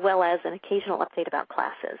 as well as an occasional update about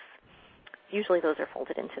classes. Usually those are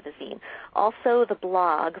folded into the zine. Also, the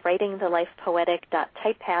blog,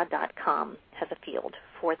 writingthelifepoetic.typepad.com, has a field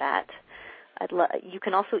for that. You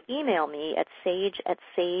can also email me at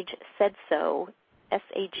sage@sagesaidso,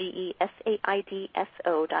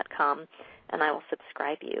 SAGESAIDSO.com, and I will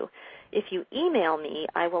subscribe you. If you email me,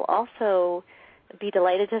 I will also be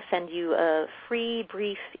delighted to send you a free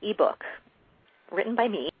brief ebook written by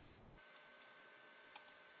me.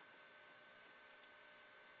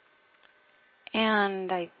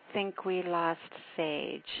 And I think we lost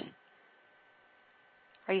Sage.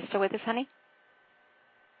 Are you still with us, honey?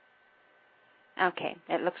 Okay,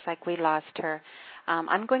 it looks like we lost her.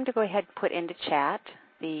 I'm going to go ahead and put into chat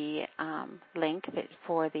the link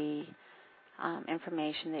for the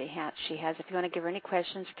information that she has. If you want to give her any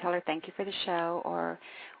questions, tell her thank you for the show or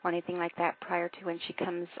anything like that prior to when she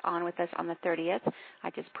comes on with us on the 30th. I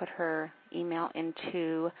just put her email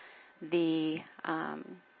into the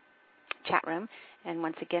chat room. And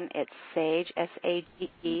once again, it's Sage,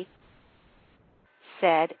 S-A-G-E,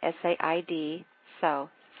 said, S-A-I-D, so,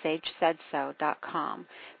 sagesaidso.com.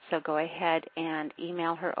 So go ahead and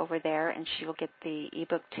email her over there, and she will get the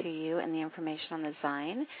ebook to you and the information on the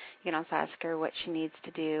zine. You can also ask her what she needs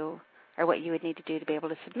to do or what you would need to do to be able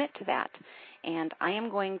to submit to that. And I am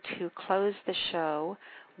going to close the show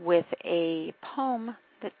with a poem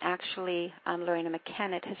that actually Lorena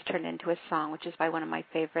McKennitt has turned into a song, which is by one of my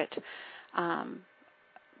favorite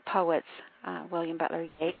poets, William Butler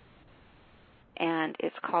Yeats. And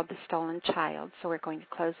it's called The Stolen Child. So we're going to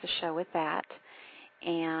close the show with that.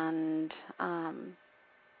 And I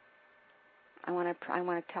want to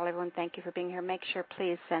tell everyone thank you for being here. Make sure,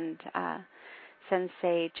 please, send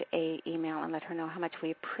Sage a email and let her know how much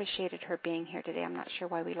we appreciated her being here today. I'm not sure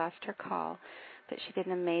why we lost her call, but she did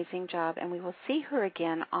an amazing job. And we will see her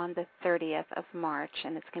again on the 30th of March,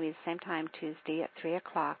 and it's going to be the same time, Tuesday at 3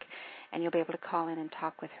 o'clock. And you'll be able to call in and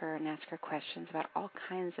talk with her and ask her questions about all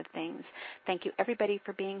kinds of things. Thank you, everybody,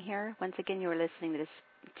 for being here. Once again, you are listening to the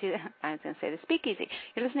I was going to say the Speakeasy.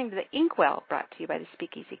 You're listening to the Inkwell, brought to you by the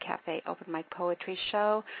Speakeasy Cafe Open Mic Poetry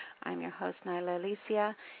Show. I'm your host, Nyla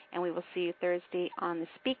Alicia, and we will see you Thursday on the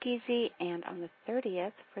Speakeasy and on the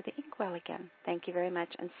 30th for the Inkwell again. Thank you very much.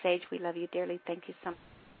 And Sage, we love you dearly. Thank you so much.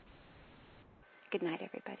 Good night,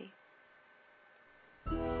 everybody.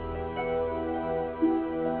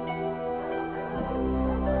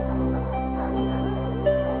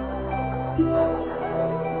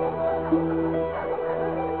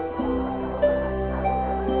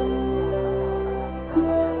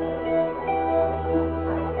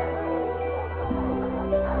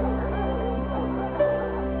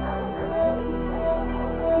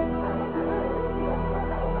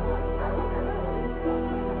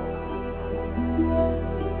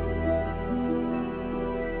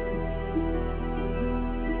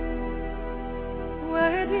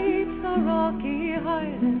 Rocky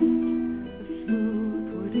Highland, the smooth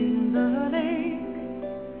wood in the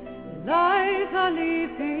lake, lies a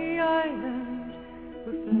leafy island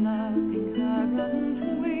with flapping herons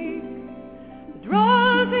wake. The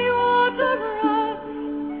drowsy water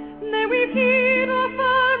runs, there we feed our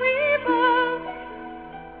furry birds,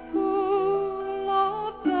 full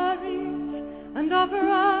of berries and of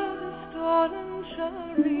red stolen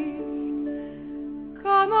cherries.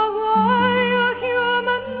 Come away, a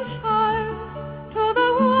human child, to the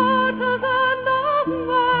waters and the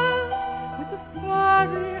wells, with a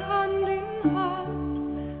fairy hand in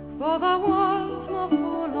hand, for the world's more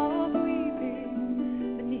full of weeping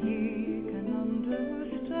than he can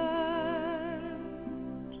understand.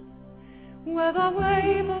 Where the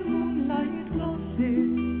wave of moonlight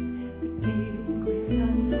glosses, the deep green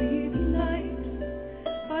and sweet night,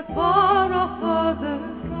 by far our furthest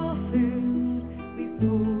crosses,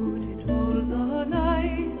 put it all the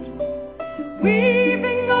night,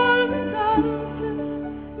 weaving golden dances,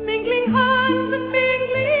 mingling hands and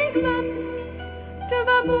mingling glances, till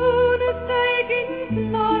the moon is taking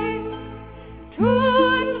flight. To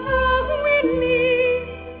and fro we leap,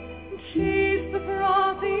 and chase the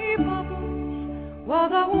frothy bubbles, while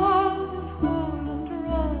the world is full of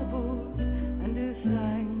troubles, and is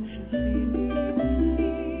anxiously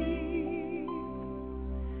asleep.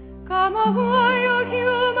 Come away, O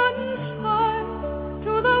human child,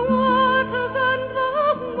 to the waters and the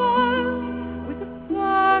wells, with a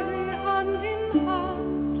fairy hand in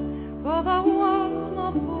hand, for the world's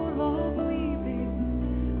not full of weeping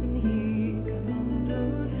than he can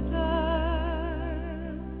understand.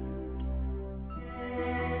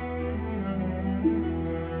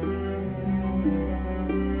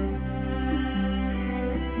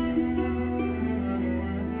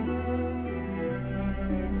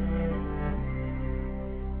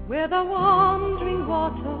 Where the wandering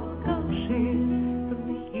water gushes from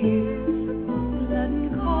the hills of pool and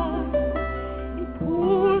calm, in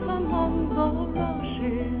pools among the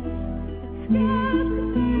rushes that scarcely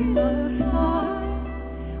seem a sigh,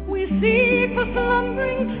 we seek for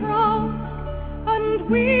slumbering trout, and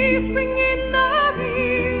we spring in their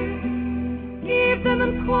ears, give them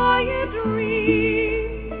a quiet dream,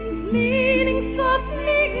 leaning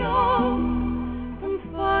softly on from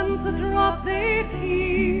funds that drop their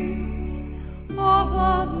tears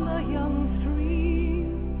over the young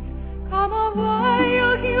streams. Come away, O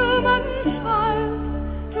human child,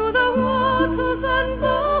 to the waters and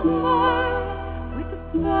the wells, with the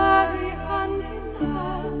fairy hand in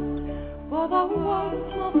hand, for the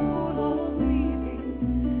world's not full of weeping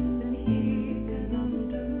than he can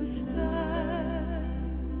understand.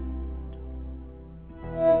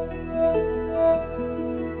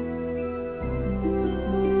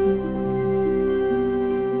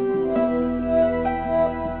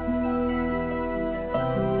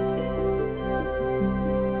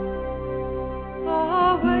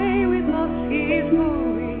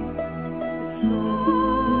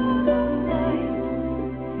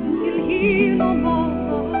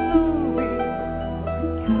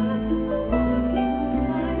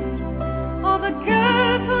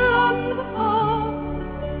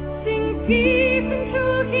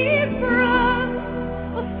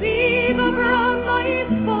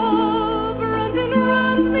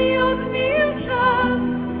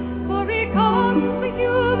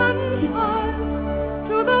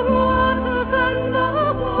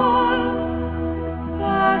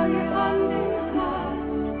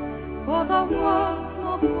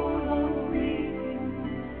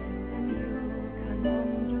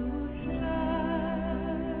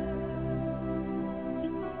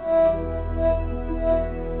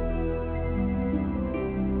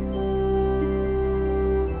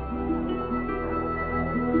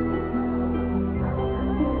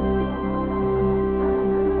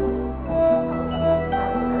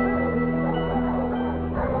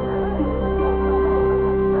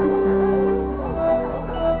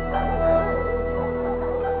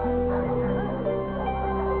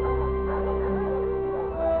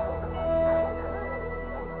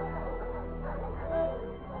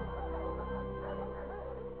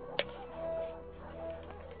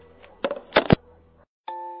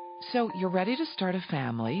 So you're ready to start a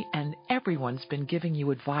family, and everyone's been giving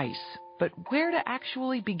you advice. But where to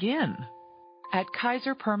actually begin? At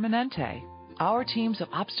Kaiser Permanente, our teams of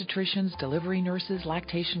obstetricians, delivery nurses,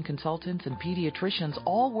 lactation consultants, and pediatricians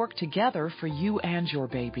all work together for you and your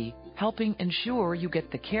baby, helping ensure you get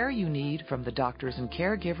the care you need from the doctors and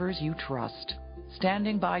caregivers you trust.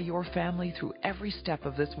 Standing by your family through every step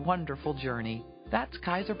of this wonderful journey. That's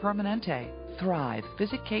Kaiser Permanente. Thrive.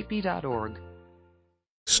 Visit kp.org.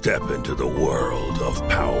 Step into the world of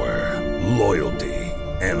power, loyalty,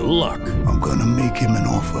 and luck. I'm gonna make him an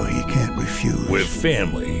offer he can't refuse. With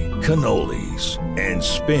family, cannolis, and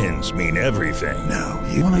spins mean everything. Now,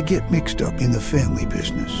 you wanna get mixed up in the family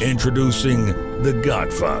business. Introducing The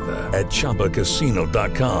Godfather at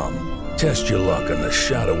ChumbaCasino.com. Test your luck in the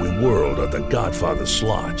shadowy world of The Godfather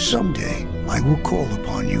slot. Someday, I will call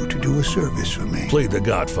upon you to do a service for me. Play The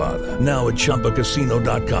Godfather, now at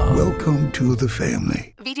ChumbaCasino.com. Welcome to the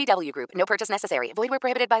family. VGW Group. No purchase necessary. Void where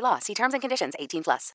prohibited by law. See terms and conditions. 18+.